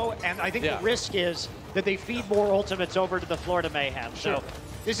there though. And I think the risk is that they feed more ultimates over to the Florida Mayhem. Sure. So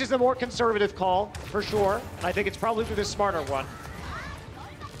this is the more conservative call, for sure. I think it's probably the smarter one.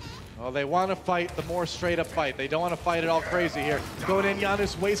 Well, they want to fight the more straight-up fight. They don't want to fight it all crazy here. Going in,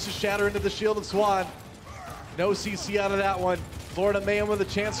 Janus wastes a shatter into the shield of Swan. No CC out of that one. Florida Mayhem with a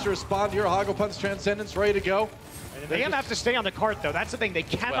chance to respond here. Hago Pun's Transcendence ready to go. And they have to stay on the cart, though. That's the thing. They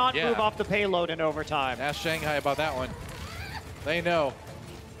cannot move off the payload in overtime. Ask Shanghai about that one. They know.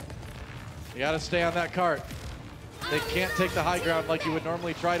 You got to stay on that cart. They can't take the high ground like you would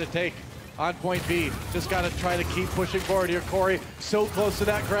normally try to take on point B. Just got to try to keep pushing forward here. Corey so close to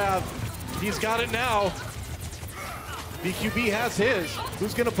that grab. He's got it now. BQB has his.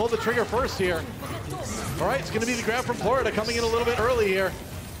 Who's going to pull the trigger first here? All right, it's going to be the grab from Florida coming in a little bit early here.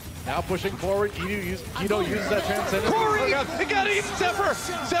 Now pushing forward. Guido uses that Transcendence. Corey! It got eaten.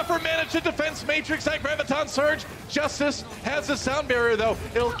 Zephyr managed to defense Matrix that Graviton Surge. Justice has the sound barrier, though.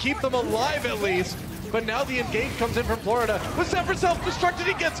 It'll keep them alive at least. But now the engage comes in from Florida. With Zephyr self-destructed,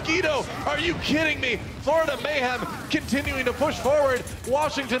 he gets Guido. Are you kidding me? Florida Mayhem continuing to push forward.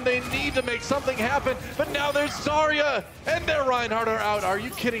 Washington, they need to make something happen. But now there's Zarya and their Reinhardt are out. Are you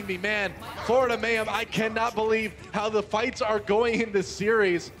kidding me, man? Florida Mayhem, I cannot believe how the fights are going in this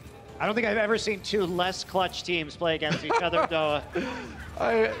series. I don't think I've ever seen two less clutch teams play against each other, Doa.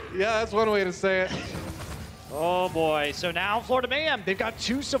 Yeah, that's one way to say it. Oh boy, so now Florida Mayhem, they've got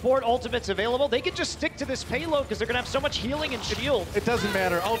 2 support ultimates available. They can just stick to this payload because they're gonna have so much healing and shield. It doesn't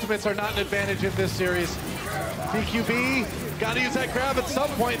matter, ultimates are not an advantage in this series. BQB, gotta use that grab at some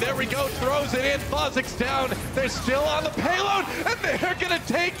point. There we go, throws it in, Fozik's down. They're still on the payload, and they're gonna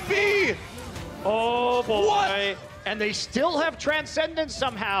take B. Oh boy. What? And they still have Transcendence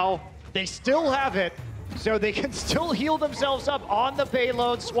somehow. They still have it, so they can still heal themselves up on the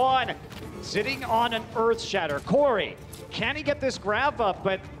payload. Swan sitting on an Earth Shatter. Corey, can he get this grab up?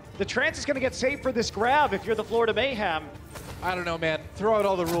 But the Trance is going to get saved for this grab if you're the Florida Mayhem. I don't know, man. Throw out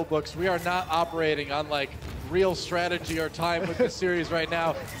all the rule books. We are not operating on, like, real strategy or time with this series right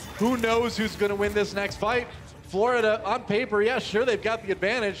now. Who knows who's going to win this next fight? Florida, on paper, yeah, sure, they've got the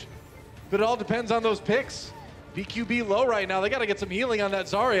advantage, but it all depends on those picks. BQB low right now. They got to get some healing on that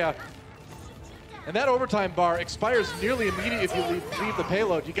Zarya. And that overtime bar expires nearly immediately if you leave the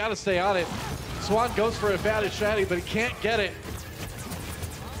payload. You got to stay on it. Swan goes for a fatted Shaddy, but he can't get it.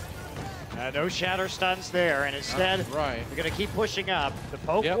 No shatter stuns there, and instead, they're going to keep pushing up. The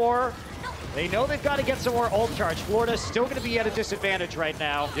poke war, they know they've got to get some more ult charge. Florida's still going to be at a disadvantage right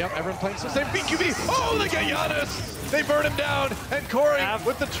now. Yep, everyone playing some same BQB. Oh, they got Janus. They burn him down, and Corey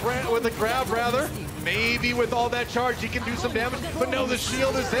with the grab rather. Maybe with all that charge, he can do some damage, but no, the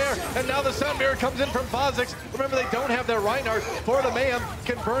shield is there, and now the sound mirror comes in from Fozix. Remember, they don't have their Reinhardt. Florida Mayhem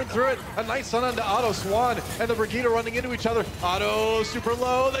can burn through it. A nice stun onto Otto. Swan and the Brigitte running into each other. Otto super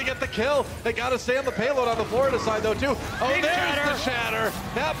low. They get the kill. They got to stay on the payload on the Florida side, though, too. Oh, there's the shatter.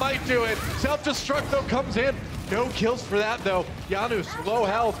 That might do it. Self-destruct, though, comes in. No kills for that, though. Janus, low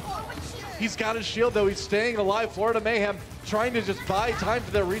health. He's got his shield, though. He's staying alive. Florida Mayhem trying to just buy time for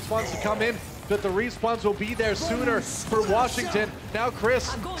their respawns to come in. But the respawns will be there sooner for Washington. Now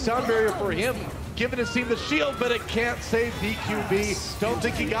Chris, sound barrier for him, giving his team the shield, but it can't save BQB. Don't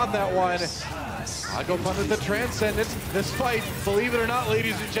think he got that one. I'll go fun with the Transcendence. This fight, believe it or not,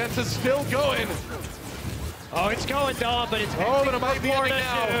 ladies and gents, is still going. Oh, it's going, Dom, but it's but it might be ending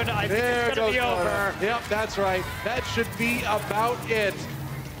now. Soon. I think it's going to be over. Yep, that's right. That should be about it.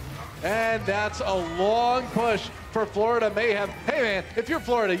 And that's a long push for Florida Mayhem. Hey, man, if you're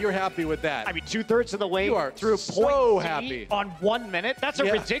Florida, you're happy with that. I mean, 2/3 of the way You are through so point happy. on 1 minute. That's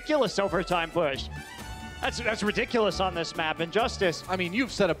a ridiculous overtime push. That's ridiculous on this map. Injustice. I mean,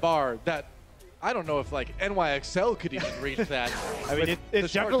 you've set a bar that I don't know if like NYXL could even reach that. I mean,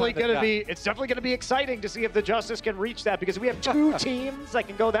 it's definitely going to be exciting to see if the Justice can reach that, because we have 2 teams that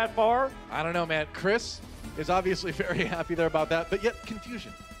can go that far. I don't know, man. Chris is obviously very happy there about that, but yet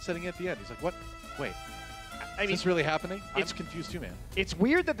confusion setting at the end. He's like, what? Wait. Is this really happening? I'm confused too, man. It's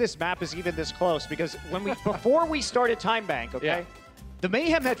weird that this map is even this close, because when before we started Time Bank, okay, the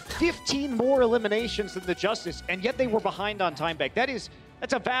Mayhem had 15 more eliminations than the Justice, and yet they were behind on Time Bank.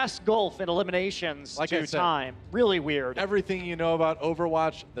 That's a vast gulf in eliminations to time. Really weird. Everything you know about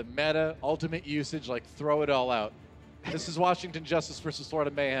Overwatch, the meta, ultimate usage, like throw it all out. This is Washington Justice versus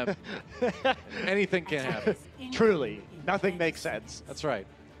Florida Mayhem. Anything can happen. Truly, nothing makes sense. That's right.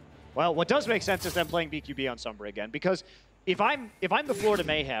 Well, what does make sense is them playing BQB on Sombra again, because if I'm the Florida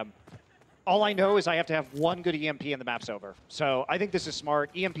Mayhem, all I know is I have to have 1 good EMP and the map's over. So I think this is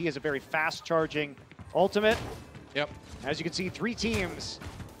smart. EMP is a very fast-charging ultimate. Yep. As you can see, 3 teams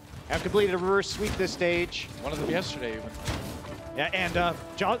have completed a reverse sweep this stage. One of them yesterday even. Yeah, and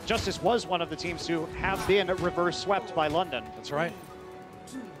Justice was one of the teams who have been reverse swept by London. That's right.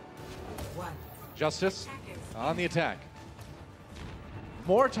 Justice on the attack.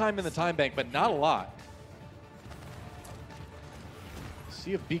 More time in the time bank, but not a lot.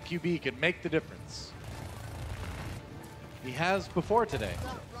 See if BQB can make the difference. He has before today.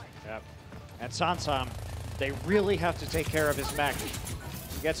 Yep. And Sansam, they really have to take care of his mech.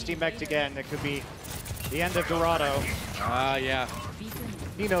 He gets team-mech'd again. It could be the end of Dorado. Yeah.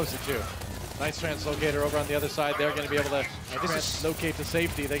 He knows it too. Nice translocator over on the other side. They're going to be able to translocate to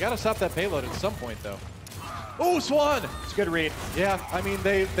safety. They got to stop that payload at some point, though. Oh, Swan! It's a good read. Yeah, I mean,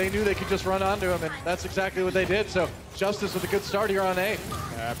 they knew they could just run onto him, and that's exactly what they did. So Justice with a good start here on A.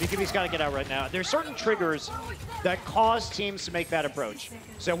 BKB's got to get out right now. There's certain triggers that cause teams to make that approach.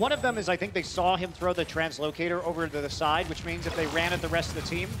 So one of them is, I think they saw him throw the translocator over to the side, which means if they ran at the rest of the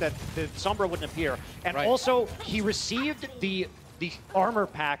team, that the Sombra wouldn't appear. And also, he received the armor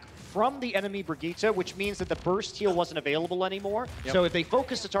pack from the enemy Brigitte, which means that the burst heal wasn't available anymore. Yep. So if they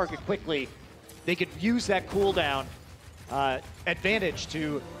focus the target quickly, they could use that cooldown advantage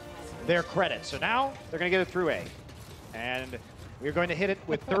to their credit. So now they're going to get it through A. And we're going to hit it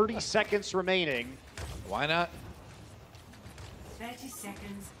with 30 seconds remaining. Why not? 30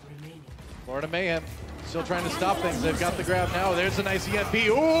 seconds remaining. Florida Mayhem still trying to stop things. They've got the grab now. There's a nice EMP.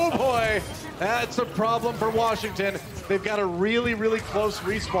 Oh, boy. That's a problem for Washington. They've got a really, really close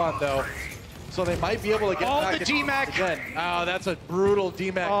respawn, though. So they might be able to get back the DMAC again. Oh, that's a brutal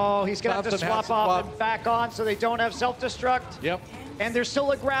DMAC. Oh, he's going to have to swap off and back on so they don't have self-destruct. Yep. And there's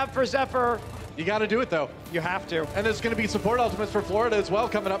still a grab for Zephyr. You got to do it, though. You have to. And there's going to be support ultimates for Florida as well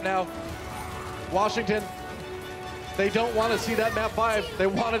coming up now. Washington, they don't want to see that map 5. They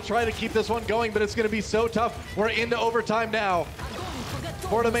want to try to keep this one going, but it's going to be so tough. We're into overtime now.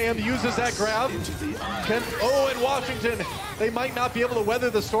 Florida Mayhem uses that grab. And Washington, they might not be able to weather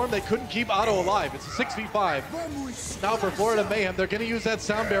the storm. They couldn't keep Otto alive. It's a 6v5. Now for Florida Mayhem, they're going to use that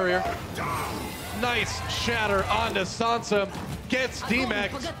sound barrier. Nice shatter onto Sansam. Gets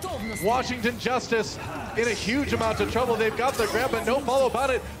DMAX. Washington Justice in a huge amount of trouble. They've got the grab, but no follow about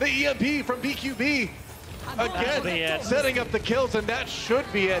it. The EMP from BQB. Again, setting up the kills, and that should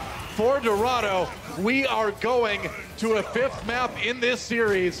be it for Dorado. We are going to a 5th map in this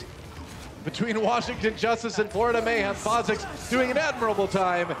series between Washington Justice and Florida Mayhem. Fozix doing an admirable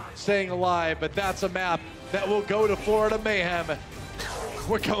time staying alive, but that's a map that will go to Florida Mayhem.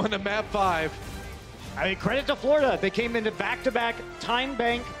 We're going to map 5. I mean, credit to Florida. They came into back-to-back time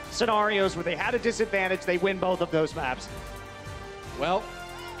bank scenarios where they had a disadvantage. They win both of those maps. Well,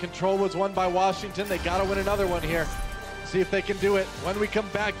 Control was won by Washington. They got to win another one here. See if they can do it. When we come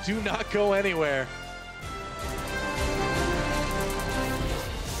back, do not go anywhere.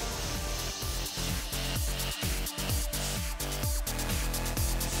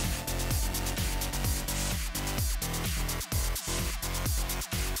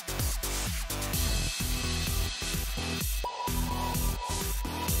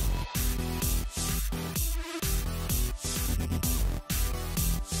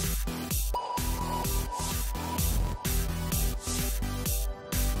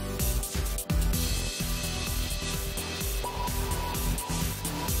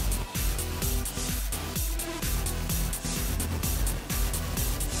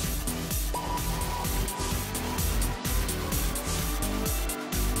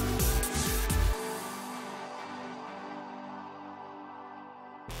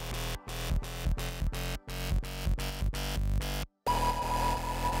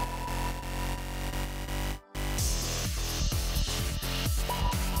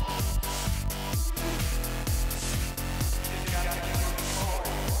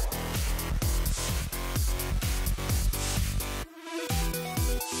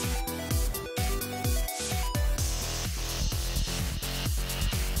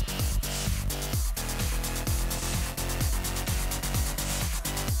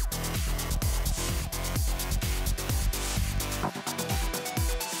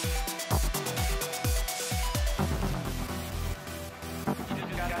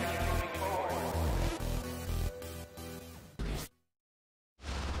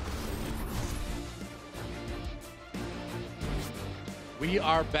 We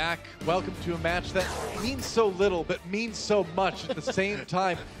are back. Welcome to a match that means so little, but means so much at the same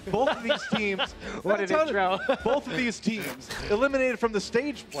time. Both of these teams, what an intro. Both of these teams eliminated from the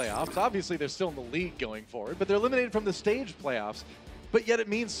stage playoffs. Obviously, they're still in the league going forward, but they're eliminated from the stage playoffs. But yet it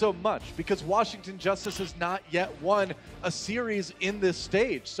means so much because Washington Justice has not yet won a series in this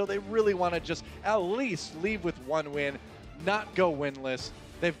stage. So they really want to just at least leave with one win, not go winless.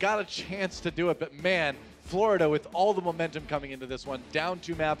 They've got a chance to do it, but man, Florida, with all the momentum coming into this one, down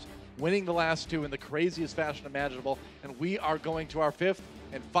 2 maps, winning the last 2 in the craziest fashion imaginable, and we are going to our 5th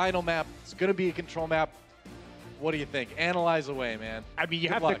and final map. It's going to be a control map. What do you think? Analyze away, man. I mean, you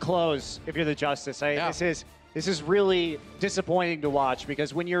Good have luck. to close if you're the Justice. Yeah. This is really disappointing to watch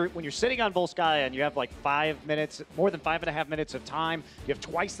because when you're sitting on Volskaya and you have like 5 minutes, more than 5.5 minutes of time, you have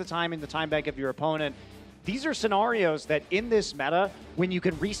twice the time in the time bank of your opponent. These are scenarios that in this meta, when you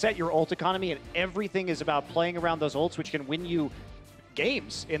can reset your ult economy and everything is about playing around those ults, which can win you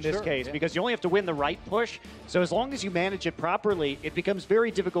games in this case, because you only have to win the right push. So as long as you manage it properly, it becomes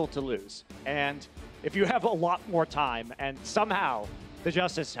very difficult to lose. And if you have a lot more time, and somehow the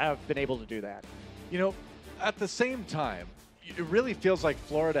Justice have been able to do that. You know, at the same time, it really feels like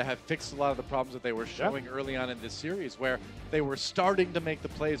Florida have fixed a lot of the problems that they were showing early on in this series, where they were starting to make the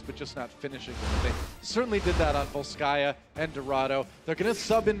plays but just not finishing them. They certainly did that on Volskaya and Dorado. They're going to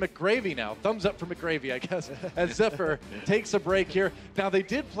sub in McGravy now. Thumbs up for McGravy, I guess, as Zephyr takes a break here. Now, they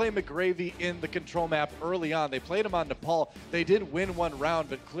did play McGravy in the control map early on. They played him on Nepal. They did win 1 round,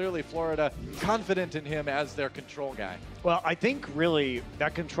 but clearly Florida confident in him as their control guy. Well, I think really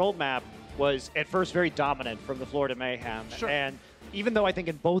that control map was at first very dominant from the Florida Mayhem. Sure. And even though I think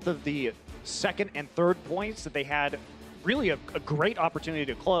in both of the second and third points that they had really a great opportunity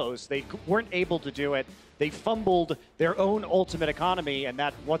to close, they weren't able to do it. They fumbled their own ultimate economy, and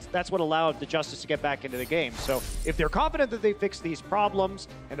that's what allowed the Justice to get back into the game. So if they're confident that they fixed these problems,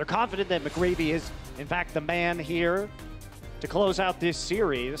 and they're confident that McGravy is, in fact, the man here to close out this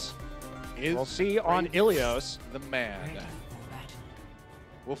series, we'll see on Ilios. The man.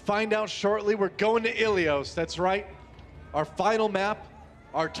 We'll find out shortly. We're going to Ilios. That's right. Our final map,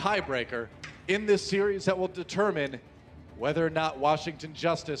 our tiebreaker in this series that will determine whether or not Washington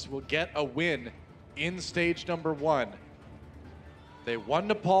Justice will get a win in stage number 1. They won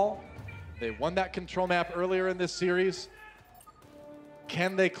Nepal. They won that control map earlier in this series.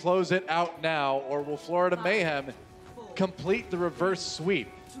 Can they close it out now, or will Florida Mayhem complete the reverse sweep?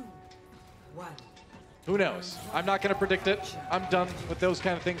 2, 1. Who knows? I'm not going to predict it. I'm done with those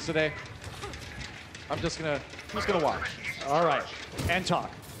kind of things today. I'm just gonna watch. All right, and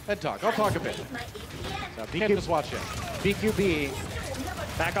talk. And talk. I'll talk a bit. So can't just watch it.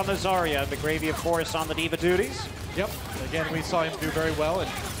 BQB back on the Zarya. McGravy, of course, on the Diva duties. Yep. Again, we saw him do very well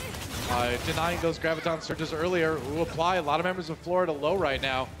and denying those Graviton surges earlier, who apply. A lot of members of Florida low right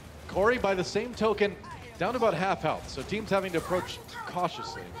now. Corey, by the same token, down to about half health. So teams having to approach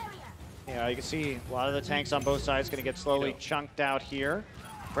cautiously. Yeah, you can see a lot of the tanks on both sides going to get slowly chunked out here.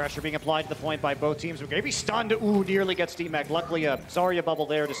 Pressure being applied to the point by both teams. McGravy stunned. Ooh, nearly gets DMAC. Luckily, a Zarya bubble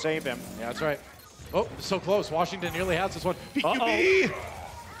there to save him. Yeah, that's right. Oh, so close. Washington nearly has this one. BQB!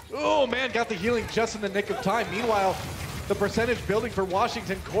 Oh, man, got the healing just in the nick of time. Meanwhile, the percentage building for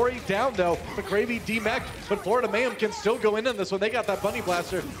Washington. Corey down, though. McGravy DMAC, but Florida Mayhem can still go in on this one. They got that Bunny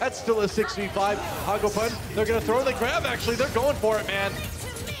Blaster. That's still a 6v5. Hoggle Punch. They're going to throw the grab, actually. They're going for it, man.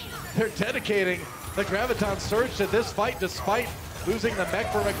 They're dedicating the Graviton Surge to this fight despite losing the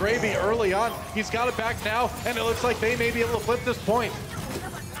mech for McGravy early on. He's got it back now, and it looks like they may be able to flip this point.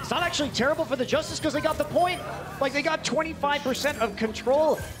 It's not actually terrible for the Justice because they got the point. Like, they got 25% of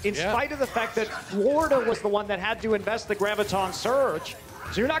control in spite of the fact that Florida was the one that had to invest the Graviton Surge.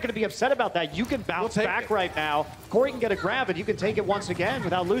 So you're not going to be upset about that. You can bounce back right now. Corey can get a grab, and you can take it once again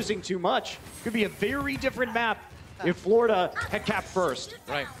without losing too much. Could be a very different map if Florida had capped first.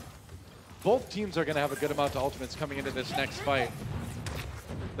 Right. Both teams are going to have a good amount of ultimates coming into this next fight.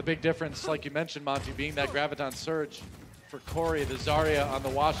 The big difference, like you mentioned, Monty, being that Graviton Surge for Corey, the Zarya on the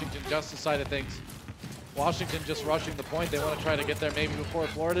Washington Justice side of things. Washington just rushing the point. They want to try to get there maybe before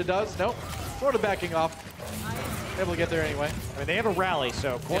Florida does. Nope. Florida backing off. Able to get there anyway. I mean, they have a rally,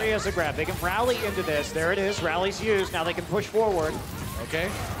 so Corey has a grab. They can rally into this. There it is. Rally's used. Now they can push forward. Okay.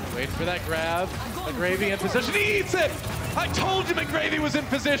 Waiting for that grab. McGravy in position. He eats it! I told you McGravy was in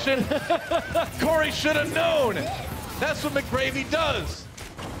position. Corey should have known. That's what McGravy does.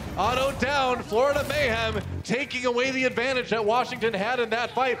 Auto down, Florida Mayhem taking away the advantage that Washington had in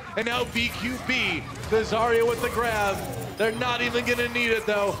that fight. And now BQB, the Zarya with the grab. They're not even gonna need it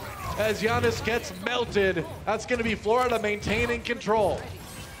though, as Giannis gets melted. That's gonna be Florida maintaining control.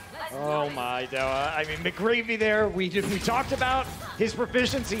 Oh my, Noah. I mean, McGravy there, we talked about his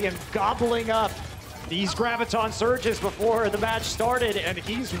proficiency in gobbling up these Graviton surges before the match started, and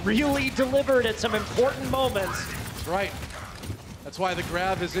he's really delivered at some important moments. That's right. That's why the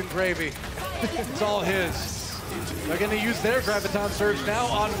grab is in gravy. It's all his. They're going to use their Graviton surge now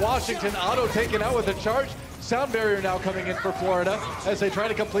on Washington. Otto taken out with a charge. Sound barrier now coming in for Florida as they try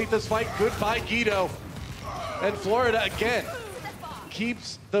to complete this fight. Goodbye, Guido. And Florida again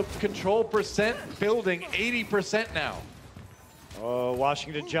keeps the control percent building, 80% now. Oh,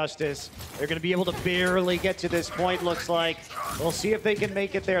 Washington Justice. They're going to be able to barely get to this point, looks like. We'll see if they can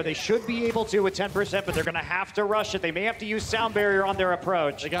make it there. They should be able to with 10%, but they're going to have to rush it. They may have to use sound barrier on their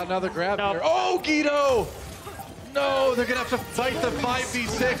approach. They got another grab here. Oh, Guido! No, they're going to have to fight the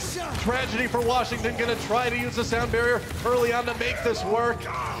 5v6. Tragedy for Washington. Going to try to use the sound barrier early on to make this work.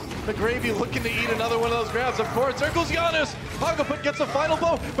 McGravy looking to eat another one of those grabs. Of course, there goes Giannis. Hagaput gets a final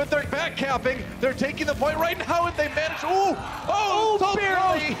blow, but they're back capping. They're taking the point right now, and they manage. Ooh! Oh, so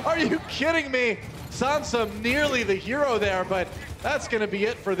barely! Close. Are you kidding me? Sansa nearly the hero there, but that's going to be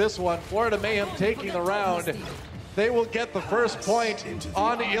it for this one. Florida Mayhem taking the round. They will get the first point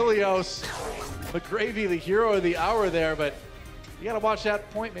on Ilios. McGravy, the hero of the hour there, but you got to watch that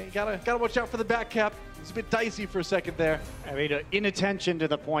point, man. You got to watch out for the back cap. It's a bit dicey for a second there. I mean, inattention to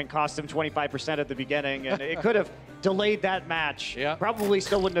the point cost him 25% at the beginning, and it could have delayed that match. Yeah. Probably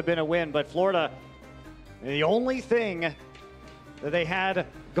still wouldn't have been a win, but Florida, the only thing that they had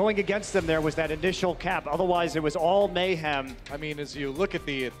going against them there was that initial cap. Otherwise, it was all Mayhem. I mean, as you look at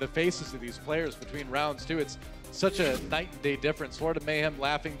the faces of these players between rounds, too, it's such a night and day difference. Florida Mayhem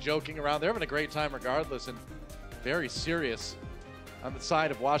laughing, joking around. They're having a great time regardless, and very serious on the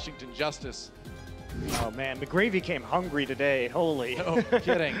side of Washington Justice. Oh man, McGravy came hungry today. Holy. No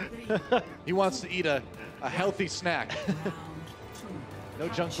kidding. He wants to eat a healthy snack. No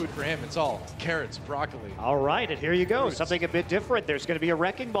junk food for him. It's all carrots, broccoli. All right, and here you go. Fruits. Something a bit different. There's going to be a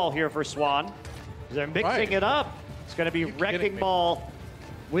wrecking ball here for Swan. They're mixing it up. It's going to be wrecking ball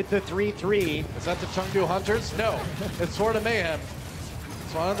with the 3-3. Is that the Chengdu Hunters? No, it's Florida Mayhem.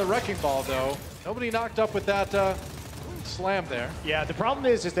 Swan on the wrecking ball, though. Nobody knocked up with that slam there. Yeah, the problem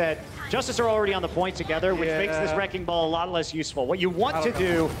is that Justice are already on the point together, which makes this wrecking ball a lot less useful. What you want to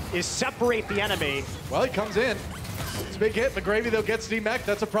do is separate the enemy. Well, he comes in. It's a big hit. McGravy, though, gets demeched.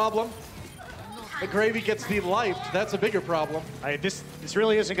 That's a problem. McGravy gets de-lifed. That's a bigger problem. This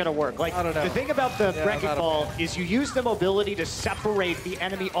really isn't going to work. Like, I don't know. The thing about the wrecking ball is you use the mobility to separate the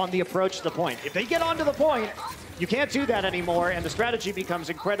enemy on the approach to the point. If they get onto the point, you can't do that anymore, and the strategy becomes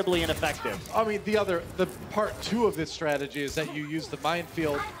incredibly ineffective. I mean, the part two of this strategy is that you use the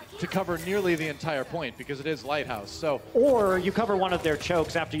minefield to cover nearly the entire point because it is Lighthouse. So, or you cover one of their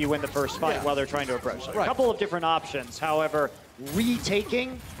chokes after you win the first fight while they're trying to approach. So a couple of different options. However,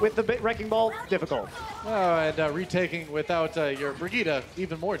 retaking with the wrecking ball, difficult. Oh, and retaking without your Brigida,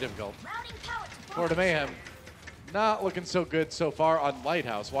 even more difficult. Florida Mayhem not looking so good so far on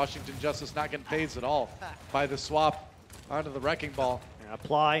Lighthouse. Washington Justice not getting phased at all by the swap onto the wrecking ball.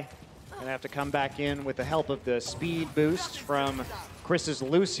 Apply. Gonna have to come back in with the help of the speed boost from Chris's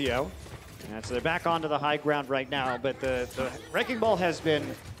Lucio. And so they're back onto the high ground right now, but the wrecking ball has been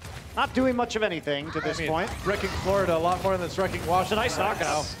not doing much of anything to this point. Wrecking Florida a lot more than it's wrecking Washington. Nice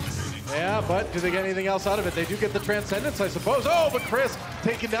knockout. Yeah, but do they get anything else out of it? They do get the Transcendence, I suppose. Oh, but Chris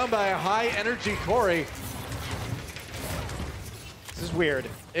taken down by a high-energy Corey. This is weird.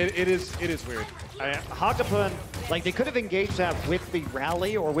 It is weird. Hagapun, like, they could have engaged that with the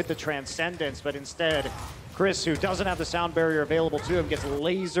rally or with the Transcendence, but instead, Chris, who doesn't have the sound barrier available to him, gets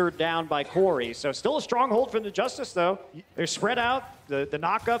lasered down by Corey. So still a stronghold from the Justice, though. They're spread out. The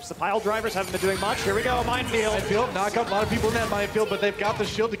knockups, the pile drivers haven't been doing much. Here we go, minefield. Minefield, knock up a lot of people in that minefield, but they've got the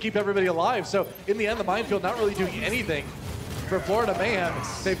shield to keep everybody alive. So in the end, the minefield not really doing anything for Florida Mayhem.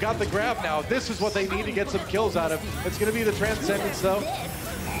 They've got the grab now. This is what they need to get some kills out of. It's going to be the Transcendence, though.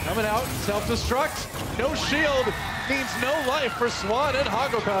 Coming out, self-destruct. No shield means no life for Swan and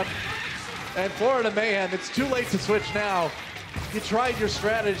Hagapun. And Florida Mayhem, it's too late to switch now. You tried your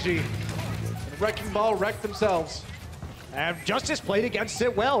strategy. And Wrecking Ball wrecked themselves. And Justice played against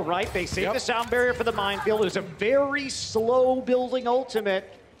it well, right? They saved the sound barrier for the minefield. It was a very slow building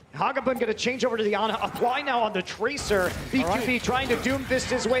ultimate. Hagapun going to change over to the Ana. Apply now on the Tracer. BQB trying to doom fist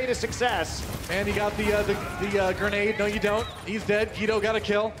his way to success. And he got the grenade. No, you don't. He's dead. Guido got a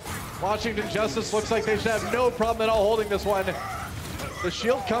kill. Washington Justice looks like they should have no problem at all holding this one. The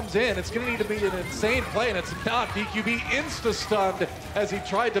shield comes in. It's going to need to be an insane play, and it's not. BQB insta-stunned as he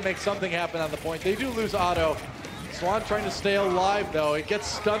tried to make something happen on the point. They do lose Otto. Swan trying to stay alive, though. It gets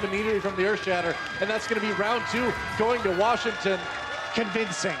stunned immediately from the Earth Shatter, and that's going to be round two going to Washington.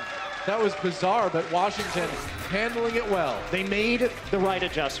 Convincing. That was bizarre, but Washington handling it well. They made the right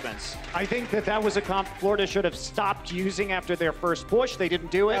adjustments. I think that was a comp Florida should have stopped using after their first push. They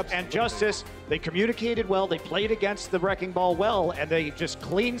didn't do it. Absolutely. And Justice, they communicated well, they played against the Wrecking Ball well, and they just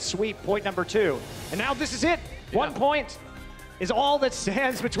clean sweep point number 2. And now this is it. Yeah. 1 point is all that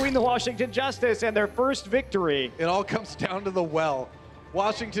stands between the Washington Justice and their first victory. It all comes down to the well.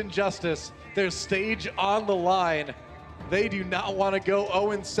 Washington Justice, their stage on the line. They do not want to go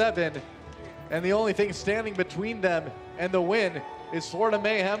 0-7. And the only thing standing between them and the win is Florida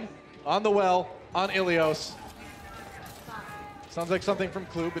Mayhem on the well on Ilios. Sounds like something from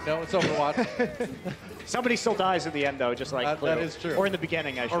Clue, but no, it's Overwatch. Somebody still dies in the end, though, just like Clue. That is true. Or in the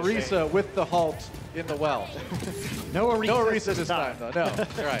beginning, I should say. Orisa with the halt in the well. No Orisa, No Orisa this time, though. No,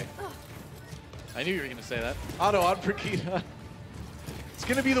 you're right. I knew you were going to say that. Otto on Brigida. It's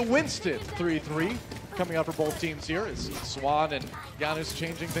going to be the Winston 3-3 coming up for both teams here. Is Swan and Giannis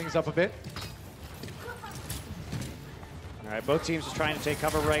changing things up a bit? All right, both teams are trying to take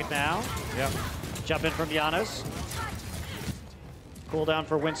cover right now. Yep. Jump in from Giannis. Cooldown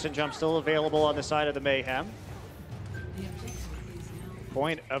for Winston jump still available on the side of the Mayhem.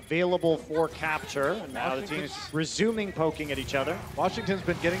 Point available for capture. And now the team is resuming poking at each other. Washington's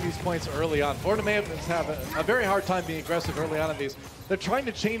been getting these points early on. Florida Mayhem have a very hard time being aggressive early on in these. They're trying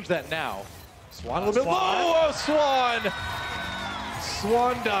to change that now. Swan a little bit low. Oh, Swan!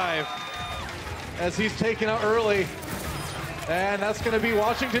 Swan dive as he's taken out early. And that's going to be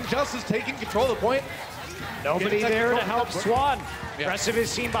Washington Justice taking control of the point. Nobody there to help Swan. Yeah. Rest of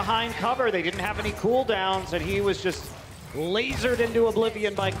his team behind cover. They didn't have any cooldowns, and he was just lasered into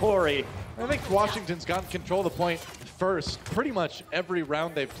oblivion by Corey. I think Washington's gotten control of the point first pretty much every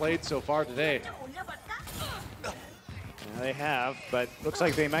round they've played so far today. Yeah, they have, but looks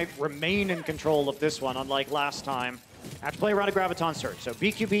like they might remain in control of this one, unlike last time. Have to play around a Graviton Surge. So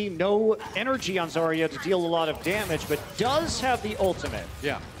BQB, no energy on Zarya to deal a lot of damage, but does have the ultimate.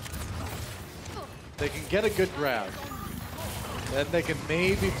 Yeah. They can get a good grab. Then they can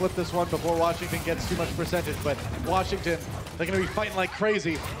maybe flip this one before Washington gets too much percentage, but Washington, they're going to be fighting like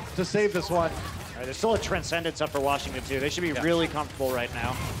crazy to save this one. All right, there's still a Transcendence up for Washington, too. They should be really comfortable right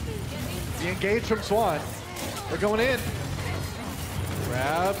now. The engage from Swan. They're going in.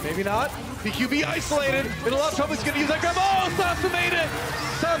 Grab, maybe not. BQB isolated. In a lot of trouble, he's going to use that grab. Oh, Sansa made it!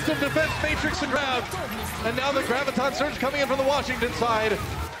 Sansa defense matrix and grab. And now the Graviton Surge coming in from the Washington side.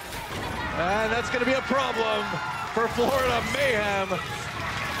 And that's going to be a problem for Florida Mayhem.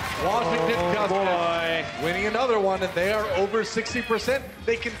 Washington Justice winning another one, and they are over 60%.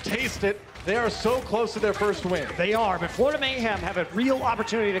 They can taste it. They are so close to their first win. They are, but Florida Mayhem have a real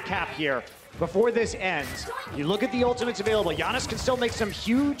opportunity to cap here before this ends. You look at the ultimates available. Giannis can still make some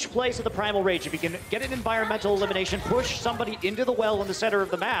huge plays at the Primal Rage. If he can get an environmental elimination, push somebody into the well in the center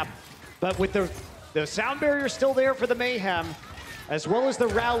of the map. But with the sound barrier still there for the Mayhem, as well as the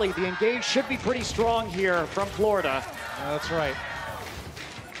rally, the engage should be pretty strong here from Florida. That's right.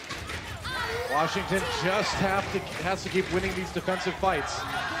 Washington just has to keep winning these defensive fights.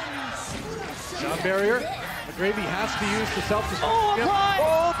 Sound barrier. McGravy has to use the self-destruct. Oh, apply!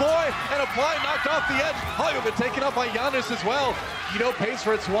 Oh boy! And apply knocked off the edge. Oh, but taken up by Giannis as well. Guido pays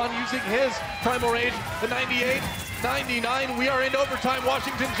for it. Swan using his Primal Rage. The 98, 99. We are in overtime.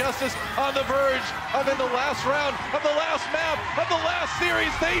 Washington Justice on the verge of in the last round of the last map of the last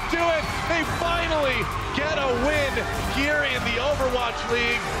series. They do it. They finally get a win here in the Overwatch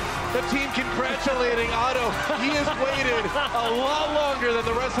League. The team congratulating Otto. He has waited a lot longer than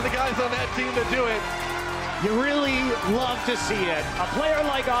the rest of the guys on that team to do it. You really love to see it. A player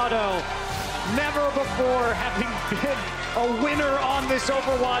like Otto, never before having been a winner on this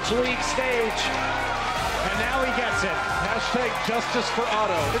Overwatch League stage. And now he gets it. Hashtag justice for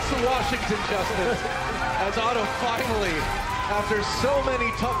Otto. It's the Washington Justice. As Otto finally, after so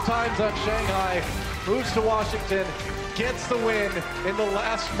many tough times on Shanghai, moves to Washington, gets the win in the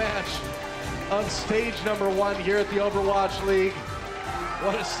last match on stage number 1 here at the Overwatch League.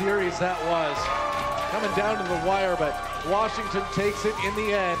 What a series that was. Coming down to the wire, but Washington takes it in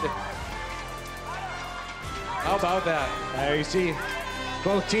the end. How about that? There you see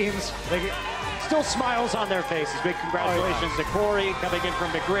both teams, still smiles on their faces. Big congratulations to Corey coming in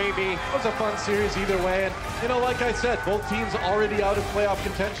from McGravy. It was a fun series either way. And, you know, like I said, both teams already out of playoff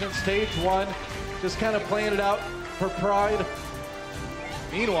contention. Stage 1, just kind of playing it out for pride.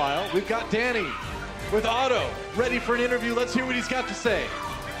 Meanwhile, we've got Danny with Otto ready for an interview. Let's hear what he's got to say.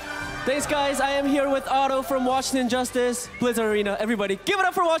 Thanks, guys. I am here with Otto from Washington Justice, Blizzard Arena. Everybody, give it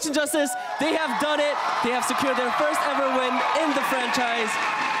up for Washington Justice. They have done it. They have secured their first ever win in the franchise.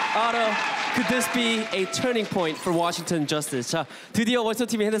 Otto, could this be a turning point for Washington Justice? 자, 드디어 워싱턴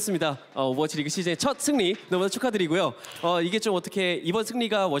팀이 해냈습니다. 오버워치 리그 시즌의 첫 승리 너무나 축하드리고요. 이게 좀 어떻게 이번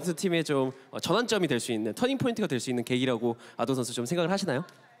승리가 워싱턴 팀의 좀 전환점이 될 수 있는 터닝 포인트가 될 수 있는 계기라고 아도 선수 좀 생각을 하시나요?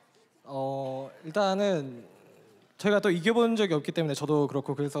 일단은 저희가 또 이겨본 적이 없기 때문에 저도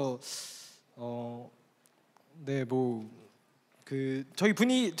그렇고 그래서 네 뭐 그 저희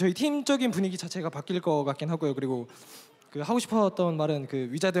팀적인 분위기 자체가 바뀔 것 같긴 하고요. 그리고 그 하고 싶었던 말은 그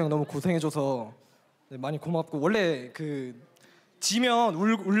위자드 형 너무 고생해줘서 네, 많이 고맙고 원래 그 지면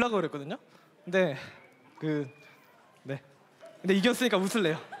울라고 그랬거든요. 근데 네 근데 이겼으니까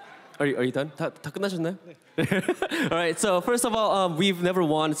웃을래요. Are you done? 다 끝나셨나요? 네. All right. So first of all, we've never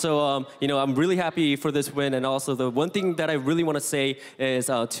won, so you know I'm really happy for this win, and also the one thing that I really want to say is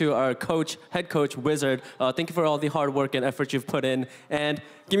to our head coach Wizard, thank you for all the hard work and effort you've put in. And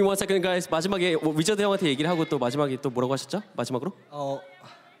give me 1 second, guys. 마지막에 위저드 형한테 얘기를 하고 또 마지막에 또 뭐라고 하셨죠? 마지막으로?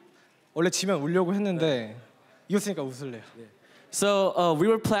 원래 지면 울려고 했는데 이겼으니까 웃을래요. 네. So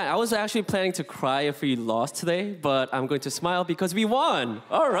I was actually planning to cry if we lost today, but I'm going to smile because we won.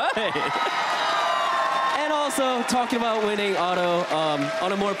 All right. And also talking about winning, Otto,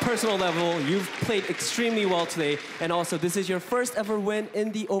 on a more personal level, you've played extremely well today, and also this is your first ever win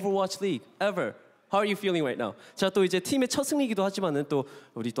in the Overwatch League ever. How are you feeling right now? 자, 또 이제 팀의 첫 승리이기도 하지만은 또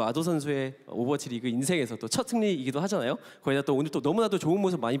우리 또 아도 선수의 오버워치 리그 인생에서 또 첫 승리이기도 하잖아요. 거기다 또 오늘 또 너무나도 좋은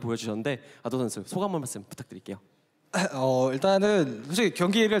모습 많이 보여주셨는데 아도 선수 소감 한 말씀 부탁드릴게요. 일단은 솔직히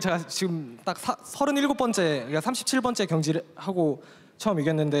경기를 제가 지금 딱 37번째, 그러니까 37번째 경기를 하고 처음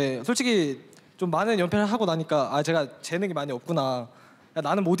이겼는데 솔직히 좀 많은 연패를 하고 나니까 제가 재능이 많이 없구나.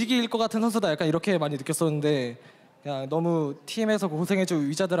 나는 못 이길 것 같은 선수다. 약간 이렇게 많이 느꼈었는데 그냥 너무 팀에서 고생해준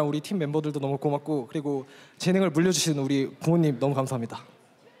위자드랑 우리 팀 멤버들도 너무 고맙고 그리고 재능을 물려주신 우리 부모님 너무 감사합니다.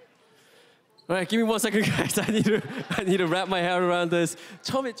 Alright, give me 1 second, guys. I need to wrap my head around this.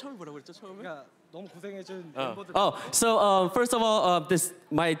 처음에 뭐라고 그랬죠? 처음에? 너무 고생해준 멤버들. So first of all, this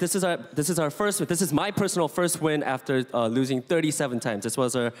is my personal first win after losing 37 times. This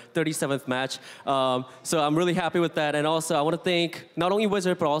was our 37th match. So I'm really happy with that, and also I want to thank not only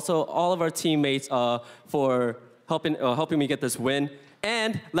Wizard but also all of our teammates for helping me get this win.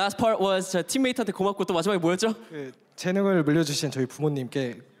 And last part was 팀메이트한테 고맙고 또 마지막에 뭐였죠? 재능을 물려주신 저희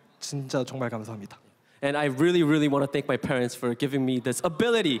부모님께 진짜 정말 감사합니다. And I really want to thank my parents for giving me this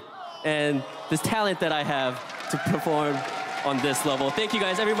ability and this talent that I have to perform on this level. Thank you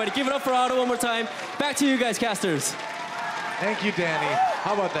guys, everybody. Give it up for Otto one more time. Back to you guys, casters. Thank you, Danny.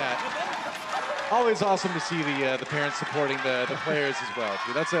 How about that? Always awesome to see the parents supporting the players as well.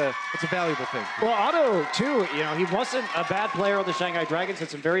 That's a valuable thing. Well, Otto too. You know, he wasn't a bad player on the Shanghai Dragons. Had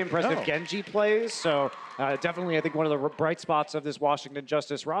some very impressive Genji plays. So definitely, I think one of the bright spots of this Washington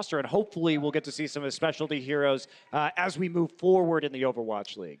Justice roster, and hopefully we'll get to see some of the specialty heroes as we move forward in the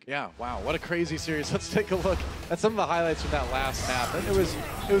Overwatch League. Yeah, wow, what a crazy series. Let's take a look at some of the highlights from that last map. And it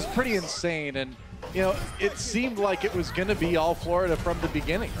was pretty insane, and you know, it seemed like it was going to be all Florida from the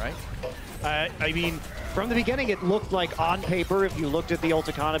beginning, right? I mean, from the beginning, it looked like on paper, if you looked at the ult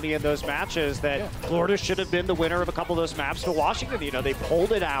economy in those matches, that Florida should have been the winner of a couple of those maps. But Washington, you know, they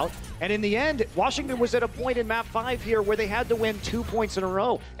pulled it out. And in the end, Washington was at a point in map 5 here where they had to win 2 points in a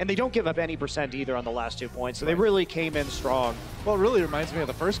row. And they don't give up any percent either on the last 2 points. So they really came in strong. Well, it really reminds me of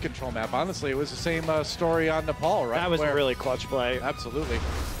the first control map. Honestly, it was the same story on Nepal, right? That was a really clutch play. Absolutely.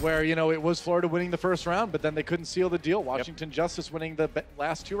 Where, you know, it was Florida winning the first round, but then they couldn't seal the deal. Washington Justice winning the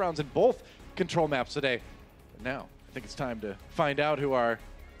last 2 rounds in both control maps today. But now, I think it's time to find out who our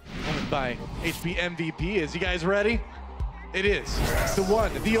Owned by HP MVP is. You guys ready? It is. It's the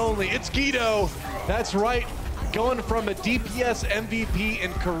one, the only. It's Guido. That's right. Going from a DPS MVP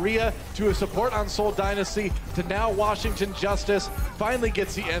in Korea to a support on Seoul Dynasty to now Washington Justice, finally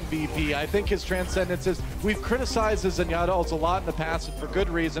gets the MVP. I think his transcendence is, we've criticized his Zenyatta ults a lot in the past and for good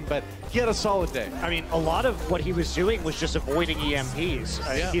reason, but he had a solid day. I mean, a lot of what he was doing was just avoiding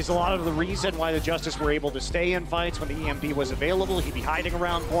EMPs. He's a lot of the reason why the Justice were able to stay in fights when the EMP was available. He'd be hiding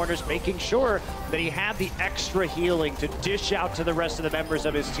around corners, making sure that he had the extra healing to dish out to the rest of the members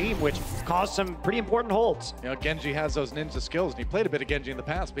of his team, which caused some pretty important holds. You know, Genji has those ninja skills, and he played a bit of Genji in the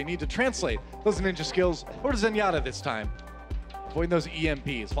past, but you need to translate those ninja skills over to Zenyatta this time. Avoiding those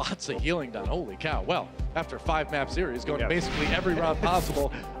EMPs, lots of healing done, holy cow. Well, after a 5-map series, going to basically every round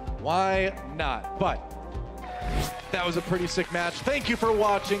possible, why not? But that was a pretty sick match. Thank you for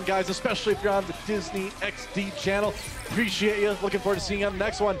watching, guys, especially if you're on the Disney XD channel. Appreciate you. Looking forward to seeing you on the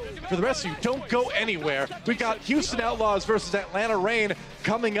next one. For the rest of you, don't go anywhere. We got Houston Outlaws versus Atlanta Reign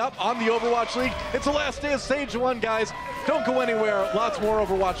coming up on the Overwatch League. It's the last day of Stage 1, guys. Don't go anywhere. Lots more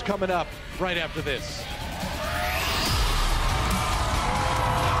Overwatch coming up right after this.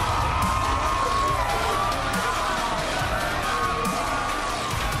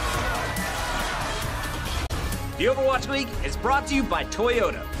 The Overwatch League is brought to you by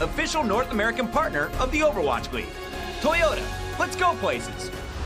Toyota, official North American partner of the Overwatch League. Toyota, let's go places.